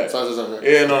sorry. that.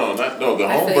 Sorry. Yeah, no. The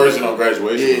I home feel version you. on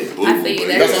graduation Yeah. was boo. I feel you. but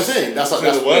That's yeah. what I'm saying. That's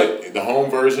The what? The home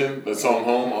version, the song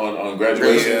 "Home" on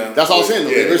graduation. Yeah. That's all I'm saying.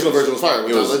 Yeah. The original version was fire.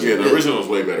 It was, the original was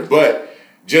way better. But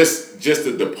just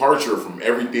the departure from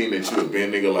everything that you have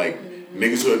been, nigga, like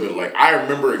niggas who have been like, I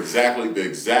remember exactly the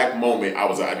exact moment I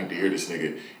was like, I need to hear this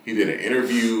nigga. He did an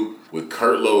interview with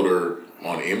Kurt Loder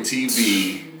on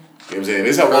MTV. You know what I'm saying?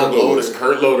 This is how long ago it was.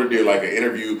 Kurt Loder did like an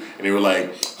interview and they were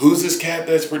like, who's this cat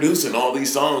that's producing all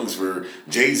these songs for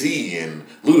Jay-Z and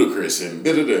Ludacris and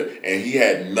da-da-da. And he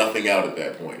had nothing out at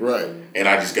that point. Right. And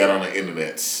I just got on the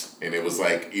internets and it was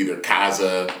like either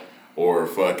Kaza or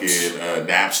fucking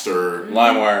Napster,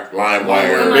 LimeWire.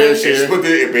 LimeWire, Bearshare.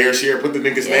 Bearshare, put the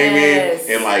nigga's name Yes.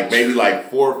 in, and like maybe like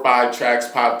 4 or 5 tracks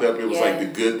popped up. It was like the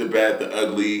good, the bad, the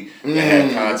ugly. It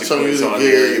had consequence on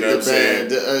there. You know what I'm saying?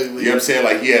 The ugly. You know what I'm saying?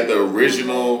 Like he had the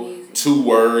original 2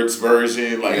 words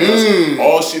version. Like it was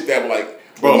all shit that were like.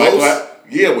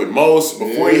 Bro, with Most,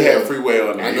 before he had Freeway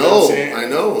on there. I You know what I'm know. saying? I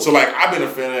know. So, like, I've been a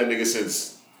fan of that nigga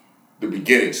since the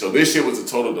beginning. So, this shit was a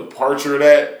total departure of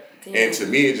that. Damn. And to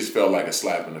me, it just felt like a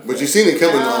slap in the face. But you seen it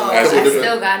coming No, on a I couple different.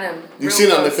 still got him. You've real seen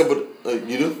it on a close. couple.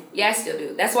 You do? Yeah, I still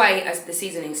do. That's why the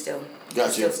seasoning still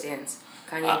stands.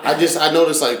 Kanye. I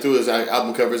noticed like through his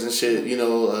album covers and shit. You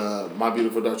know, My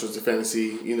Beautiful Dark Twisted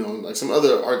Fantasy. You know, like some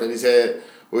other art that he's had,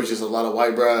 where it's just a lot of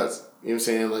white brides. You know what I'm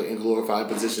saying? Like in glorified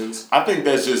positions. I think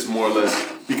that's just more or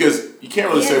less because you can't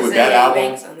really He say had with that Azalea album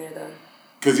Banks on there though.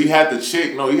 because he had the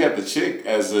chick. No, he had the chick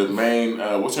as the main.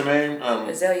 What's her name?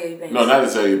 Azalea Banks. No, not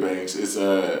Azalea Banks. It's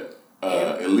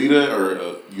Elita or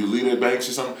Ulita Banks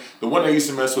or something. The one that used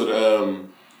to mess with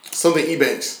Something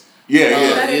Ebanks. Yeah.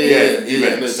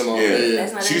 That's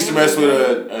not She used to her mess name.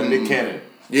 with Nick Cannon.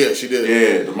 Yeah, she did.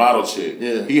 Yeah, the model chick.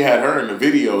 Yeah. He had her in the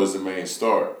video as the main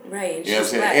star. Right. You know what I'm She's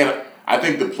saying? black. And I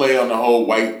think the play on the whole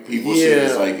white people shit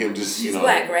is Yeah. like him just, She's you know.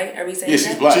 black, right? Are we saying Yeah, that?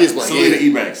 she's black. She is black, Selena yeah.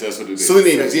 Ebanks, that's what it is. Selena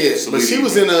Ebanks, yeah. Selena But she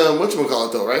was Ebanks. in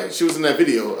whatchamacallit though, right? She was in that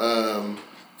video.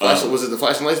 Was it the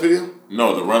Flashing Lights video?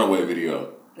 No, the Runaway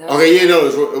video. No. Okay, yeah, no,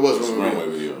 it was It's a Runaway Runaway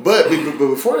video. video. But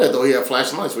before that though, he had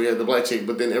Flashing Lights where he had the black chick.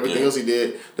 But then everything else he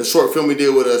did, the short film he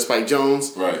did with Spike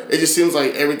Jonze, Right. It just seems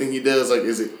like everything he does like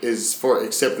is for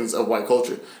acceptance of white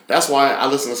culture. That's why I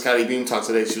listened to Scotty Beam talk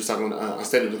today. She was talking on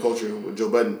State of the Culture with Joe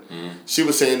Budden. Mm-hmm. She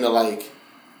was saying that like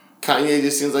Kanye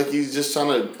just seems like he's just trying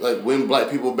to like win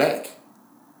black people back.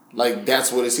 Like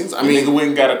that's what it seems. I mean, nigga went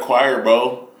and got a choir,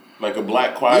 bro. Like a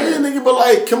black choir. yeah, nigga, but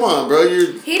like, come on, bro,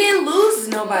 He didn't lose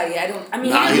nobody.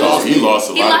 Nah, he he didn't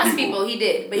lost a He lot lost of people. He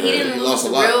did, but Yeah, he he didn't lost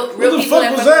lose a lot. real What people the fuck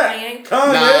that was fuck that? with Kanye.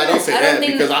 Kanye? Nah, don't say I don't that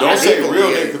think- because I Don't say fuck real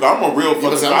with nigga, Ye. because I'm a real fucking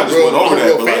Because fan. I'm I a just real- went over I'm a that,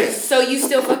 real but fan. like, So you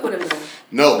still fuck with him though?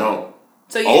 No.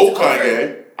 So you old it's over.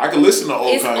 Kanye. I can listen to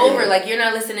old It's Kanye. over. Like you're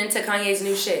not listening to Kanye's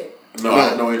new shit. No, I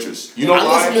have no interest. You know I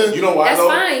why? listen to- You know why That's though?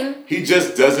 fine. He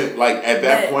just doesn't like at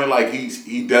that But- point. Like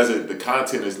he doesn't. The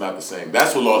content is not the same.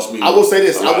 That's what lost me. I will say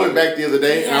this. a lot I went of- back the other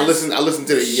day and I Yes. listened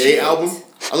to the Ye Shit. album.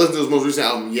 I listened to his most recent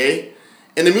album, Ye,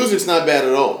 and the music's not bad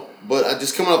at all. But I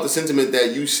just coming off the sentiment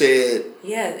that you said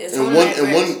Yeah, it's in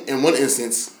one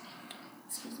instance,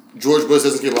 George Bush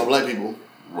doesn't care about black people,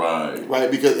 Right. right?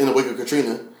 Because in the wake of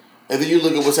Katrina, and then you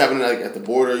look at what's happening like at the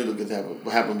border. You look at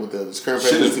what happened with this current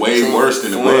Shit president. is way Trump, worse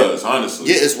than it Flint. was, honestly.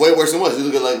 Yeah, it's way worse than it was. You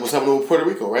look at like what's happening with Puerto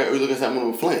Rico, right? Or you look at what's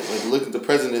happening with Flint. Like look at the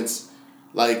president's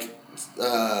like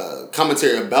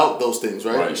commentary about those things,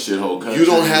 right? Right. Shithole country. You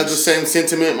don't have the same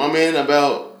sentiment, my man,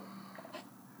 about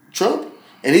Trump.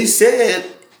 And he said,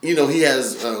 you know, he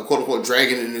has quote unquote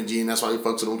dragon energy, and that's why he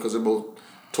fucks with them because they're both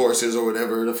Tauruses or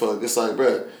whatever the fuck. It's like,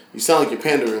 bruh, you sound like you're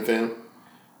pandering, fam.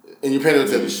 And you're pandering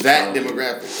to that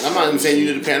demographic. And I'm not even saying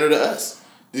you need to pander to us.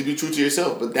 Just be true to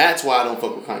yourself. But that's why I don't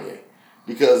fuck with Kanye.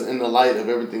 Because in the light of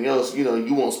everything else, you know,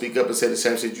 you won't speak up and say the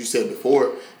same shit you said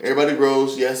before. Everybody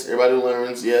grows, yes. Everybody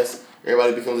learns, yes.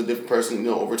 Everybody becomes a different person, you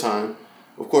know, over time.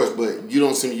 Of course, but you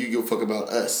don't seem you give a fuck about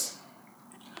us.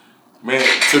 Man,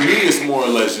 to me, it's more or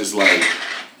less just like,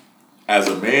 as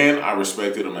a man, I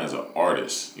respected him as an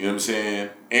artist. You know what I'm saying?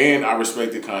 And I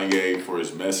respected Kanye for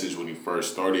his message when he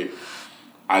first started.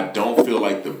 I don't feel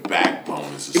like the backbone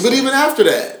is the But same. even after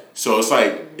that, So it's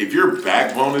like, if your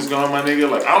backbone is gone, my nigga,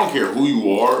 like, I don't care who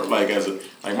you are. Like,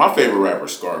 my favorite rapper,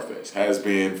 Scarface, has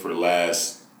been for the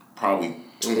last probably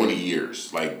 20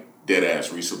 years. Like, dead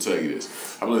ass. Reese will tell you this.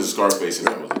 I've been listening to Scarface since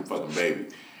I was a fucking baby.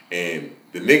 And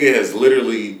the nigga has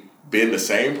literally been the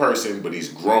same person, but he's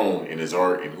grown in his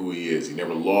art and who he is. He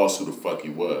never lost who the fuck he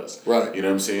was. Right. You know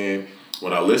what I'm saying?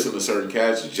 When I listen to certain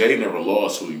cats, Jay never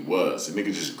lost who he was. The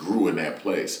nigga just grew in that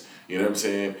place. You know what I'm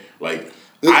saying? Like,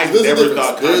 I There's a never difference.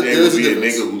 thought Kanye There's would a be a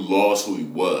difference. nigga who lost who he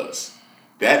was.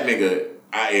 That nigga,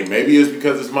 and maybe it's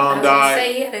because his I mom was gonna died.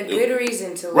 say he had a good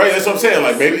reason to. Right, that's what I'm saying.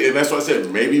 Like, maybe, and that's what I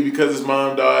said. Maybe because his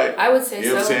mom died. I would say You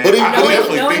know what I'm so. saying? But he- I but he-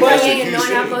 definitely knowing think that's a Kanye huge and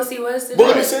knowing how thing. close he was to but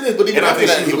let Trump. me say this, but even And I after think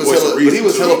that, she he was was the voice of hella, but he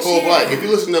was reason, hella too. pro-black. If you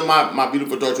listen to my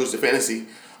Beautiful Dark Twisted Fantasy,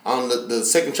 on the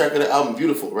second track of the album,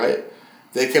 Beautiful, right?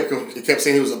 They kept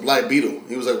saying he was a black beetle.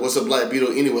 He was like, "What's a black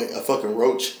beetle anyway? A fucking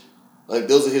roach." Like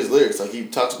those are his lyrics. Like he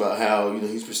talks about how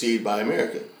he's perceived by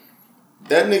America.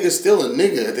 That nigga's still a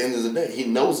nigga at the end of the day. He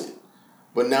knows it.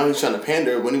 But now he's trying to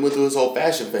pander when he went through his whole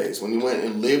fashion phase, when he went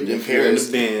and lived in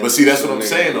Paris. But see, that's what I'm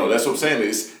saying, though. That's what I'm saying.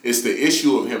 It's the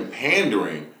issue of him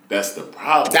pandering that's the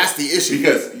problem. That's the issue.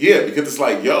 Because it's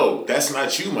like, yo, that's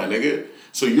not you, my nigga.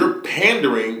 So you're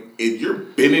pandering, you're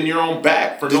bending your own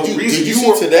back for no reason. Did you You see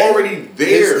were today already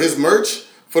there. His merch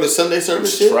for the Sunday service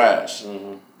It's shit? trash.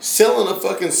 Selling a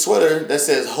fucking sweater that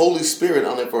says Holy Spirit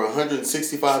on it for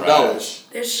 $165. Trash.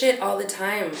 There's shit all the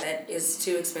time that is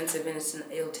too expensive and it's an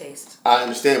ill taste. I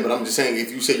understand, but I'm just saying,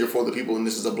 if you say you're for the people and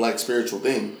this is a black spiritual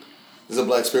thing, It's a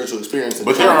black spiritual experience.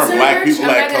 But there aren't black people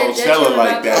at Coachella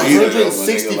like that either.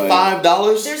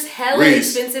 $165? There's hella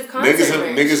expensive concerts.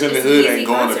 Niggas in the hood ain't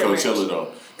going to Coachella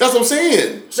though. That's what I'm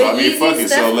saying. So I mean, fuck it.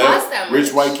 So let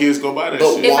rich white kids go buy that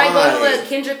shit. If I go to a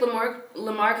Kendrick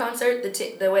Lamar concert,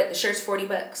 the shirt's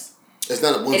 $40. It's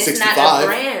not a $165. It's not a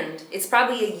brand. It's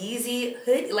probably a Yeezy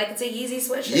hood, like it's a Yeezy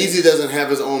sweatshirt. Yeezy doesn't have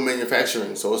his own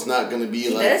manufacturing, so it's not going to be he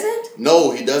doesn't?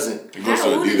 No, he doesn't.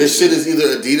 This shit is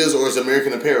either Adidas or it's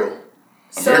American Apparel.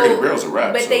 American Apparel's a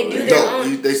rap. But they do their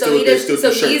own. They still do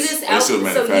shirts.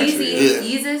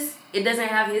 Yeezus, it doesn't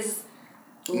have his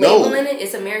label in it.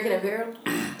 It's American Apparel.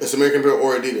 It's American Apparel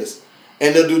or Adidas.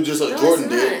 And they'll do just like Jordan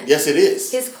did. Yes, it is.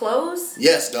 His clothes?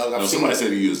 Yes, dog. Somebody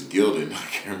said he used Gildan. I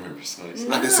can't remember. I did say he's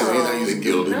not using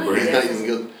Gildan. No, He's not using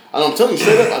Gildan. I'm telling you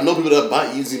straight up, I know people that buy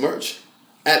Yeezy merch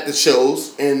at the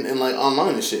shows and like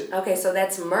online and shit. Okay, so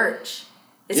that's merch.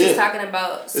 This is talking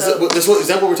about. Is that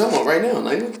what we're talking about right now,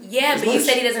 Naima? Yeah, but you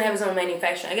said he doesn't have his own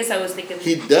manufacturing. I guess I was thinking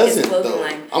he doesn't his clothing though.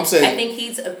 line. I'm saying I think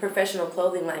he's a professional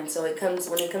clothing line, so when it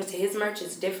comes to his merch,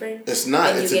 it's different. It's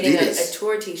not. And it's you're getting Adidas. a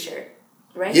tour T-shirt,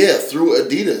 right? Yeah, through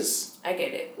Adidas. I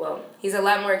get it. Well, he's a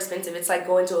lot more expensive. It's like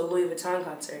going to a Louis Vuitton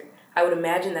concert. I would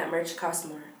imagine that merch costs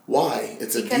more. Why?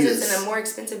 It's Adidas. Because it's in a more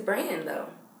expensive brand, though.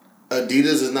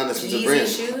 Adidas is not an expensive brand.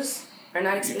 Yeezy shoes are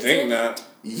not expensive. You think not?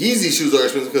 Yeezy shoes are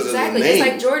expensive because of the name.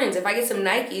 Exactly, just like Jordans. If I get some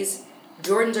Nikes,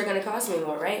 Jordans are going to cost me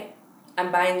more, right?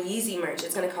 I'm buying Yeezy merch.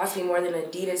 It's going to cost me more than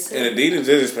Adidas. And Adidas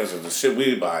is expensive. The shit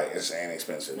we buy is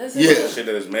inexpensive. Yeah. The shit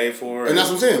that it's made for. And that's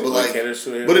what I'm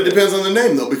saying. But it depends on the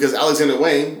name, though, because Alexander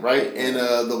Wang, right, and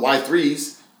the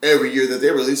Y3s, every year that they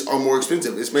release are more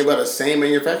expensive. It's made by the same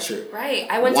manufacturer. Right.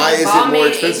 I went to a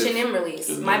Balmain H&M release.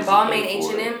 My Balmain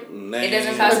H&M, it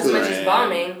doesn't cost as much as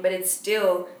Balmain, but it's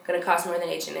still going to cost more than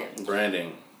H&M.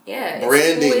 Branding. Yeah.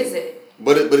 Branding. Who is it?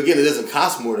 But again, it doesn't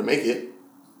cost more to make it.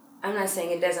 I'm not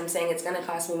saying it does. I'm saying it's going to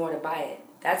cost me more to buy it.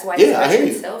 That's why I hear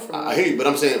you. sell for me. I hear you, but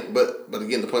I'm saying, but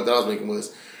again, the point that I was making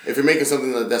was, if you're making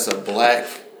something that's a black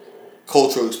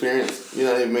cultural experience,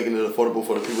 you're not even making it affordable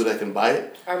for the people that can buy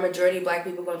it. Are majority of black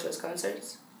people going to his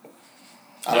concerts?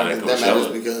 I don't think that matters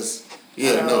because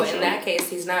in that case,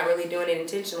 he's not really doing it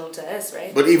intentional to us,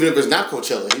 right? But even if it's not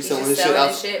Coachella, he's selling his shit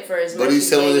out. But he's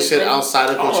selling his shit outside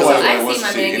of Coachella. I see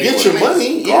my man get your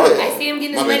money. Yeah, I see him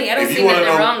getting his money. I don't see nothing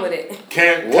wrong with it.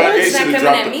 Kanye should have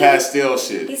dropped the pastel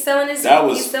shit. He's selling his. That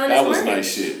was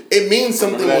nice shit. It means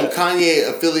something when Kanye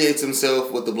affiliates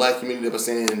himself with the black community by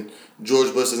saying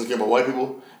George Bush doesn't care about white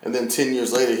people. And then 10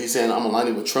 years later, he's saying, I'm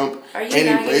aligning with Trump. Are you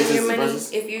not getting your money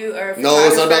if you are a No,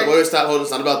 it's not about... Wait, stop, hold on. It's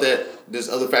not about that. There's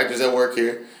other factors at work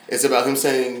here. It's about him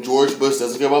saying George Bush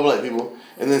doesn't care about black people.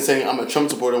 And then saying, I'm a Trump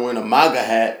supporter wearing a MAGA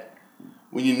hat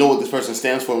when you know what this person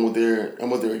stands for and what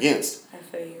they're against. I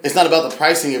feel you. It's not about the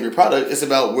pricing of your product. It's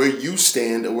about where you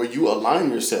stand and where you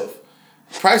align yourself.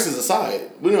 Prices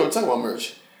aside, we don't talk about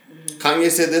merch. Mm-hmm.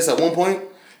 Kanye said this at one point.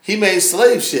 He made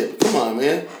slave shit. Come on,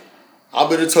 man. I'll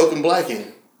be the token black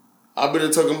in. I'll be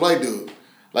the token black dude.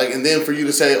 And then for you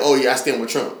to say, oh, yeah, I stand with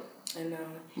Trump. I know.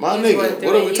 My nigga,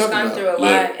 what are we talking about?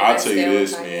 Look, I'll tell you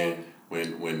this, man.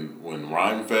 When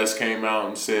Rhymefest came out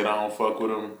and said I don't fuck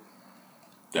with him,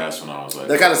 that's when I was like...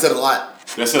 That kind of said a lot.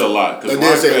 That said a lot. Because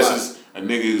Rhymefest is a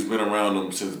nigga who's been around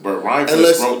them since birth.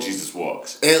 Rhymefest wrote Jesus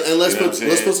Walks. And let's put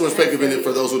some perspective in it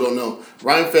for those who don't know.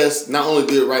 Rhymefest not only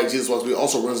did write Jesus Walks, but he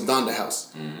also runs Donda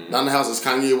House. Mm-hmm. Donda House is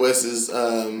Kanye West's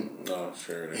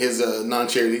his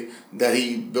non-charity that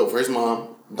he built for his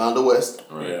mom, Donda West.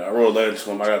 Right. Yeah, I wrote letters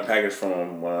to him. I got a package from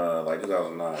him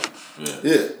 2009.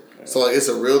 Yeah. So it's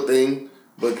a real thing,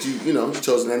 but you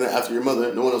chose to name that after your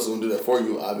mother. No one else is gonna do that for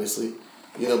you, obviously.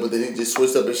 But then he just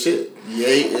switched up his shit.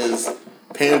 Ye is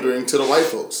pandering to the white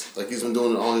folks. He's been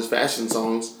doing all his fashion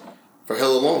songs for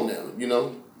hella long now,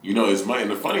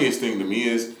 And the funniest thing to me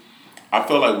is, I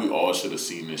felt like we all should have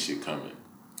seen this shit coming.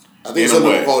 I think some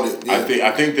people voted. Yeah.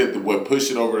 I think that what pushed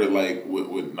it over to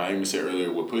what Naima said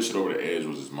earlier, what pushed it over the edge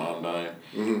was his mom dying.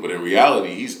 Mm-hmm. But in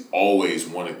reality, he's always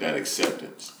wanted that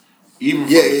acceptance. Even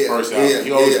from his first album,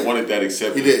 he always wanted that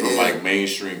acceptance from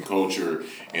mainstream culture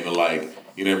and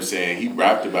you know what I'm saying? He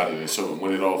rapped about it, and so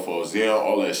when it all falls down,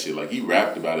 all that shit. He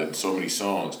rapped about it in so many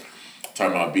songs,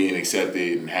 talking about being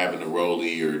accepted and having a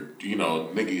rollie, or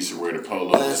nigga used to wear the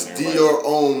polos. That's Dior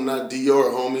own, not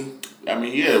Dior, homie. I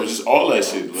mean, yeah, it was just all that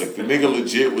shit. The nigga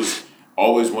legit was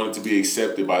always wanted to be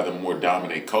accepted by the more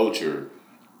dominant culture.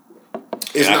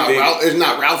 It's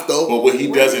not Ralph though. But what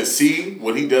he doesn't see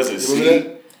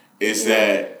is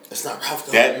that it's not Ralph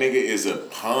though. That nigga is a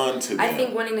pawn to them. I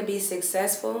think wanting to be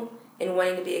successful and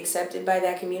wanting to be accepted by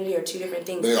that community are two different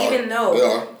things. They even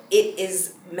though it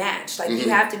is matched. You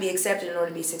have to be accepted in order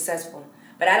to be successful.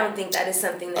 But I don't think that is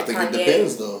something that I think Kanye. it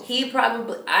depends, though.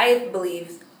 I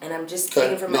believe, and I'm just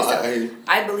speaking for myself. I hear you.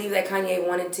 I believe that Kanye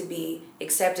wanted to be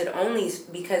accepted only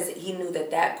because he knew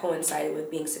that coincided with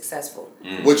being successful.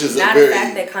 Which is not the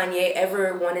fact that Kanye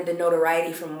ever wanted the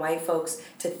notoriety from white folks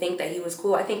to think that he was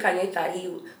cool. I think Kanye thought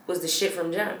he was the shit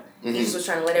from jump. He just was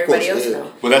trying to let everybody else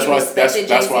know. But that's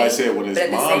why I said when his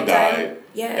mom died,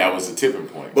 that was a tipping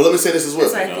point. But let me say this as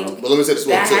well. But let me say this as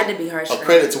well. That had to be harsh. A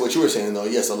credit to what you were saying though.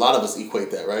 Yes, a lot of us equate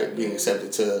that, right? Being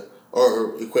accepted to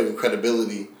or equating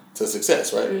credibility to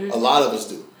success, right? A lot of us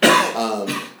do. I'm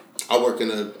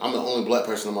the only black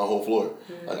person on my whole floor.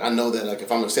 Like I know that like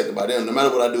if I'm accepted by them, no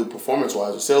matter what I do performance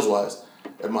wise or sales wise,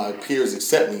 if my peers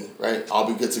accept me, right, I'll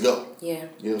be good to go. Yeah. You know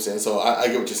what I'm saying? So I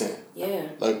get what you're saying. Yeah.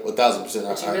 Like 1,000%.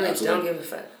 But you really don't give a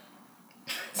fuck.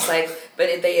 It's like, but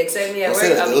if they accept me at work,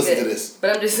 I'll be listen good. to this.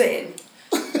 But I'm just saying.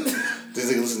 This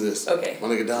nigga listen to this. Okay. My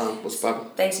nigga Dom, what's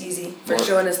poppin'? Thanks, Yeezy, for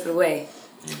showing us the way.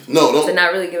 No, don't. To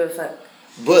not really give a fuck.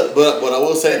 But what I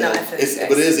will say But though, it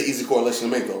is an easy correlation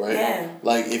to make though, right? Yeah.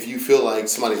 Like if you feel like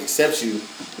somebody accepts you,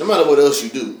 no matter what else you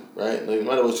do, right? Like, no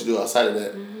matter what you do outside of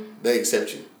that, they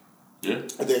accept you. Yeah.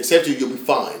 If they accept you, you'll be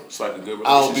fine. It's like a good relationship.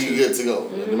 I'll be good to go.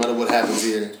 No matter what happens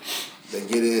here, they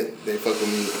get it. They fuck with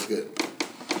me. It's good.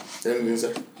 Anything to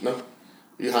say? No.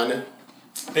 You high now?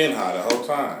 Been high the whole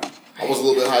time. I was a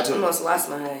little bit high too. Almost lost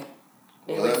my high.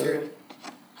 Midway through.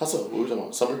 How so? What were we talking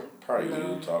about? Summer? Probably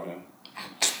you talking.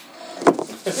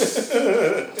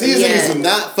 These niggas do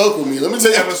not fuck with me. Let me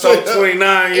tell you. Episode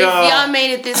 29, y'all. If y'all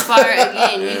made it this far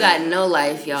again, you got no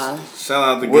life, y'all. Shout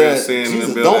out to Good Sin in the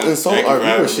building. Don't insult our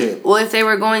viewership. Well, if they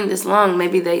were going this long,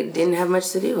 maybe they didn't have much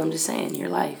to do. I'm just saying, your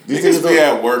life. These niggas be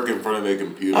at work in front of their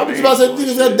computer. I was about to say,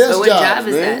 niggas got desk But what jobs, job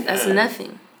is man. that? That's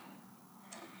nothing.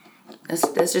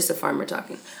 That's just a farmer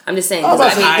talking. I'm just saying. I was about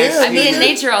to say, I be in nigga.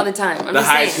 nature all the time. I'm The just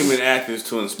highest saying. human act is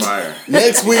to inspire.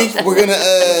 Next week, we're going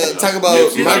to talk about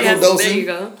microdosing. There you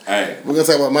go. Hey. We're going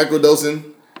to talk about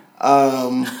microdosing.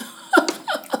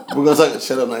 We're going to talk...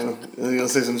 Shut up, Naina. You're going to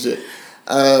say some shit.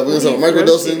 We're going to talk about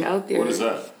microdosing. What is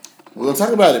that? We're going to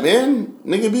talk about it, man.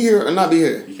 Nigga be here or not be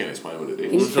here. You can't explain what it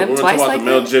is. You We're come going to twice talk about like the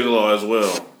male that? gigolo as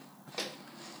well.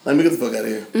 Let me get the fuck out of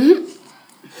here.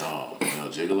 Oh, no,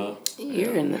 gigolo?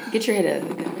 You're in the... Get your head out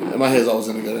of the gutter. My head's always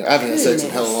in the gutter. I haven't had sex in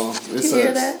hella long. It Did you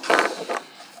hear sucks. that?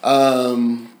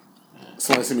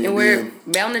 Somebody sent me a And we're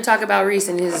DM. bound to talk about Reese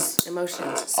and his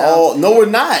emotions. So Oh, no, we're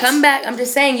not. come back. I'm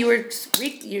just saying, you're No,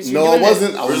 I doing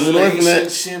wasn't. I was away from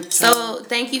that. So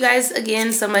thank you guys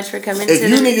again so much for coming If to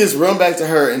you the... niggas run back to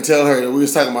her and tell her that we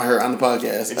was talking about her on the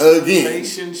podcast again.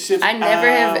 Relationship I never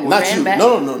have Not ran you. back.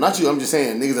 No, not you. I'm just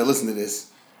saying, niggas that listen to this.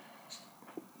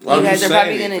 You guys are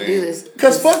probably going to do this.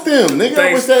 Cause fuck them. Nigga always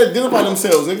Thanks. say identify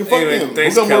themselves. Nigga, fuck Anyway, them.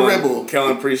 thanks, We're gonna more Red Kellen. Bull.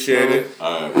 Kellen, appreciate it.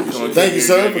 Thank you,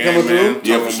 sir, for coming through.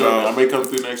 Yeah, for sure. I may come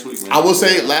through next week, man. I will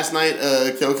say, last night,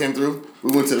 Kel came through.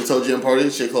 We went to the Toe Gym party.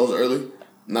 Shit closed early.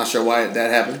 Not sure why that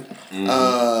happened.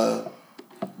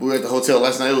 We were at the hotel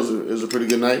last night. It was a pretty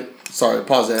good night. Sorry,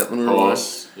 pause that. When we were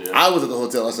Yeah. I was at the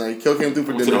hotel last night. Kel came through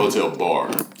for Went to dinner. the hotel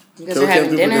bar. You guys So are we having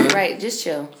can't do dinner? dinner? Right, just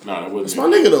chill. No, that wasn't It's my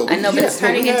nigga though. I know, but Yeah, it's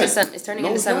turning we into had- something. It's turning No,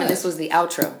 into it's something. not. This was the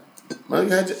outro. My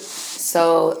nigga had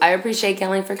So I appreciate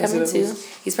Kellen for coming that too. was-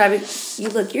 He's probably this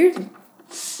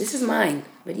is mine,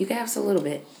 but you can have a little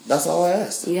bit. That's all I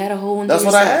asked. You had a whole one. That's to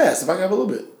what I yourself. asked. If I could have a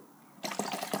little bit.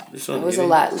 That was a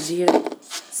lot. Did you hear that?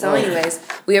 So, anyways,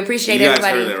 we appreciate You guys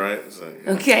everybody. heard that, right? So,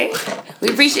 yeah. Okay, we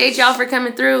appreciate y'all for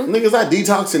coming through. Niggas, I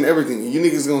detoxing everything. You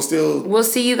niggas gonna still. We'll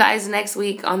see you guys next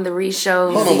week on the Reese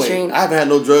Show Hold on, wait. featuring. I haven't had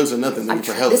no drugs or nothing. Nigga,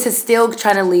 for hell. This is still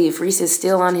trying to leave. Reese is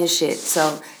still on his shit.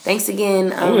 So thanks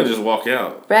again. I'm going to just walk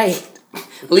out. Right.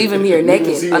 Leave him here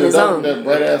naked on his own.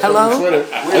 Hello? Sweater.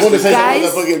 I want to say something about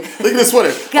that fucking. Look at this sweater.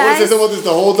 I want to say Guys? something about this the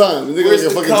whole time. The nigga like a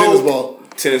fucking tennis ball.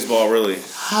 Tennis ball, really.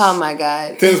 Oh my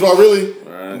God. Tennis ball, really?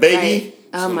 Right. Baby. Right.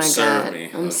 Oh my serve God. me,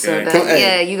 I'm okay? so done. Come- hey.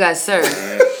 Yeah, you guys serve.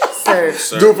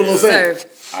 Serve. Do it for Lil Saint.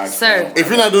 Serve. Serve. If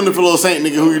you're not doing it for Lil Saint,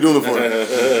 nigga, who you doing it for?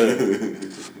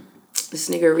 This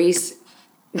nigga Reese.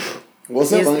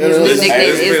 What's up? His I'm nickname gonna- is This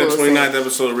has been Lil the Saint. 29th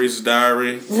episode of Reese's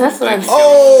Diary. That's what I'm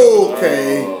saying.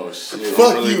 Okay. Oh, shit.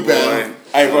 Fuck Really, you, boy. man.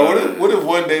 Hey, bro, what if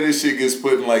one day this shit gets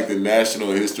put in, like, the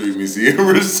National History Museum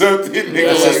or something? That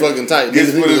Nigga, shit's like, fucking tight. gets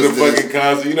Niggas put in the listen to this. fucking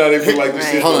concert. You know how they put, like, this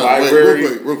shit in the Hold on, wait,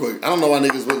 library? real quick. I don't know why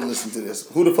niggas wouldn't listen to this.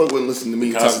 Who the fuck wouldn't listen to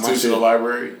me talk my shit? Constitutional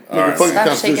Library? Nigga, fuck the Stop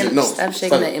Constitution. shaking, No. stop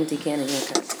shaking that empty can in your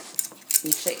cup. You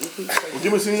keep shaking.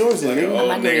 Give me some of yours then, Like an nigga. old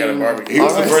not nigga giving at a you barbecue. He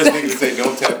was the Alright. first nigga to say,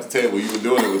 don't tap the table. You've been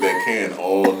doing it with that can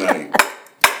all night.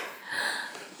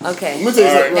 Okay. Let me tell you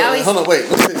something. Now Wait, he's- hold on, wait.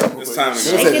 Let me tell you something. It's real time quick.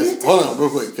 to Let me go. say this. Hold on, real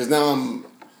quick, because now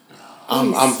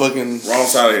I'm fucking. Wrong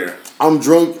side of here. I'm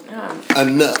drunk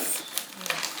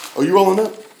enough. Are you rolling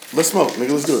up? Let's smoke,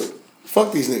 nigga. Let's do it.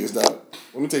 Fuck these niggas, dog.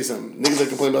 Let me tell you something. Niggas that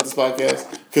complain about this podcast,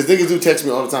 because niggas do text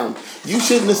me all the time. You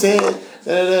shouldn't have said,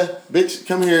 bitch,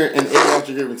 come here and air out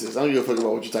your grievances. I don't give a fuck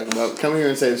about what you're talking about. Come here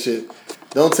and say the shit.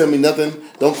 Don't tell me nothing.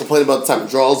 Don't complain about the type of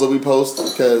draws that we post,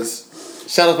 because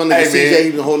shout out my nigga CJ.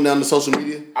 He's been holding down the social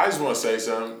media. I just want to say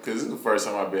something, because this is the first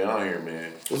time I've been on here,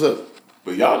 man. What's up?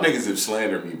 But y'all niggas have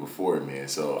slandered me before, man.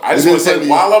 So I just want to say,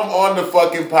 while I'm on the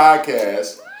fucking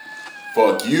podcast,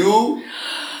 fuck you.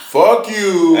 Fuck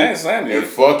you. I ain't slandering you. And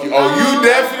fuck you. Oh, you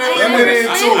definitely went in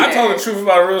too. I told the truth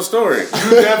about a real story. You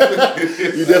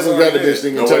definitely grabbed the bitch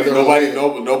thing and turned it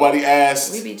over. Nobody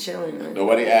asked. We be chilling. Man.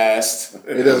 Nobody asked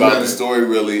about matter. The story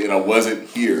really, and I wasn't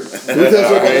here. We tell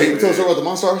a story about the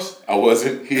Monstars? I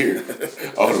wasn't here.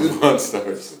 Oh, the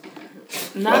Monstars.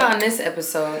 Not on this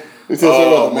episode. We tell a story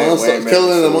about the Monstars.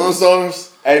 Killing the Monstars.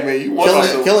 Hey man, you won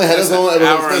off the Killing had his own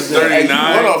hour and 39. Hey, you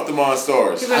won off the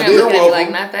Monstars. You're welcome. Like,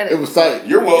 not that it was tight.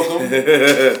 You're welcome.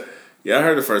 Yeah, I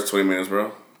heard the first 20 minutes,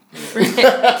 bro. Niggas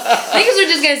are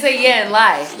just gonna say yeah and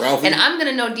lie. Ralphie. And I'm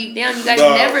gonna know deep down you guys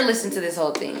never listened to this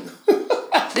whole thing.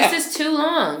 This is too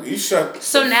long. You shut.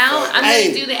 So now I'm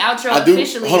gonna do the outro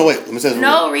officially. Hold on, wait. Let me say something.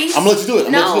 No, Reese. I'm gonna let you do it.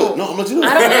 I'm gonna let you do it. No, I'm gonna let you do it.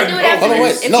 I don't want to do it after Hold on,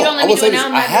 this. wait. If No, you don't let I me will do say it this.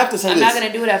 now, I have to say I'm this. not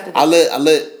gonna do it after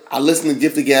this. I listened to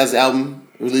Gifted Gaz album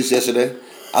released yesterday.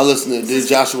 I listened to Dear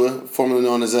Joshua, formerly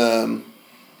known as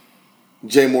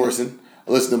Jay Morrison.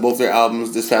 I listened to both their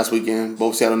albums this past weekend,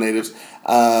 both Seattle natives. It's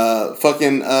hour 48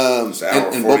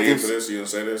 both for this. You gonna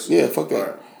say this? Yeah, fuck that.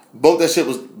 Right. Both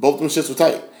them shits were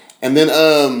tight. And then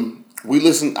I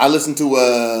listened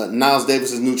to Niles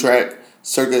Davis's new track,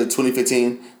 circa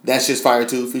 2015. That shit's fire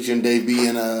too, featuring Dave B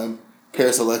and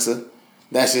Paris Alexa.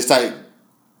 That shit's tight.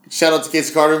 Shout out to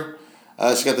Casey Carter.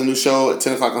 She got the new show at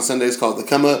 10 o'clock on Sundays called The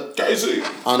Come Up. Casey.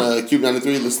 On Cube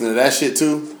 93. Listen to that shit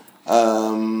too.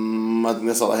 I think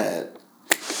that's all I had.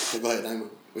 Okay, go ahead, Naima.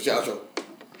 What's your outro?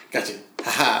 Gotcha.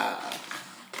 Haha.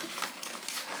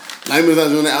 Naima's not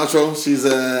doing the outro. She's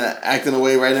acting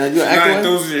away right now. You acting away?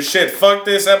 Losing your shit. Fuck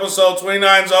this. Episode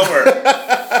 29's over.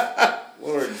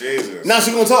 Lord Jesus. Now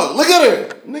she gonna talk. Look at her.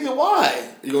 Nigga, why?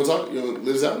 You gonna talk? You gonna live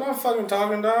this out? I'm not fucking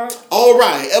talking, dog. All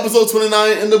right. Episode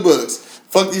 29 in the books.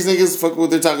 Fuck these niggas. Fuck what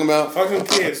they're talking about. Fuck them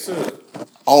kids, too.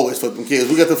 Always fuck them kids.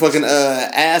 We got the fucking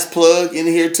ass plug in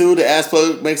here, too. The ass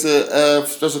plug makes a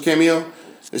special cameo.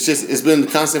 It's been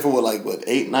constant for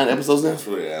 8, 9 episodes now? That's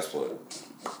really an ass plug.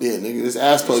 Yeah, nigga, this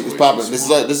ass plug is popping. This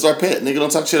is our pet. Nigga,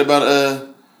 don't talk shit about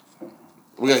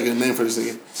we gotta get a name for this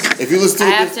nigga. If you listen to I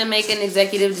have to make an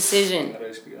executive decision.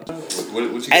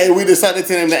 What hey, we decided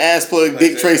to name the ass plug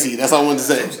Dick Tracy. That's all I wanted to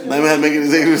say. Let me have to make an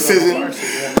executive decision.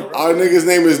 Our nigga's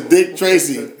name is Dick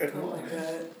Tracy.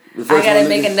 I gotta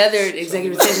make another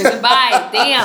executive decision. Goodbye. Damn.